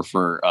care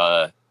for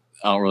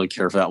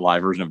that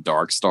live version of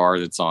Dark Star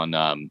that's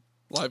on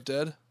Live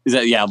Dead. Is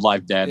that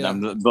Live Dead? Yeah.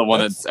 I'm the one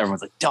that's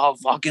everyone's like, "Dog,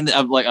 fucking!"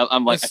 I'm like,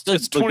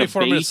 it's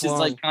 24 minutes long. Is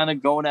like kind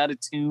of going out of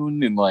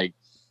tune, and like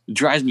it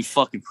drives me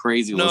fucking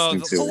crazy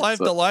listening to it.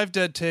 The Live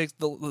Dead take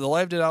the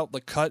Live Dead out. The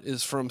cut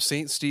is from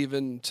Saint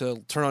Stephen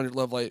to Turn On Your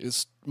Love Light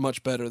is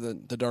much better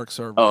than the Dark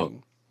Star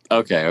version. Oh,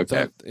 okay.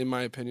 That, in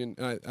my opinion,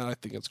 and I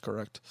think it's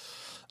correct.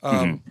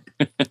 The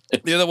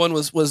other one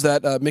was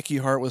that Mickey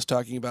Hart was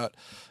talking about,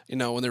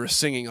 when they were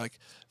singing, like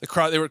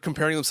they were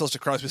comparing themselves to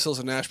Crosby, Stills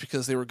and Nash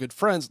because they were good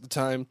friends at the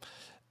time.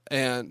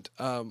 And,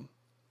 they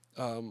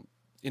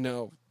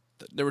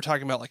were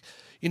talking about like,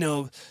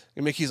 and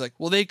Mickey's like,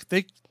 well,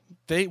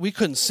 we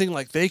couldn't sing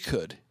like they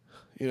could,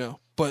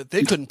 but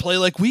they couldn't play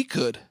like we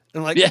could.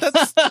 And like,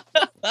 that's,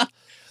 I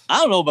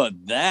don't know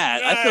about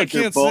that. I feel like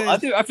they're both. I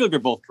feel like they're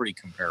both pretty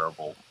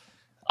comparable.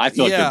 I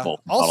feel like they're both.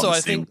 Also, I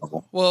think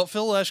level.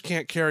 Phil Lesh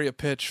can't carry a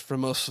pitch for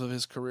most of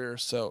his career,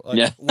 so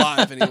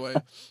live anyway.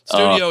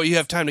 Studio, you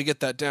have time to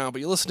get that down,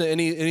 but you listen to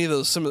any of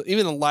those,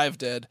 even the Live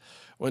Dead,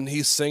 when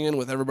he's singing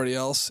with everybody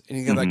else, and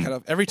you get that kind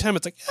of every time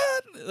it's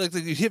like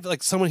you hit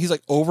like someone, he's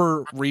like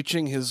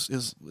overreaching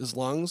his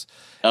lungs,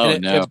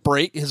 and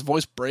his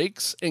voice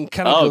breaks and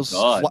kind of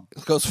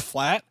goes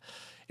flat,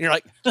 and you're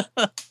like.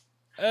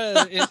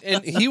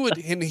 And he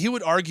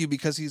would argue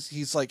because he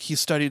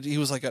studied, he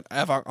was like an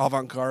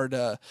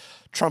avant-garde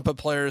trumpet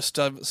player,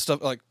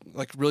 stuff like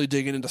really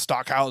digging into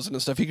Stockhausen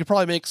and stuff. He could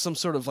probably make some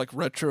sort of like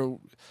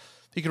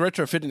he could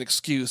retrofit an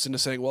excuse into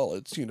saying, well,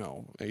 it's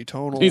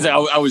atonal. He's like,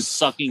 I was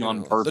sucking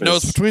on purpose. The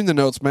notes between the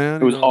notes,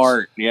 man. It was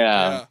art,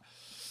 yeah.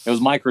 It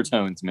was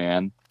microtones,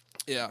 man.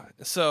 Yeah.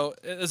 So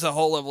there's a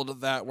whole level to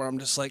that where I'm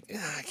just like,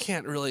 I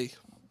can't really.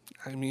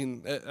 I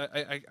mean,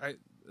 I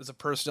as a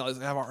person, I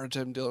have a hard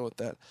time dealing with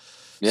that.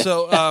 Yeah.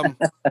 So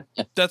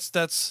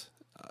that's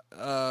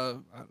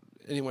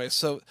anyway.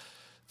 So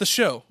the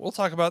show. We'll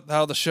talk about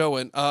how the show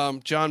went.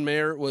 John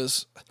Mayer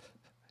was.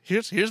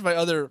 Here's my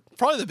other,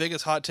 probably the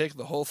biggest hot take of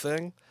the whole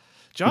thing.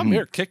 John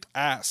Mayer kicked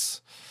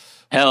ass.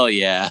 Hell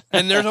yeah.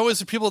 And there's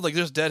always people like,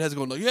 there's deadheads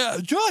going like, yeah,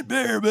 John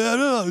Mayer,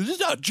 man, this is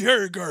not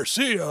Jerry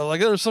Garcia.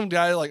 Like there's some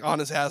guy like on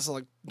his ass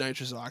like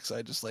nitrous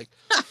oxide, just like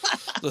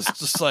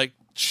just like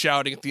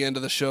shouting at the end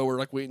of the show. We're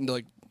like waiting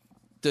to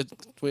get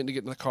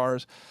in the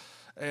cars,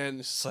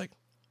 and it's just like,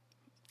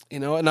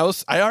 and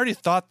I already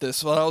thought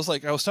this, but I was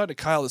talking to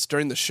Kyle this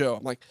during the show.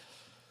 I'm like,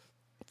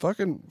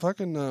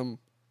 fucking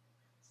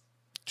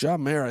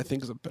John Mayer, I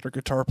think, is a better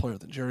guitar player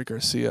than Jerry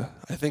Garcia.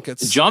 I think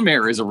John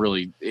Mayer is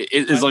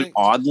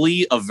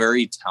oddly a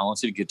very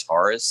talented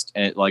guitarist,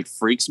 and it like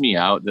freaks me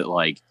out that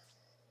like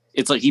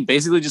it's like he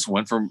basically just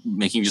went from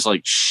making just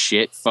like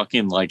shit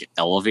fucking like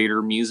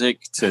elevator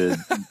music to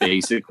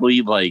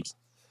basically like,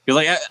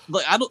 because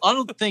I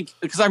don't think,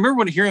 because I remember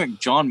when hearing like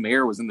John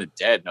Mayer was in the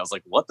Dead, and I was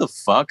like, what the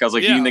fuck? I was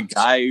like, you mean the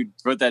guy who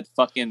wrote that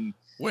fucking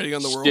Waiting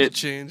on the World to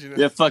Change,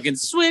 Yeah, fucking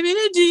swimming in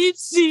a deep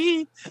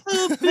sea,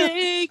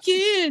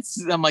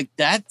 I'm like,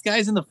 that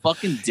guy's in the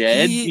fucking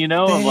Dead,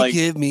 I'm like,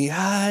 give me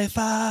high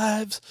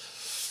fives.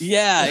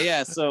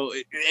 Yeah. So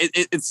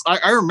it's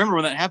I remember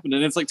when that happened,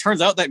 and it's like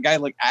turns out that guy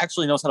like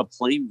actually knows how to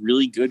play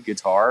really good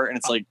guitar, and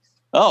it's like,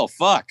 oh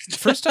fuck. The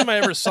first time I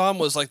ever saw him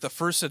was like the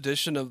first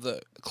edition of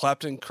the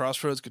Clapton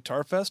Crossroads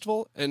Guitar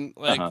Festival, and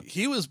like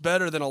he was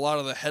better than a lot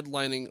of the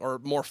headlining or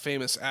more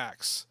famous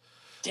acts.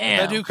 Damn,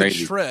 that dude could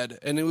shred,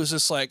 and it was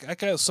just like that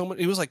guy was so much.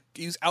 He was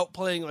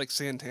outplaying like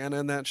Santana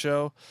in that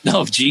show.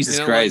 Oh Jesus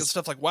Christ! Like,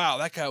 stuff like, wow,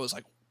 that guy was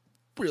like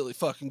really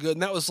fucking good,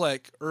 and that was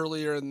like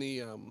earlier in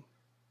the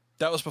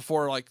that was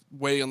before like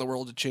Waiting on the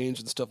World to Change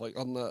and stuff, like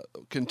on the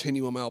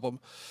Continuum album.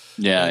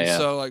 Yeah.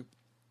 So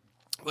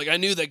like I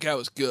knew that guy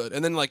was good,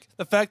 and then like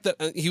the fact that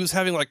he was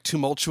having like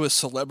tumultuous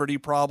celebrity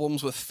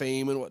problems with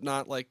fame and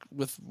whatnot, like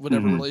with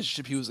whatever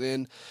relationship he was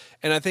in,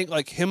 and I think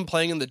like him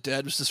playing in the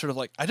Dead was just sort of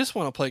like, I just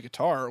want to play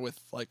guitar with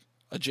like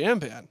a jam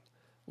band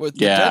with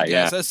the Dead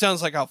guys. That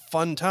sounds like a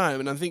fun time,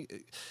 and I think,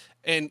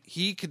 and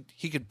he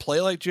could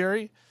play like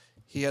Jerry.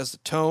 He has the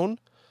tone,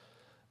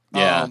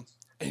 and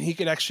he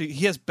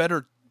has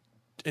better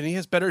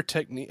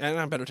technique, and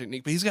not better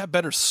technique, but he's got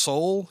better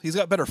soul. He's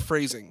got better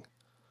phrasing.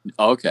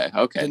 Okay.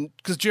 And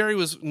because Jerry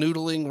was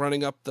noodling,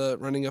 running up the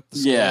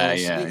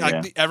scales.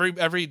 Yeah.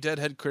 Every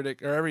Deadhead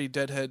critic or every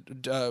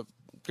Deadhead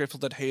Grateful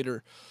Dead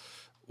hater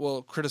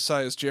will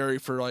criticize Jerry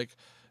for like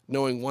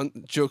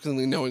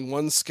jokingly knowing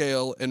one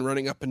scale and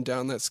running up and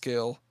down that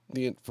scale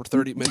for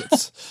 30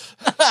 minutes.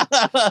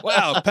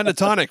 Wow,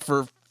 pentatonic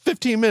for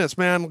 15 minutes,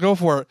 man. Go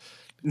for it.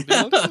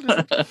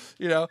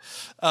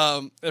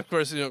 Of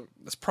course,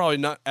 it's probably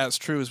not as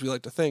true as we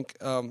like to think.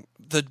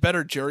 The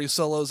better Jerry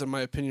solos, in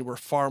my opinion, were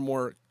far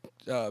more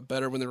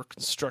better when they were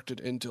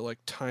constructed into like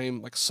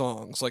time, like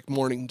songs, like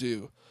Morning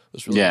Dew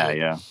was really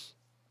good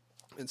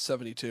in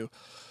 72.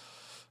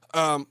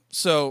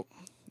 So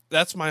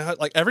that's my,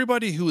 like,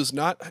 everybody who was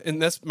not,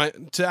 and that's my,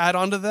 to add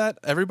on to that,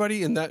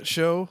 everybody in that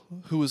show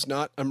who was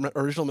not an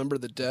original member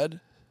of the Dead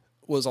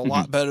was a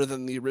lot better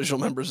than the original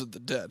members of the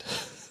Dead.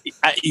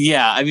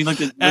 I mean,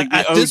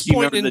 at this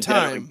point in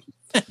time,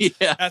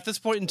 at this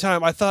point in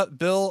time, I thought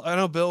Bill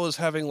was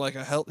having like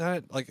a health,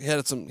 like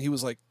he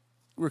was like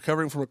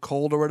recovering from a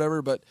cold or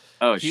whatever, but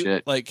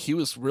shit, like he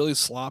was really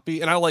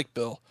sloppy, and I like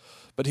Bill,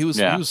 but he was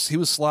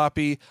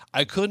sloppy.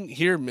 I couldn't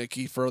hear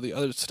Mickey for the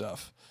other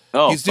stuff.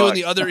 He's doing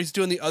the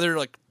other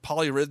like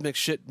polyrhythmic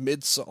shit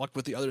like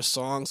with the other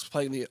songs,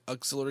 playing the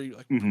auxiliary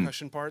like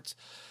percussion parts.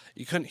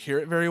 You couldn't hear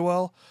it very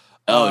well.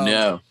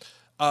 No.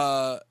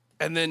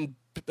 And then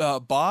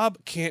Bob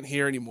can't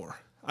hear anymore.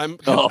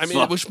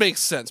 Which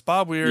makes sense.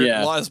 Bob Weir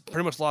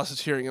pretty much lost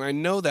his hearing, and I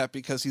know that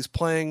because he's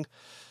playing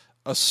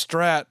a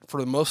Strat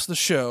for most of the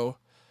show,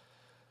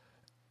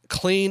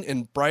 clean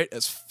and bright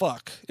as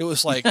fuck. It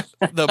was like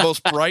the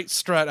most bright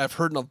Strat I've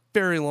heard in a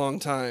very long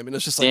time, and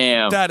it's just like,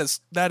 damn. That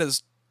is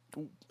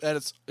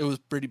it was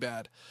pretty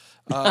bad.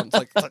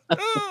 Because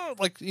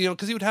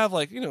he would have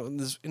like, in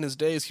his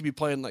days he'd be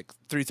playing like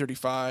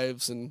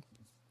 335s and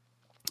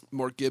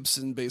more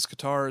Gibson bass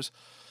guitars,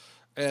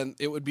 and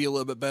it would be a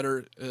little bit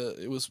better.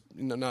 It was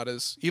not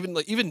as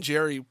even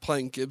Jerry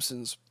playing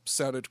Gibsons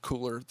sounded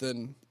cooler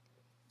than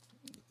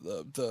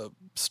the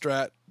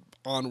Strat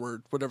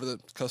Onward, whatever the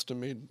custom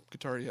made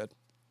guitar he had.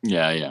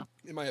 Yeah.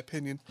 In my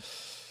opinion.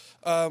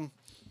 So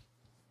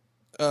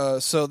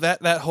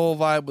that whole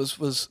vibe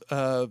was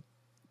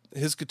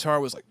his guitar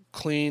was like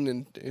clean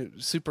and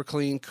super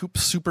clean,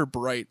 super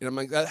bright, and I'm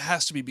like, that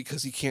has to be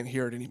because he can't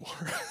hear it anymore.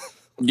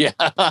 Yeah.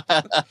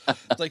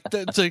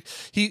 It's like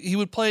he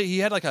would play. He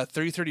had like a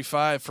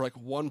 335 for like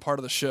one part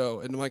of the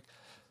show, and I'm like,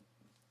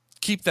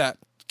 keep that,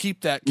 and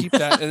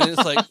then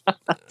it's like,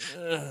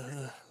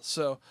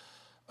 so,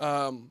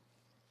 and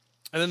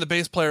then the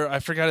bass player, I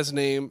forgot his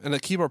name, and the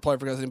keyboard player, I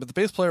forgot his name, but the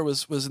bass player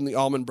was in the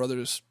Allman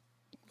Brothers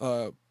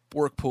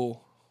work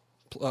pool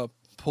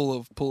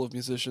of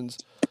musicians.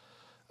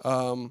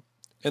 And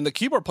the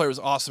keyboard player was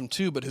awesome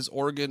too, but his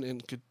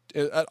organ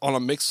on a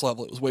mix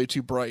level, it was way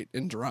too bright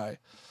and dry.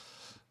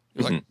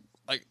 Like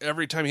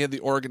every time he had the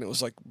organ, it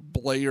was like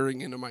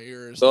blaring into my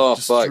ears. Oh,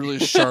 just fuck. really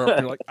sharp.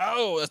 You're like,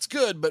 oh, that's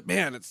good, but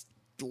man, it's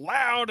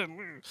loud and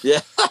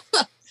yeah.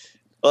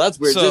 Well, that's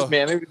weird. So, just,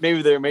 man,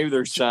 maybe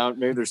there's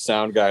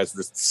sound guys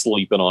just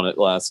sleeping on it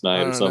last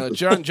night or something.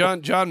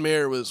 John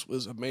Mayer was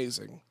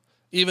amazing.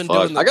 Even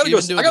Fuck. doing, I gotta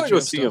go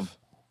see him.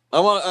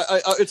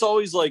 It's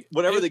always like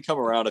whenever they come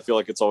around, I feel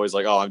like it's always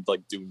like, oh, I'm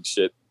like doing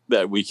shit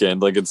that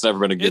weekend. Like it's never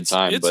been a good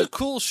time. It's a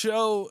cool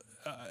show.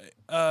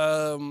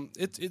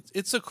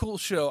 It's a cool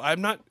show.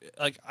 I'm not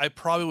like I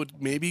probably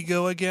would maybe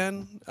go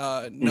again,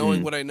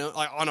 knowing what I know.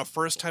 Like on a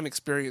first time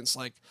experience,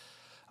 like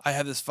I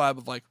had this vibe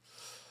of like,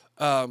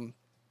 of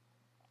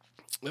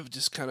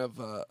just kind of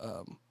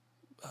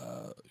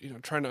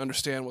trying to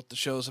understand what the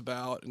show's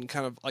about, and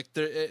kind of like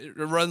it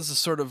runs the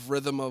sort of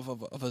rhythm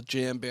of a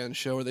jam band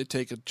show where they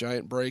take a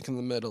giant break in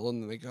the middle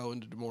and then they go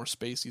into more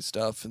spacey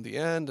stuff in the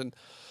end, and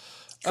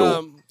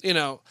cool.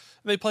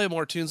 they play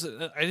more tunes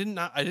that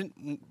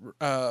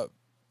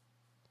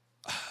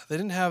they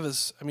didn't have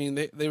as, I mean,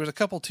 there was a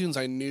couple tunes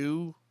I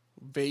knew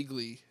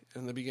vaguely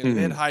in the beginning.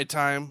 They had High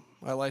Time.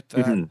 I liked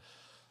that.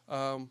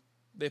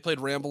 They played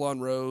Ramble on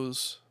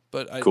Rose,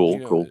 but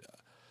cool.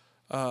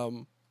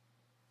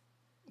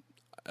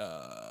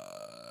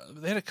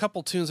 They had a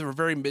couple tunes that were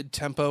very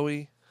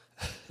mid-tempo-y.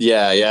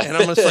 Yeah. And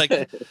I'm just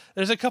like,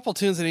 there's a couple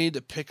tunes that I need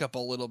to pick up a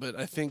little bit.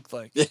 I think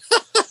like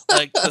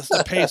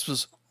the pace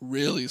was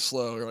really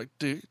slow. You're like,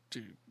 dude.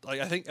 Like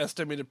I think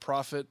Estimated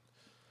Profit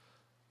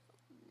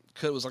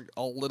was like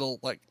a little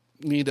like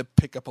need to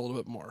pick up a little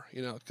bit more,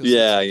 Cause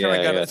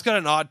it's got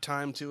an odd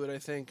time to it, I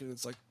think, and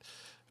it's like,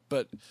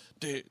 but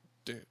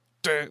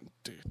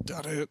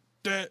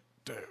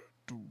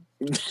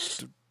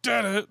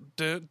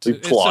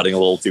plotting a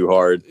little too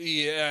hard.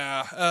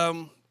 Yeah.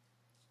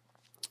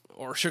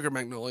 Or Sugar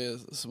Magnolia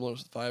is similar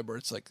vibe where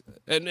it's like,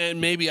 and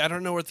maybe I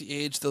don't know what the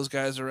age those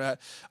guys are at.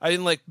 I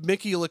didn't like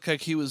Mickey looked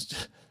like he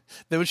was.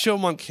 They would show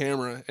him on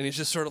camera, and he's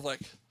just sort of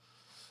like.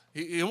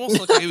 He almost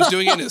looked like he was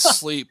doing it in his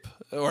sleep,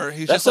 or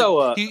he's just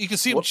like you can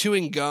see him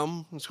chewing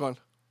gum. It's going,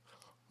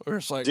 or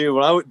it's like, dude.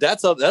 When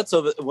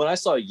I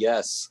saw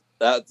Yes,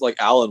 that like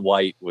Alan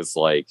White was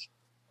like,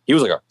 he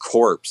was like a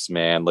corpse,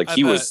 man. Like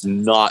he was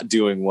not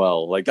doing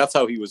well. Like that's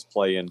how he was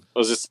playing. It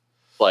was just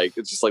like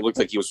looked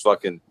like he was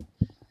fucking.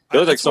 It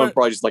looked like someone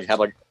probably just like had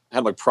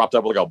propped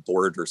up like a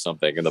board or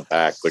something in the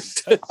back. Like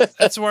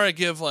that's where I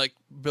give like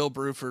Bill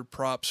Bruford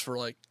props for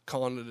like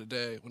calling it a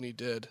day when he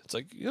did. It's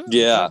like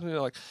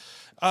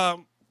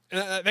and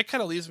that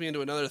kind of leads me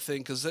into another thing,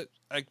 because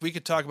like we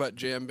could talk about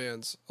jam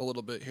bands a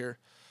little bit here,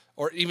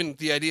 or even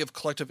the idea of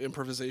collective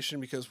improvisation,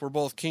 because we're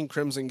both King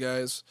Crimson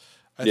guys.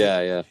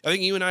 I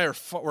think you and I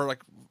we're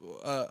like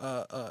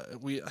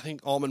I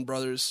think Allman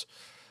Brothers,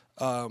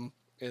 and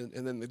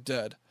then the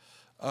Dead.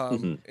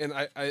 And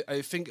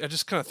I think I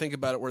just kind of think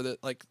about it where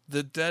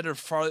the Dead are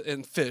far,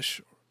 and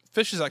Fish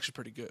is actually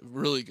pretty good,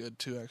 really good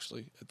too,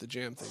 actually, at the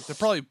jam thing. They're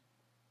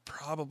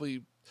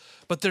probably,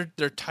 but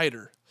they're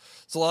tighter.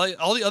 So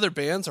all the other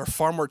bands are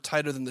far more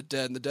tighter than the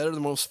Dead, and the Dead are the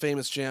most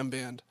famous jam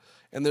band,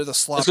 and they're the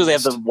sloppiest. It's because they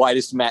have the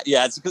widest mass.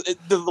 Yeah, it's because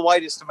they're the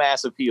widest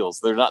mass appeals.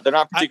 They're not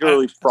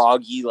particularly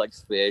proggy like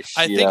Fish.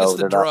 I think it's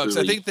the drugs.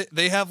 Really... I think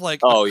they have like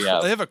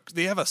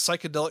they have a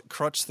psychedelic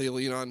crutch they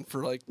lean on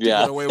for like to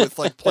get away with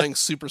like playing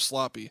super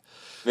sloppy.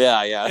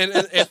 Yeah. And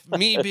if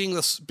me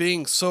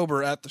being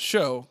sober at the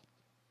show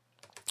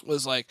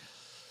was like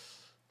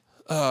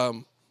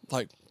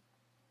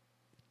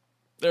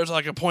there's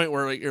like a point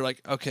where you're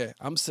like, okay,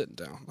 I'm sitting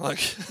down. Like,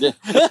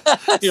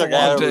 it's a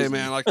long day,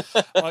 man. Like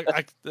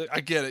I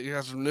get it. You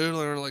have some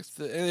noodling,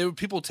 and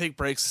people take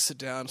breaks to sit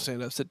down,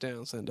 stand up, sit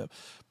down, stand up.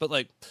 But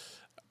like,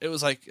 it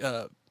was like,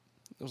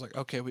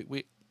 okay,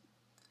 we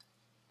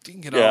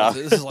can get on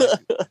with it. This is like,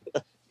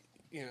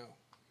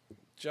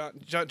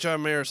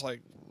 John Mayer's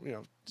like,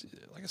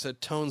 like I said,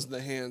 tones in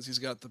the hands. He's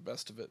got the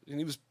best of it, and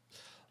he was,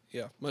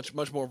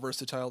 much more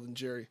versatile than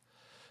Jerry.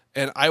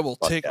 And I will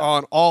take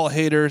on all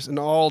haters and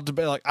all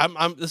debate. Like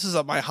this is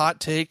my hot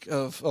take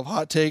of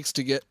hot takes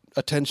to get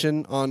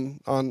attention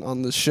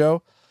on this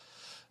show.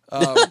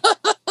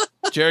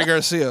 Jerry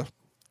Garcia,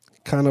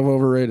 kind of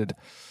overrated.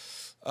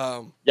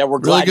 We're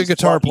glad really good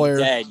guitar player,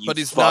 dead, but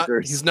he's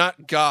fuckers. He's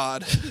not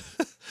God.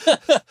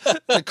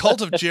 The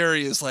cult of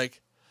Jerry is a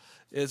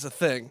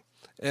thing,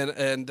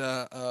 and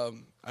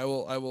I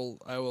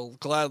will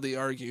gladly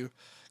argue,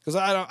 because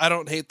I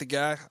don't hate the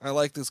guy. I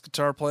like this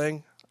guitar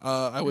playing.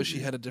 I wish he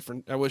had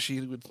I wish he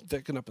would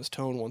thicken up his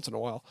tone once in a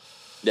while.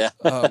 Yeah.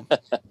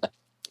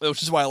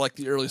 Which is why I like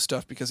the early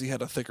stuff, because he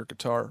had a thicker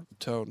guitar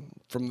tone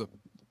from the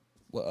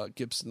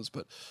Gibsons.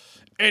 But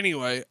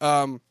anyway,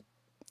 and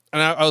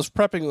I was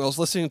prepping. I was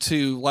listening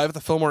to Live at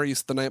the Fillmore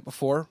East the night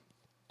before.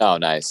 Oh,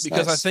 nice.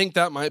 Because I think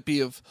that might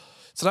be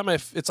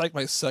it's like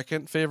my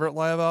second favorite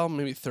live album,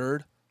 maybe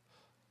third.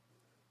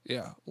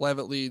 Yeah, Live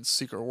at Leeds,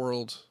 Secret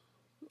World,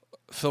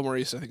 Fillmore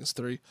East, I think it's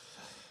 3.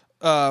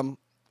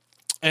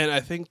 And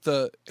I think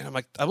I'm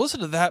like, I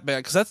listened to that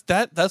band because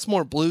that's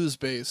more blues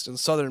based and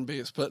southern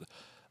based, but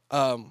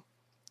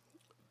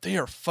they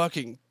are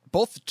fucking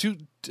both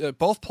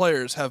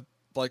players have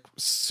like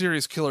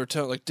serious killer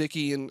tone. Like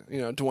Dickie and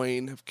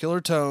Dwayne have killer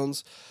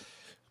tones,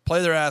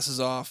 play their asses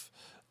off.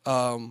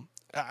 I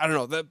don't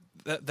know,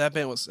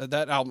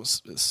 that album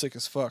was sick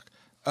as fuck.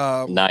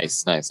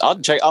 Nice. I'll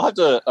check. I'll have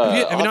to.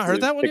 Have you not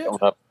heard that one yet?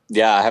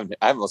 Yeah, I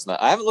haven't listened to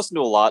that. I haven't listened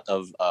to a lot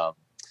of.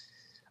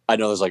 I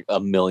know there's like a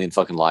million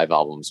fucking live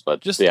albums, but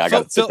just I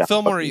got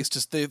Phil Maurice,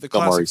 just the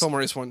classic Phil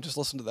Maurice one. Just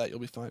listen to that, you'll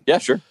be fine. Yeah,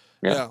 sure.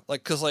 Yeah,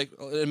 like because like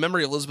in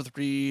memory of Elizabeth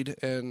Reed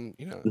and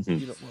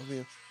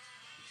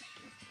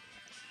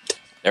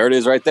There it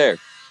is, right there.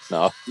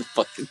 No,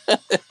 fucking.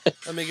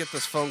 Let me get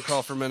this phone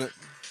call for a minute.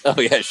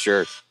 Oh yeah,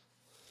 sure.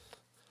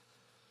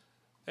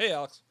 Hey,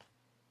 Alex.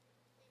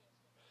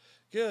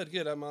 Good.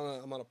 I'm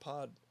on a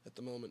pod at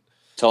the moment.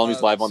 Tell him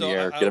he's live on the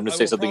air. Get him to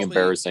say something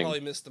embarrassing. Probably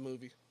missed the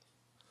movie.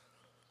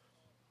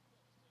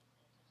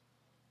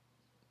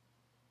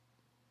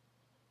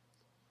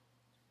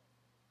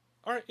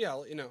 All right, yeah, I'll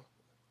let you know.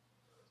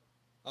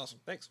 Awesome,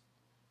 thanks.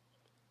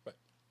 Bye.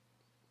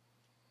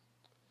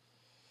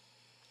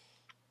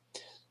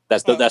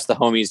 That's the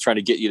homies trying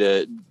to get you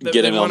to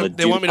get him on the.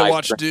 They want me to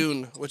watch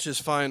Dune, which is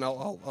fine.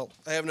 I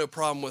have no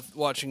problem with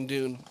watching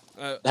Dune.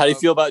 How do you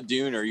feel about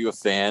Dune? Are you a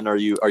fan? Are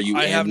you?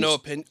 I have no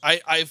opinion.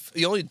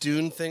 The only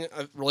Dune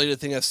related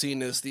thing I've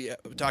seen is the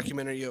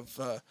documentary of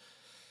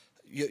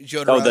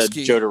Jodorowsky. Oh, the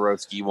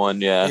Jodorowsky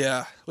one, yeah.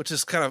 Yeah, which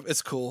is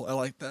it's cool. I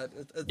like that.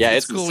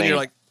 It's cool insane. when you're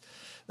like,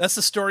 that's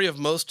the story of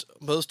most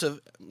of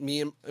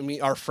me,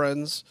 our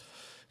friends,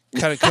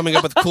 kind of coming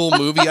up with cool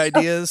movie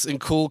ideas and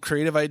cool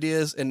creative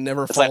ideas and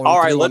never following all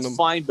right, through let's on them.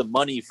 find the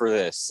money for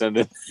this. And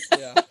then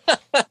Yeah.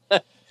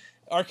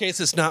 Our case,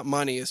 it's not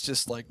money. It's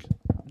just like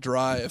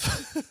drive.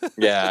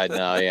 Yeah,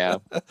 no, yeah.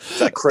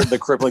 It's like the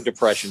crippling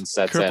depression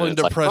sets in.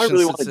 It's like, I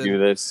really want to do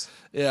this.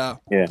 Yeah.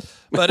 Yeah.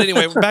 But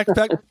anyway, back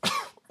to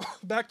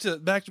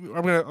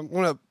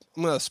I'm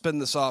gonna spin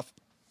this off.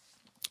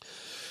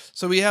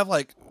 So we have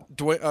like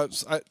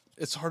Dwayne.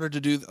 It's harder to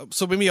do.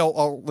 So maybe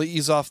I'll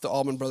ease off the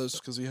Allman Brothers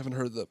because we haven't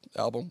heard the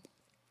album.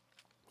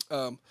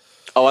 I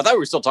thought we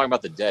were still talking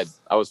about the Dead.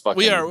 I was fucking.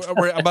 We are.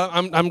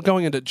 I'm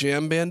going into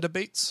jam band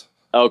debates.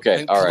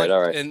 Okay. All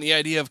right. And the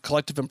idea of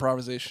collective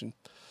improvisation,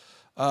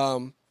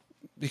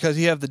 because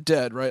you have the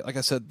Dead, right? Like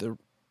I said,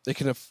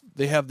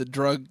 they have the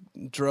drug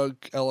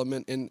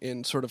element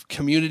in sort of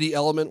community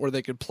element where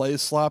they could play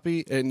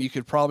sloppy, and you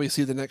could probably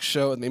see the next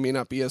show and they may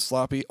not be as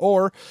sloppy,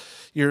 or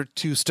you're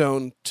too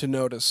stoned to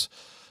notice,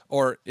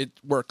 or it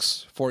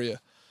works for you.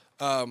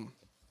 I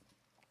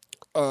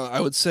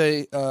would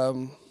say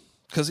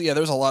because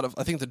there's a lot of,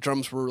 I think the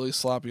drums were really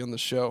sloppy on the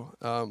show,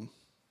 and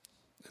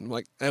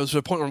like I was to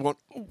a point where I'm going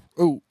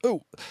ooh,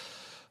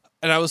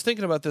 and I was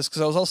thinking about this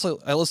because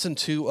I listened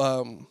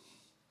to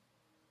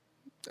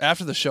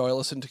after the show I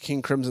listened to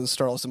King Crimson,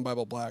 Starless, and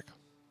Bible Black.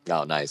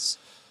 Oh, nice.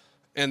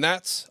 And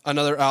that's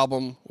another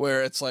album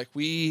where it's like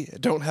we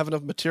don't have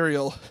enough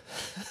material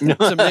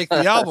to make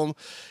the album,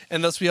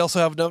 and thus we also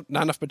have not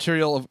enough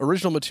material of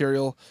original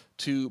material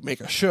to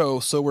make a show.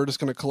 So we're just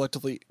going to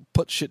collectively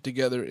put shit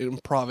together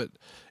and improv it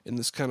in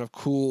this kind of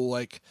cool,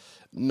 like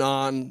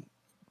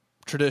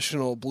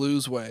non-traditional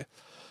blues way,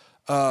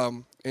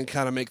 and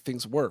kind of make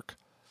things work.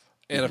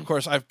 And of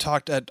course, I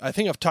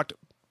think I've talked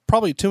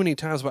probably too many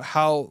times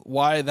about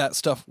why that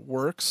stuff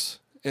works.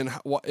 And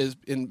what is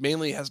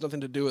mainly has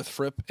nothing to do with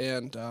Fripp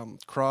and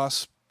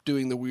Cross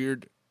doing the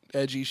weird,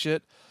 edgy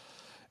shit.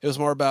 It was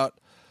more about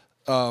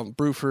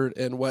Bruford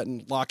and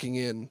Wetton locking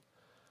in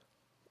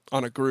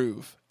on a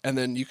groove, and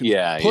then you can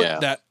put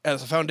that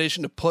as a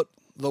foundation to put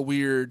the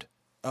weird,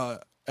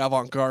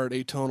 avant-garde,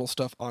 atonal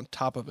stuff on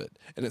top of it,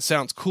 and it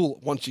sounds cool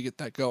once you get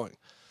that going.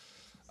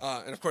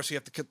 And of course, you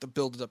have to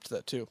build it up to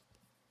that too.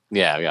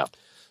 Yeah.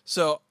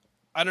 So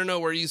I don't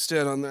know where you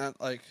stand on that,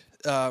 like.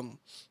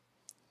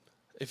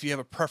 If you have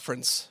a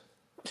preference,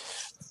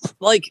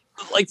 like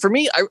for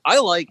me, I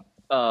like,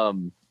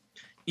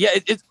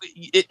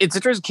 it's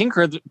interesting.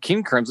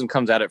 King Crimson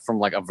comes at it from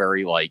like a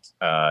very like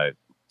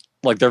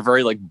they're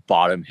very like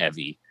bottom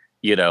heavy,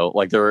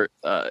 like they're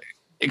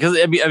because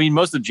I mean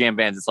most of the jam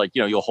bands it's like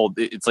you'll hold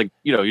it's like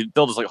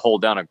they'll just like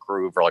hold down a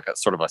groove or like a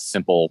sort of a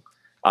simple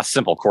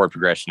chord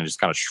progression and just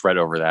kind of shred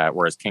over that,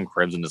 whereas King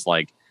Crimson is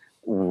like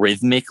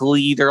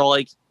rhythmically they're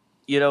like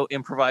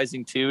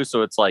improvising too,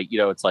 so it's like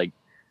it's like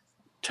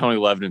Tony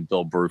Levin and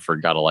Bill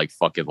Bruford gotta like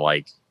fucking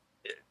like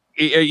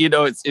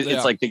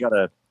it's like they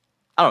gotta,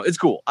 I don't know, it's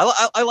cool.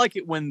 I like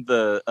it when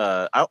the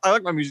I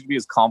like my music to be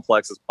as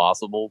complex as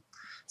possible,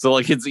 so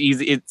like it's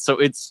easy,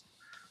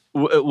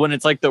 when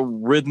it's like the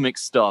rhythmic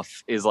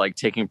stuff is like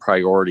taking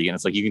priority, and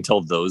it's like you can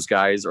tell those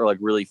guys are like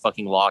really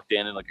fucking locked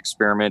in and like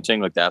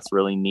experimenting, like that's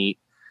really neat.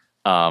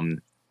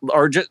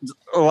 Or just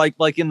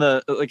like in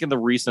the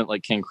recent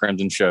like King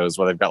Crimson shows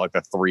where they've got like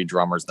the 3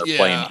 drummers that are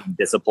playing in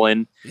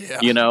discipline,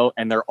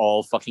 and they're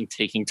all fucking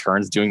taking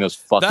turns doing those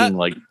fucking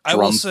like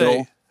drum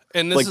fill.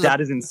 And like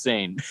that is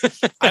insane.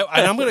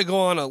 I'm going to go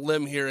on a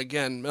limb here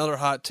again. Another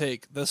hot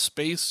take: the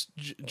space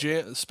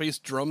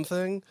drum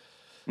thing,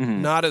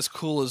 not as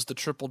cool as the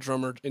triple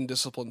drummer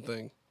Indiscipline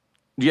thing.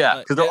 Yeah,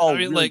 because they're all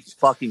really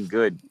fucking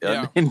good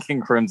in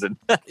King Crimson.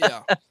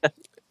 Yeah.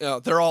 Yeah,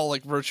 they're all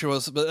like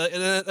virtuous, but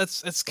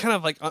it's kind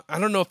of like I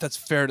don't know if that's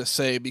fair to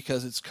say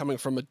because it's coming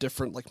from a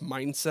different like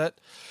mindset,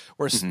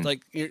 where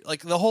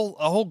like the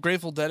whole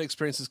Grateful Dead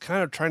experience is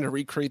kind of trying to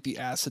recreate the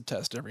acid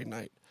test every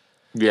night.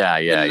 Yeah.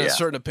 In a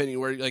certain opinion,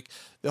 where like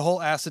the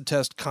whole acid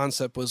test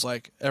concept was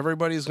like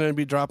everybody's going to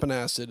be dropping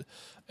acid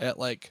at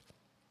like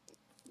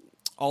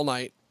all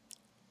night,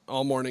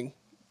 all morning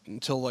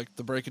until like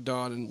the break of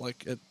dawn, and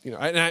like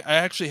I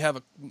actually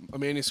have a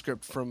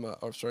manuscript from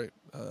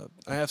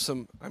I have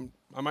some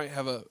I might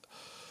have a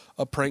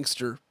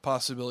prankster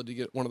possibility to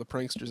get one of the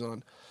pranksters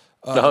on.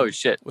 Oh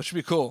shit, which would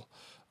be cool.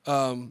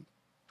 I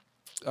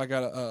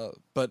gotta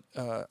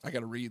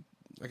read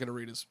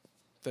his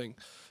thing.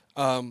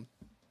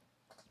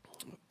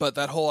 But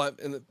the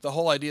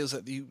whole idea is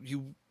that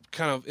you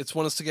kind of, it's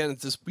once again,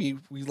 it's this, we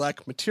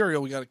lack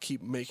material. We got to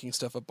keep making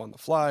stuff up on the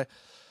fly.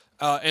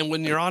 And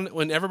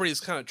when everybody's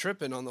kind of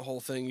tripping on the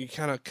whole thing, you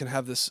kind of can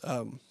have this,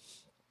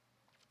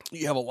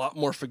 you have a lot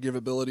more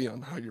forgivability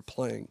on how you're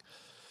playing,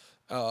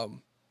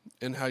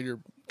 and how you're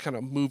kind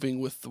of moving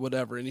with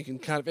whatever. And you can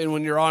kind of, and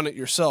when you're on it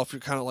yourself, you're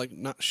kind of like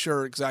not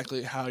sure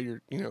exactly how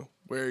you're,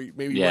 where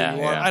you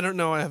are. I don't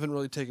know. I haven't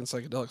really taken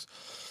psychedelics,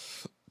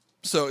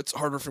 so it's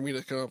harder for me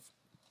to kind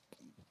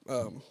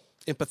of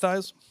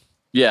empathize.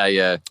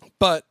 Yeah.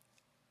 But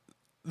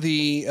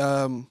the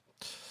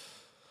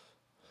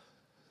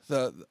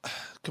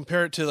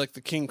compare it to like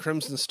the King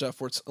Crimson stuff,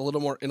 where it's a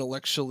little more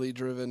intellectually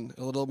driven,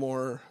 a little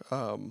more,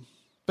 but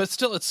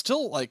it's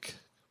still like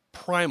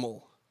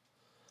primal.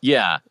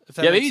 Yeah,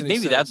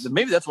 maybe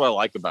that's what I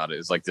like about it.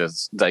 Is like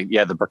this, like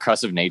the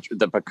percussive nature,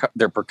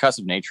 their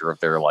percussive nature of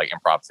their like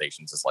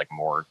improvisations is like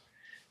more,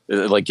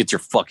 like gets your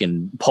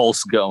fucking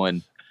pulse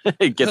going.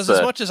 It gets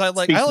as much as I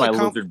like my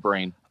lizard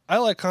brain. I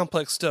like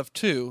complex stuff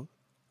too,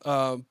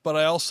 but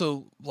I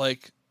also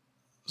like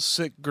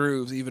sick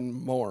grooves even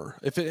more.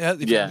 Which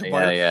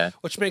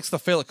makes the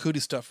Fela Kuti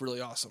stuff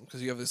really awesome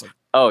because you have these like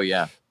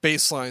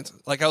bass lines.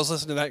 Like I was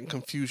listening to that in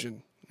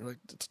Confusion. You're like,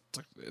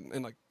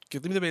 and like,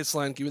 give me the bass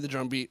line, give me the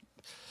drum beat,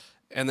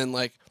 and then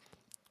like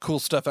cool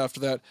stuff after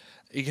that.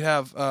 You could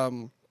have I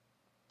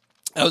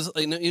was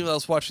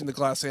watching the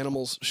Glass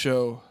Animals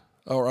show,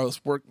 or I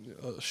was working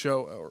a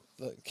show or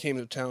that came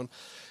to town,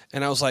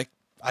 and I was like,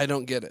 I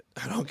don't get it.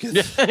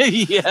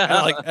 Yeah.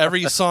 And like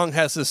every song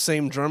has the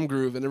same drum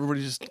groove, and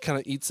everybody just kind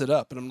of eats it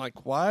up. And I'm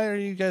like, why are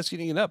you guys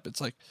eating it up?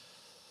 It's like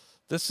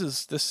this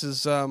is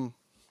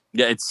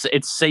yeah, it's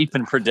safe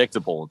and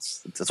predictable.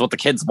 It's what the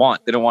kids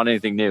want. They don't want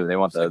anything new. They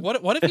want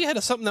what if you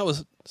had something that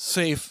was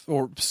safe,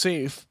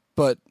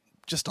 but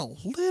just a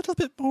little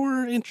bit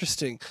more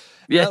interesting?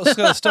 Yeah, that was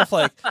kind of stuff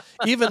like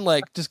even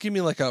like just give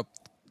me like a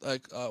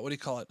what do you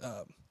call it?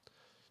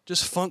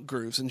 Just funk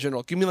grooves in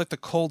general. Give me like the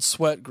Cold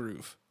Sweat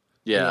groove.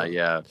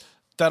 Yeah.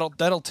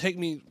 That'll take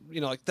me.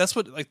 Like that's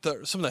what like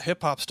some of the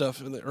hip hop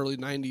stuff in the early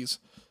 '90s,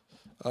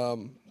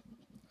 like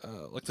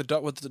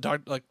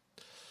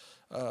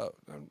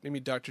maybe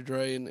Dr.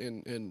 Dre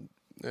and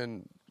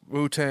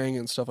Wu-Tang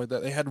and stuff like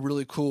that. They had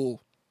really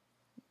cool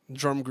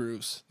drum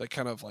grooves that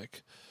kind of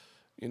like,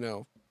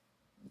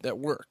 that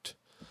worked.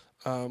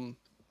 I'm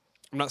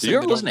not saying. Did you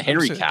ever listen to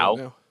Henry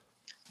Cow?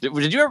 Did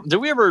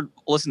we ever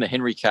listen to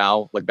Henry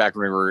Cow like back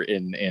when we were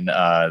in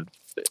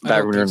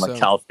back when we were in like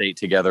Cal State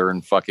together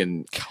and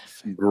fucking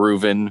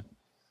grooving,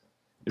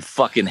 and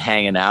fucking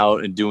hanging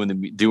out and doing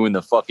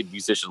the fucking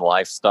musician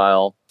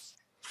lifestyle?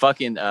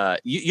 Fucking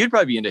you'd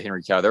probably be into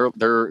Henry Cow. They're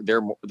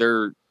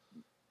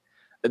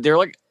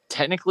like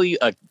technically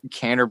a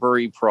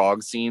Canterbury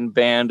prog scene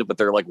band, but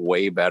they're like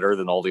way better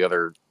than all the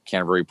other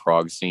Canterbury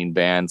prog scene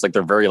bands. Like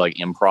they're very like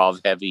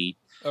improv heavy.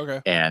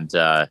 Okay. And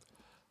I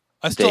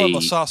still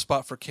have a soft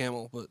spot for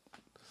Camel, but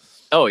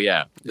oh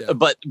yeah.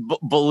 But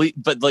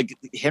like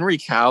Henry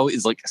Cow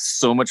is like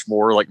so much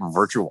more like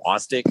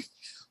virtuosic.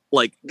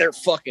 Like they're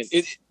fucking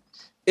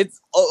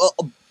it's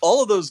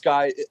all of those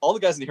guys. All the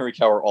guys in Henry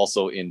Cow are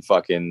also in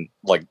fucking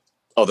like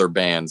other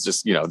bands.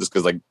 Just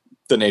because like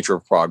the nature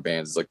of prog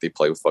bands is like they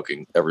play with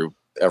fucking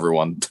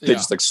everyone. They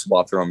just like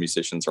swap their own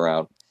musicians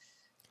around.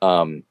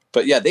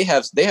 But yeah, they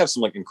have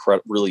some like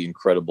really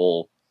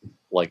incredible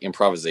like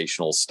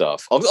improvisational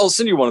stuff. I'll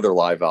send you one of their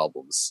live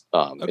albums.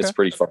 Okay. It's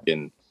pretty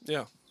fucking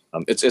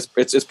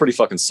it's pretty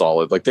fucking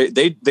solid. Like they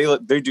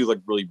do like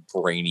really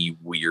brainy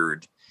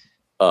weird.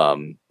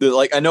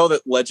 Like I know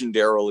that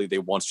legendarily they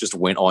once just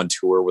went on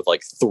tour with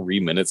like 3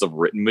 minutes of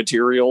written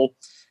material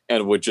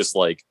and would just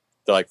like,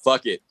 they're like,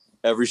 fuck it,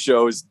 every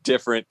show is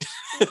different.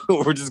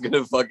 We're just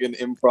gonna fucking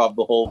improv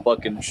the whole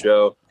fucking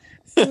show.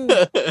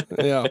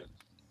 Yeah,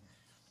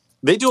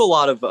 they do a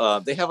lot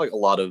of they have like a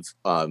lot of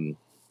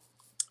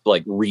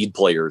like reed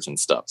players and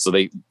stuff, so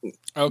they're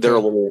a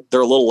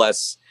little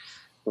less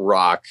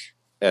rock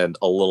and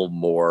a little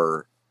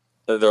more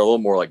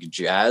like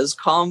jazz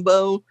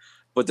combo.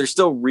 but they're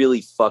still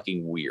really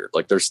fucking weird.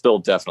 Like they're still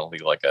definitely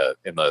like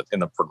in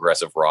the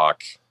progressive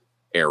rock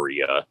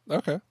area.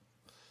 Okay.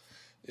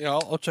 Yeah,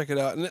 I'll check it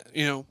out.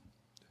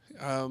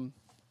 And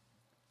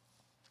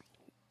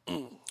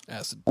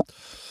acid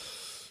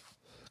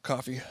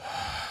coffee.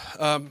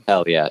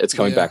 Hell yeah, it's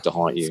coming back to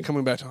haunt you. It's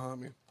coming back to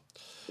haunt me.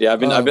 Yeah,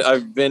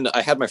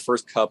 I had my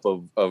first cup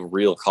of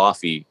real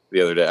coffee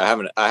the other day.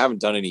 I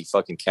haven't done any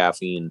fucking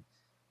caffeine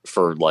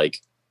for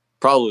like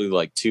probably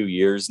like 2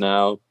 years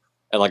now.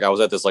 And like I was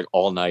at this like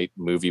all night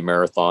movie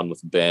marathon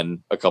with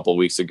Ben a couple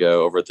weeks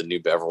ago over at the New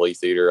Beverly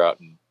Theater out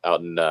in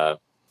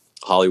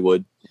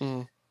Hollywood.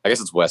 I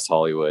guess it's West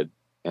Hollywood.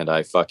 And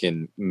I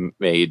fucking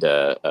made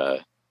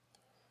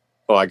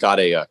I got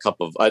a cup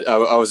of. I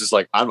was just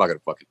like, I'm not gonna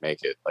fucking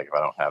make it. Like if I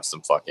don't have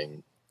some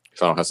fucking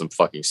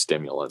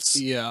stimulants.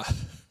 Yeah,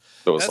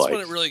 so that's like,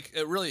 when it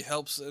really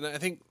helps. And I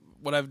think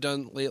what I've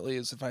done lately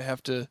is if I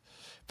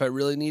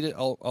really need it,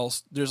 I'll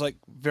there's like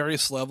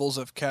various levels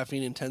of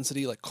caffeine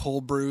intensity, like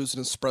cold brews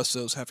and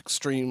espressos have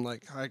extreme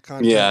like high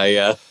content.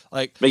 Yeah.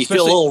 Like make you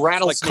feel a little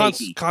rattlesnake.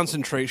 Like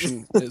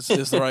concentration is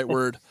the right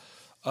word.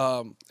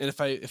 And if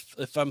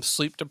I'm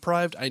sleep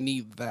deprived, I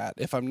need that.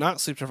 If I'm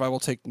not sleep deprived, I will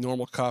take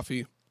normal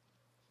coffee.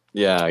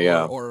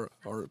 Yeah. Or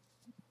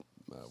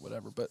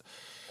whatever, but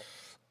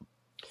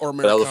that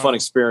was a fun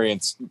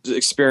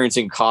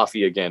experiencing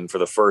coffee again for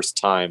the first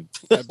time.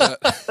 I bet.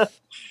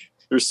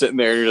 You're sitting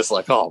there and you're just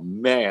like, oh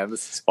man,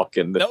 this is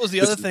fucking. That was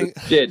the other thing.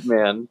 Shit,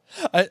 man.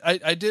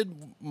 I did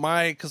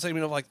because I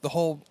mean like the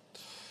whole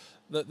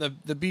the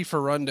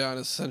beefer rundown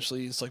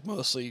essentially is like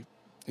mostly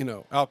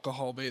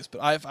alcohol based,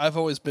 but I've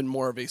always been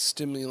more of a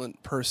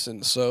stimulant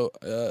person, so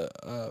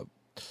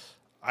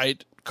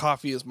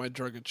coffee is my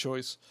drug of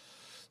choice.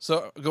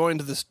 So going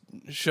to this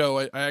show,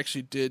 I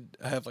actually did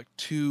have like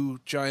 2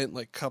 giant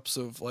like cups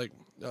of like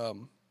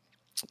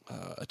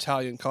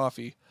Italian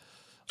coffee.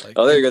 Like,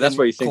 there you go. That's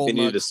why you think they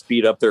needed to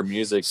speed up their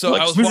music. So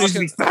like, I was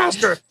walking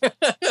faster.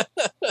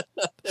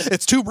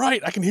 It's too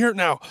bright. I can hear it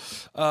now.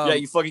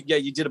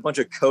 You did a bunch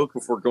of coke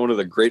before going to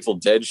the Grateful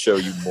Dead show,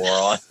 you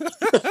moron.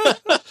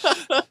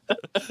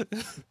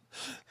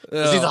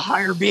 He's a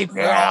higher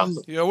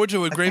BPM. Went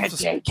to a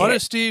Grateful. Butter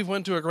Steve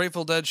went to a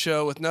Grateful Dead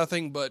show with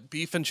nothing but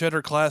beef and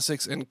cheddar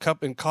classics and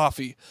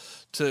coffee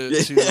to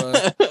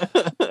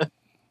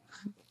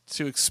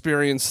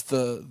experience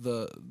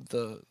the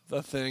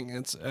thing.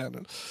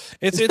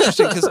 It's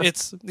interesting because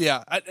it's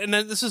and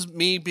then this is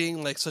me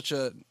being like such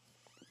a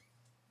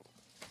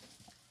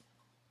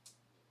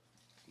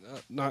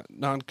not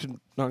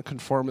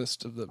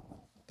non-conformist of the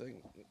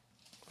thing.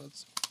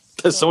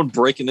 Is someone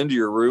breaking into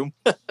your room?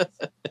 My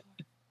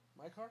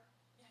car?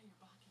 Yeah, your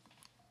pocket.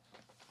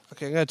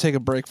 Okay, I gotta take a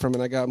break from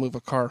it. I gotta move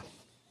a car.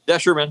 Yeah,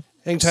 sure, man.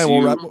 Hang tight.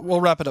 We'll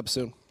wrap it up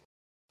soon.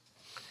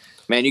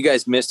 Man, you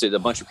guys missed it. A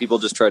bunch of people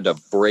just tried to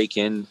break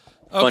in.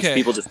 A bunch of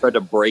people just tried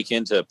to break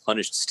into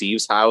Punished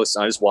Steve's house.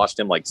 I just watched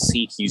him like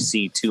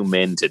CQC 2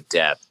 men to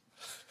death.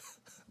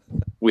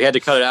 We had to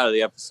cut it out of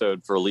the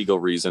episode for legal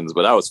reasons,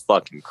 but that was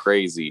fucking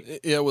crazy.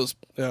 It was,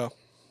 no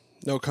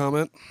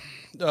comment.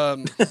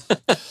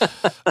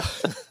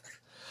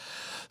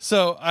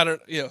 So I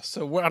don't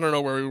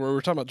know where we were. We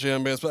were talking about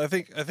jam bands, but I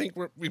think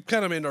we've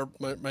kind of made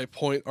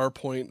our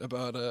point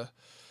about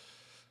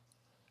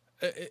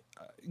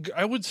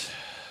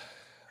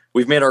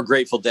We've made our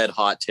Grateful Dead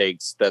hot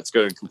takes. That's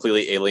going to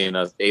completely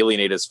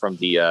alienate us from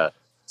the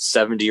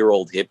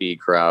 70-year-old hippie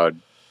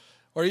crowd.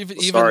 Or even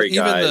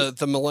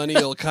the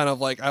millennial kind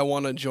of like I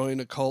want to join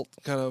a cult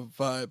kind of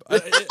vibe.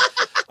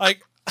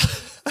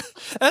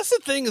 That's the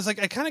thing is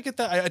like I kind of get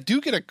that. I do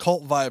get a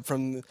cult vibe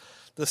from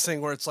this thing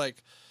where it's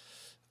like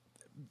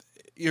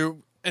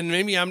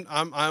maybe I'm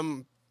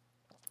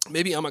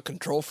a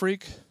control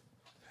freak,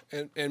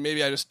 and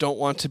maybe I just don't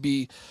want to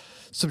be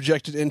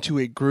subjected into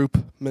a group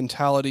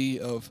mentality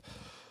of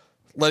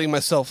letting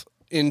myself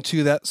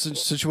into that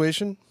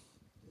situation.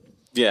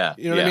 Yeah,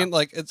 you know what I mean.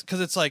 Like it's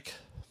because it's like.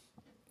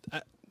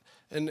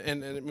 And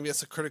maybe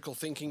that's a critical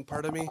thinking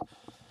part of me,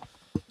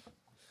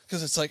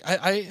 because it's like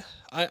I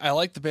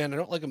like the band. I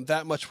don't like them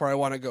that much where I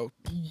want to go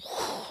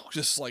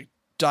just like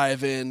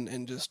dive in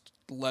and just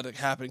let it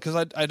happen, because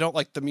I don't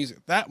like the music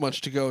that much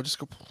to go just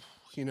go,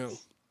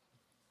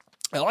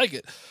 I like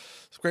it.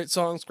 It's great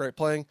songs, great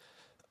playing,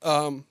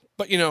 but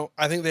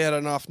I think they had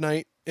an off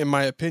night in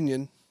my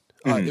opinion.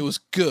 It was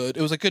good.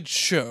 It was a good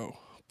show,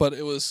 but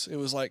it was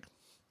like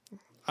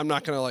I'm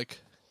not gonna like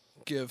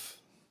give.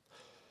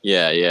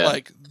 Yeah.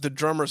 Like the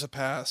drummers a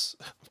pass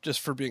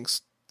just for being.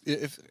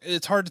 If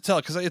it's hard to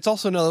tell because it's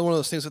also another one of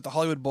those things at the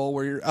Hollywood Bowl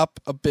where you're up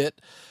a bit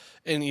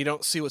and you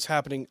don't see what's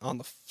happening on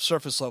the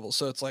surface level.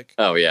 So it's like,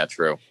 oh yeah,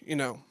 true.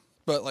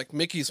 But like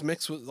Mickey's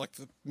mix was like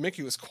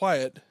Mickey was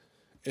quiet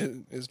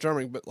in his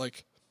drumming, but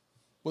like,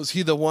 was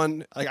he the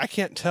one? Like I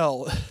can't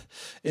tell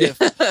if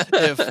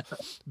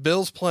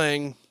Bill's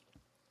playing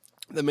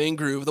the main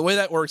groove. The way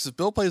that works is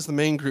Bill plays the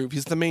main groove.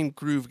 He's the main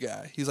groove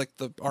guy. He's like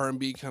the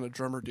R&B kind of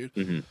drummer dude.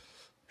 Mm-hmm.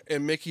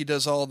 And Mickey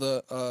does all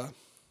the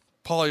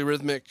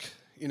polyrhythmic,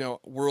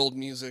 world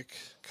music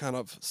kind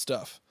of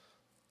stuff.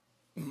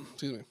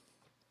 Excuse me.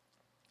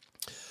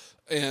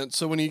 And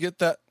so when you get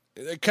that,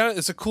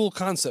 it's a cool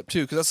concept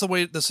too, because that's the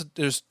way.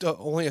 There's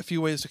only a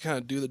few ways to kind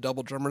of do the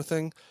double drummer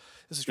thing.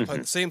 Is if you're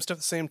playing the same stuff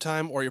at the same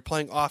time, or you're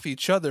playing off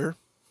each other,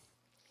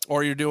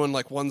 or you're doing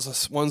like one's a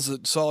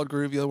solid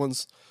groove, the other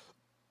one's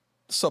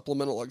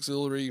supplemental,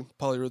 auxiliary,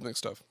 polyrhythmic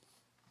stuff.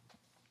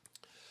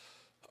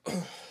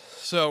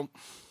 So,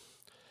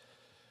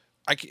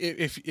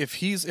 if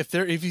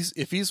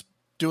he's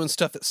doing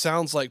stuff that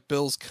sounds like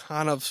Bill's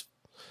kind of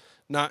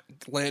not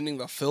landing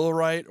the fill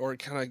right, or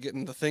kind of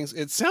getting the things,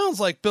 it sounds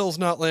like Bill's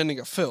not landing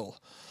a fill.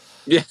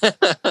 Yeah,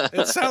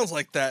 it sounds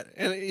like that,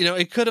 and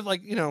it could have,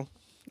 like,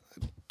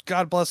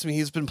 God bless him,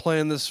 he's been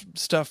playing this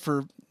stuff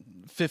for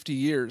 50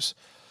 years,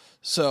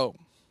 so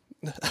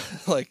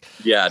like,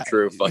 yeah,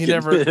 true. Fucking, he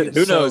never.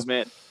 Who knows,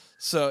 man?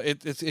 So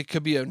it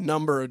could be a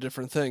number of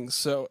different things.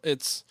 So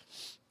it's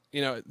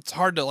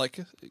hard to like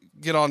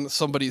get on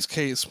somebody's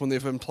case when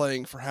they've been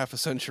playing for half a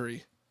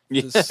century.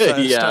 This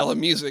style of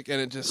music,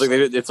 and it just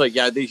it's like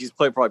he's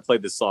probably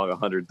played this song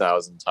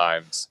 100,000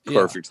 times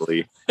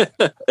perfectly.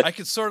 I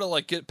could sort of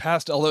like get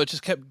past it, although it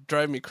just kept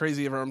driving me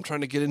crazy whenever I'm trying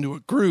to get into a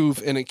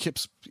groove, and it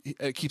keeps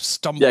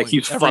stumbling. Yeah, it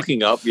keeps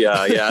fucking up.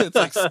 Yeah. It's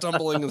like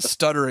stumbling and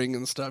stuttering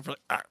and stuff. Like,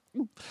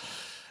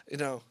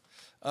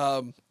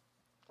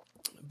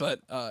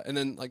 but and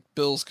then like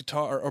Bill's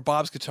guitar or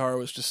Bob's guitar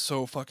was just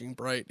so fucking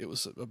bright, it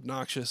was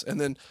obnoxious.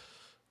 And then,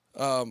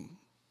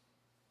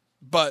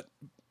 but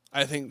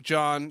I think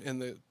John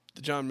and the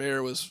John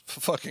Mayer was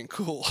fucking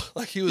cool.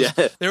 Like he was,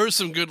 there were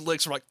some good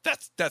licks. We're like,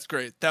 that's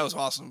great. That was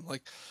awesome.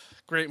 Like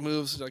great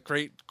moves, like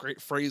great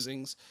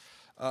phrasings.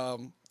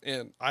 And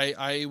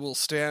I will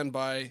stand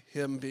by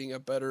him being a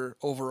better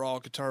overall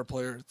guitar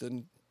player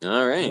than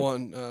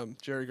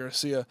Jerry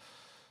Garcia.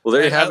 Well,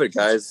 there you have it,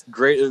 guys.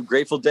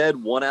 Grateful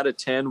Dead, 1 out of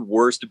 10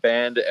 worst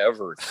band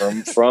ever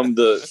from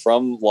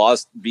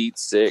Lost Beat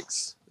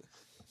 6.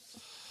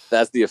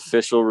 That's the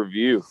official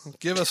review.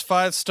 Give us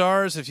 5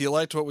 stars if you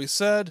liked what we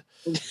said.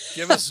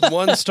 Give us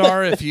 1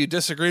 star if you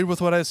disagreed with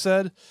what I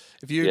said.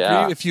 If you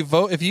agree, if you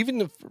vote, if you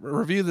even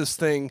review this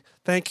thing,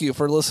 thank you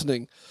for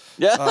listening.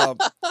 Yeah.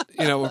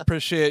 We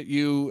appreciate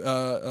you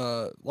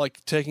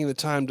like taking the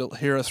time to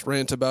hear us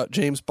rant about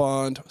James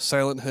Bond,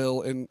 Silent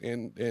Hill,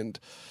 and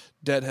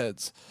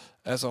Deadheads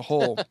as a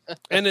whole.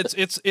 And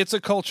it's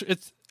a culture.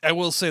 I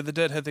will say the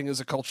Deadhead thing is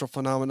a cultural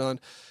phenomenon.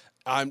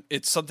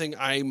 It's something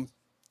I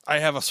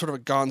have a sort of a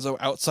gonzo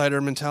outsider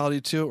mentality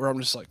to it, where I'm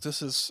just like,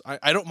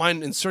 I don't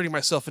mind inserting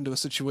myself into a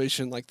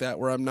situation like that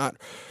where I'm not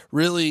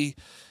really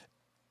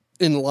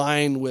in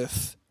line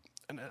with,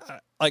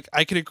 like,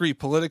 I could agree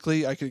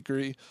politically, I could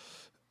agree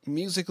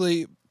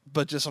musically,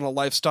 but just on a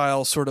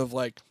lifestyle sort of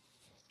like,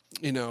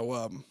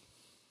 I'm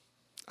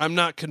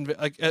not convinced.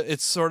 Like,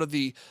 it's sort of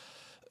the,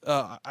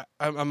 I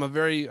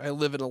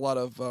live in a lot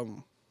of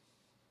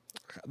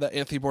that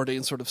Anthony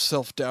Bourdain sort of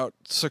self-doubt,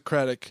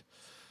 Socratic,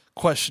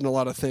 question a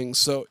lot of things.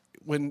 So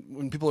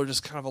when people are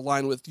just kind of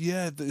aligned with,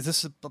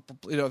 this is,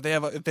 if they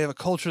have a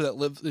culture that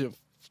lives,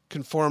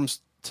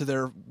 conforms to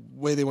their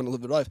way they want to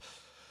live their life,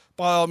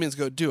 by all means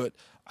go do it.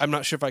 I'm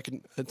not sure if I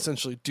can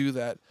essentially do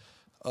that,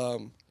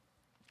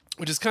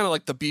 which is kind of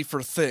like the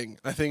beefer thing.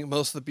 I think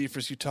most of the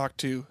beefers you talk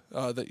to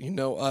that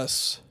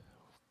us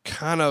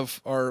kind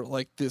of are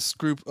like this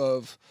group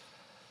of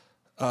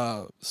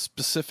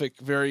specific,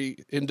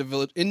 very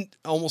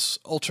almost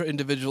ultra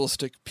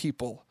individualistic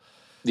people.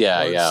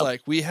 Yeah, It's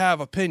like we have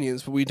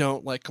opinions, but we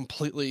don't like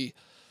completely.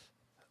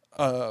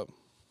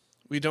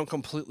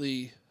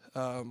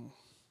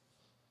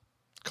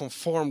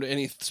 Conform to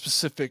any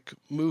specific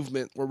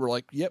movement where we're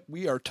like, yep,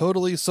 we are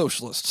totally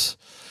socialists.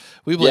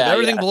 We believe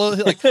everything below.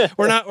 Like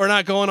we're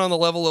not going on the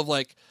level of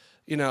like,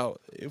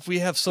 if we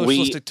have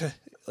socialistic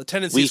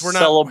tendencies, we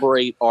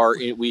celebrate our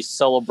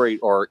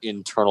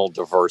internal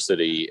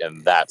diversity,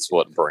 and that's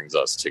what brings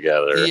us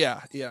together.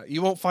 Yeah.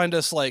 You won't find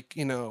us like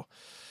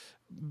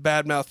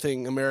bad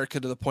mouthing America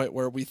to the point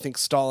where we think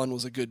Stalin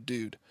was a good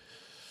dude.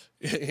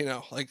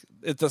 Like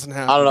it doesn't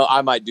happen. I don't know.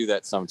 I might do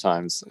that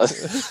sometimes.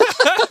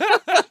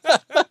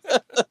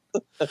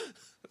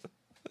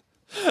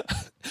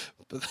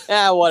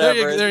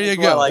 Whatever. There you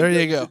go. There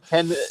you go.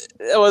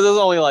 There's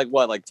only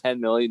like 10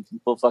 million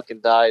people fucking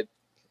died.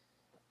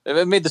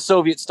 It made the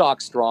Soviet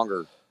stock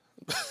stronger.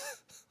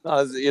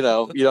 Not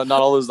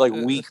all those like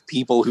weak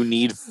people who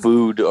need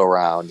food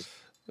around.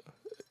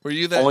 Were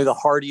you that? Only the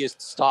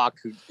hardiest stock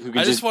who can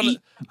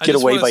get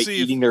away by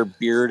eating their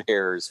beard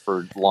hairs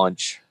for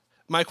lunch.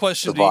 My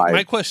question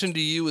to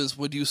you is: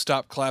 would you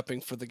stop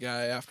clapping for the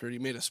guy after he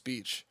made a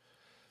speech?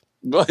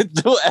 Will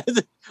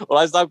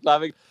I stop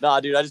clapping? Nah,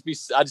 dude.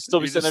 I'd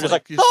still be sitting there just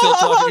like you're still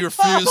talking. You're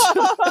fused.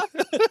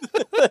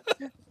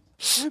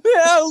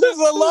 Yeah,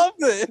 I love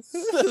this.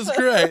 This is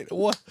great.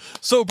 What?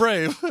 So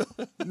brave.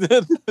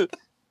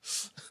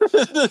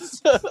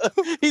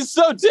 He's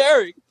so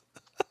daring.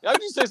 How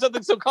would you say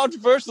something so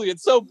controversially and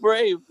so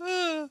brave?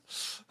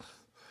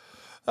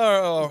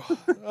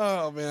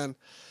 Oh man.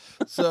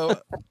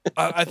 So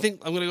I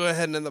think I'm going to go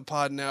ahead and end the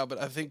pod now, but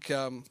I think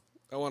I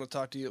want to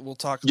talk to you. We'll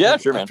talk sure,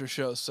 after man.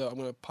 show. So I'm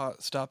going to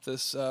stop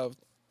this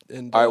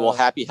And all right, well,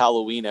 happy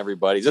Halloween,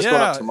 everybody. Is this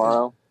going out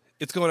tomorrow?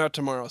 It's going out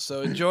tomorrow,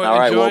 so enjoy. All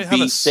right, enjoy, well,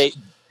 be safe.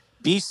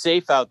 Be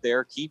safe out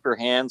there. Keep your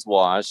hands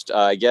washed.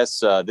 I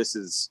guess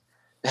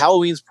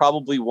Halloween's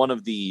probably one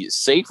of the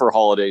safer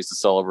holidays to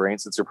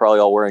celebrate, since they're probably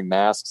all wearing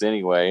masks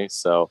anyway.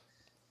 So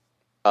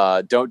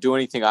don't do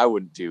anything I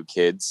wouldn't do,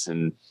 kids,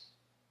 and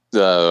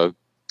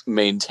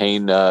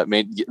maintain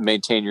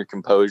your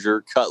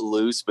composure. Cut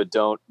loose, but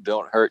don't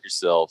hurt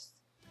yourself.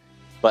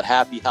 But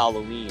happy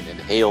Halloween and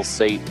hail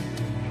Satan.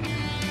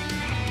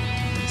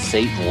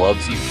 Satan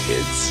loves you,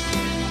 kids.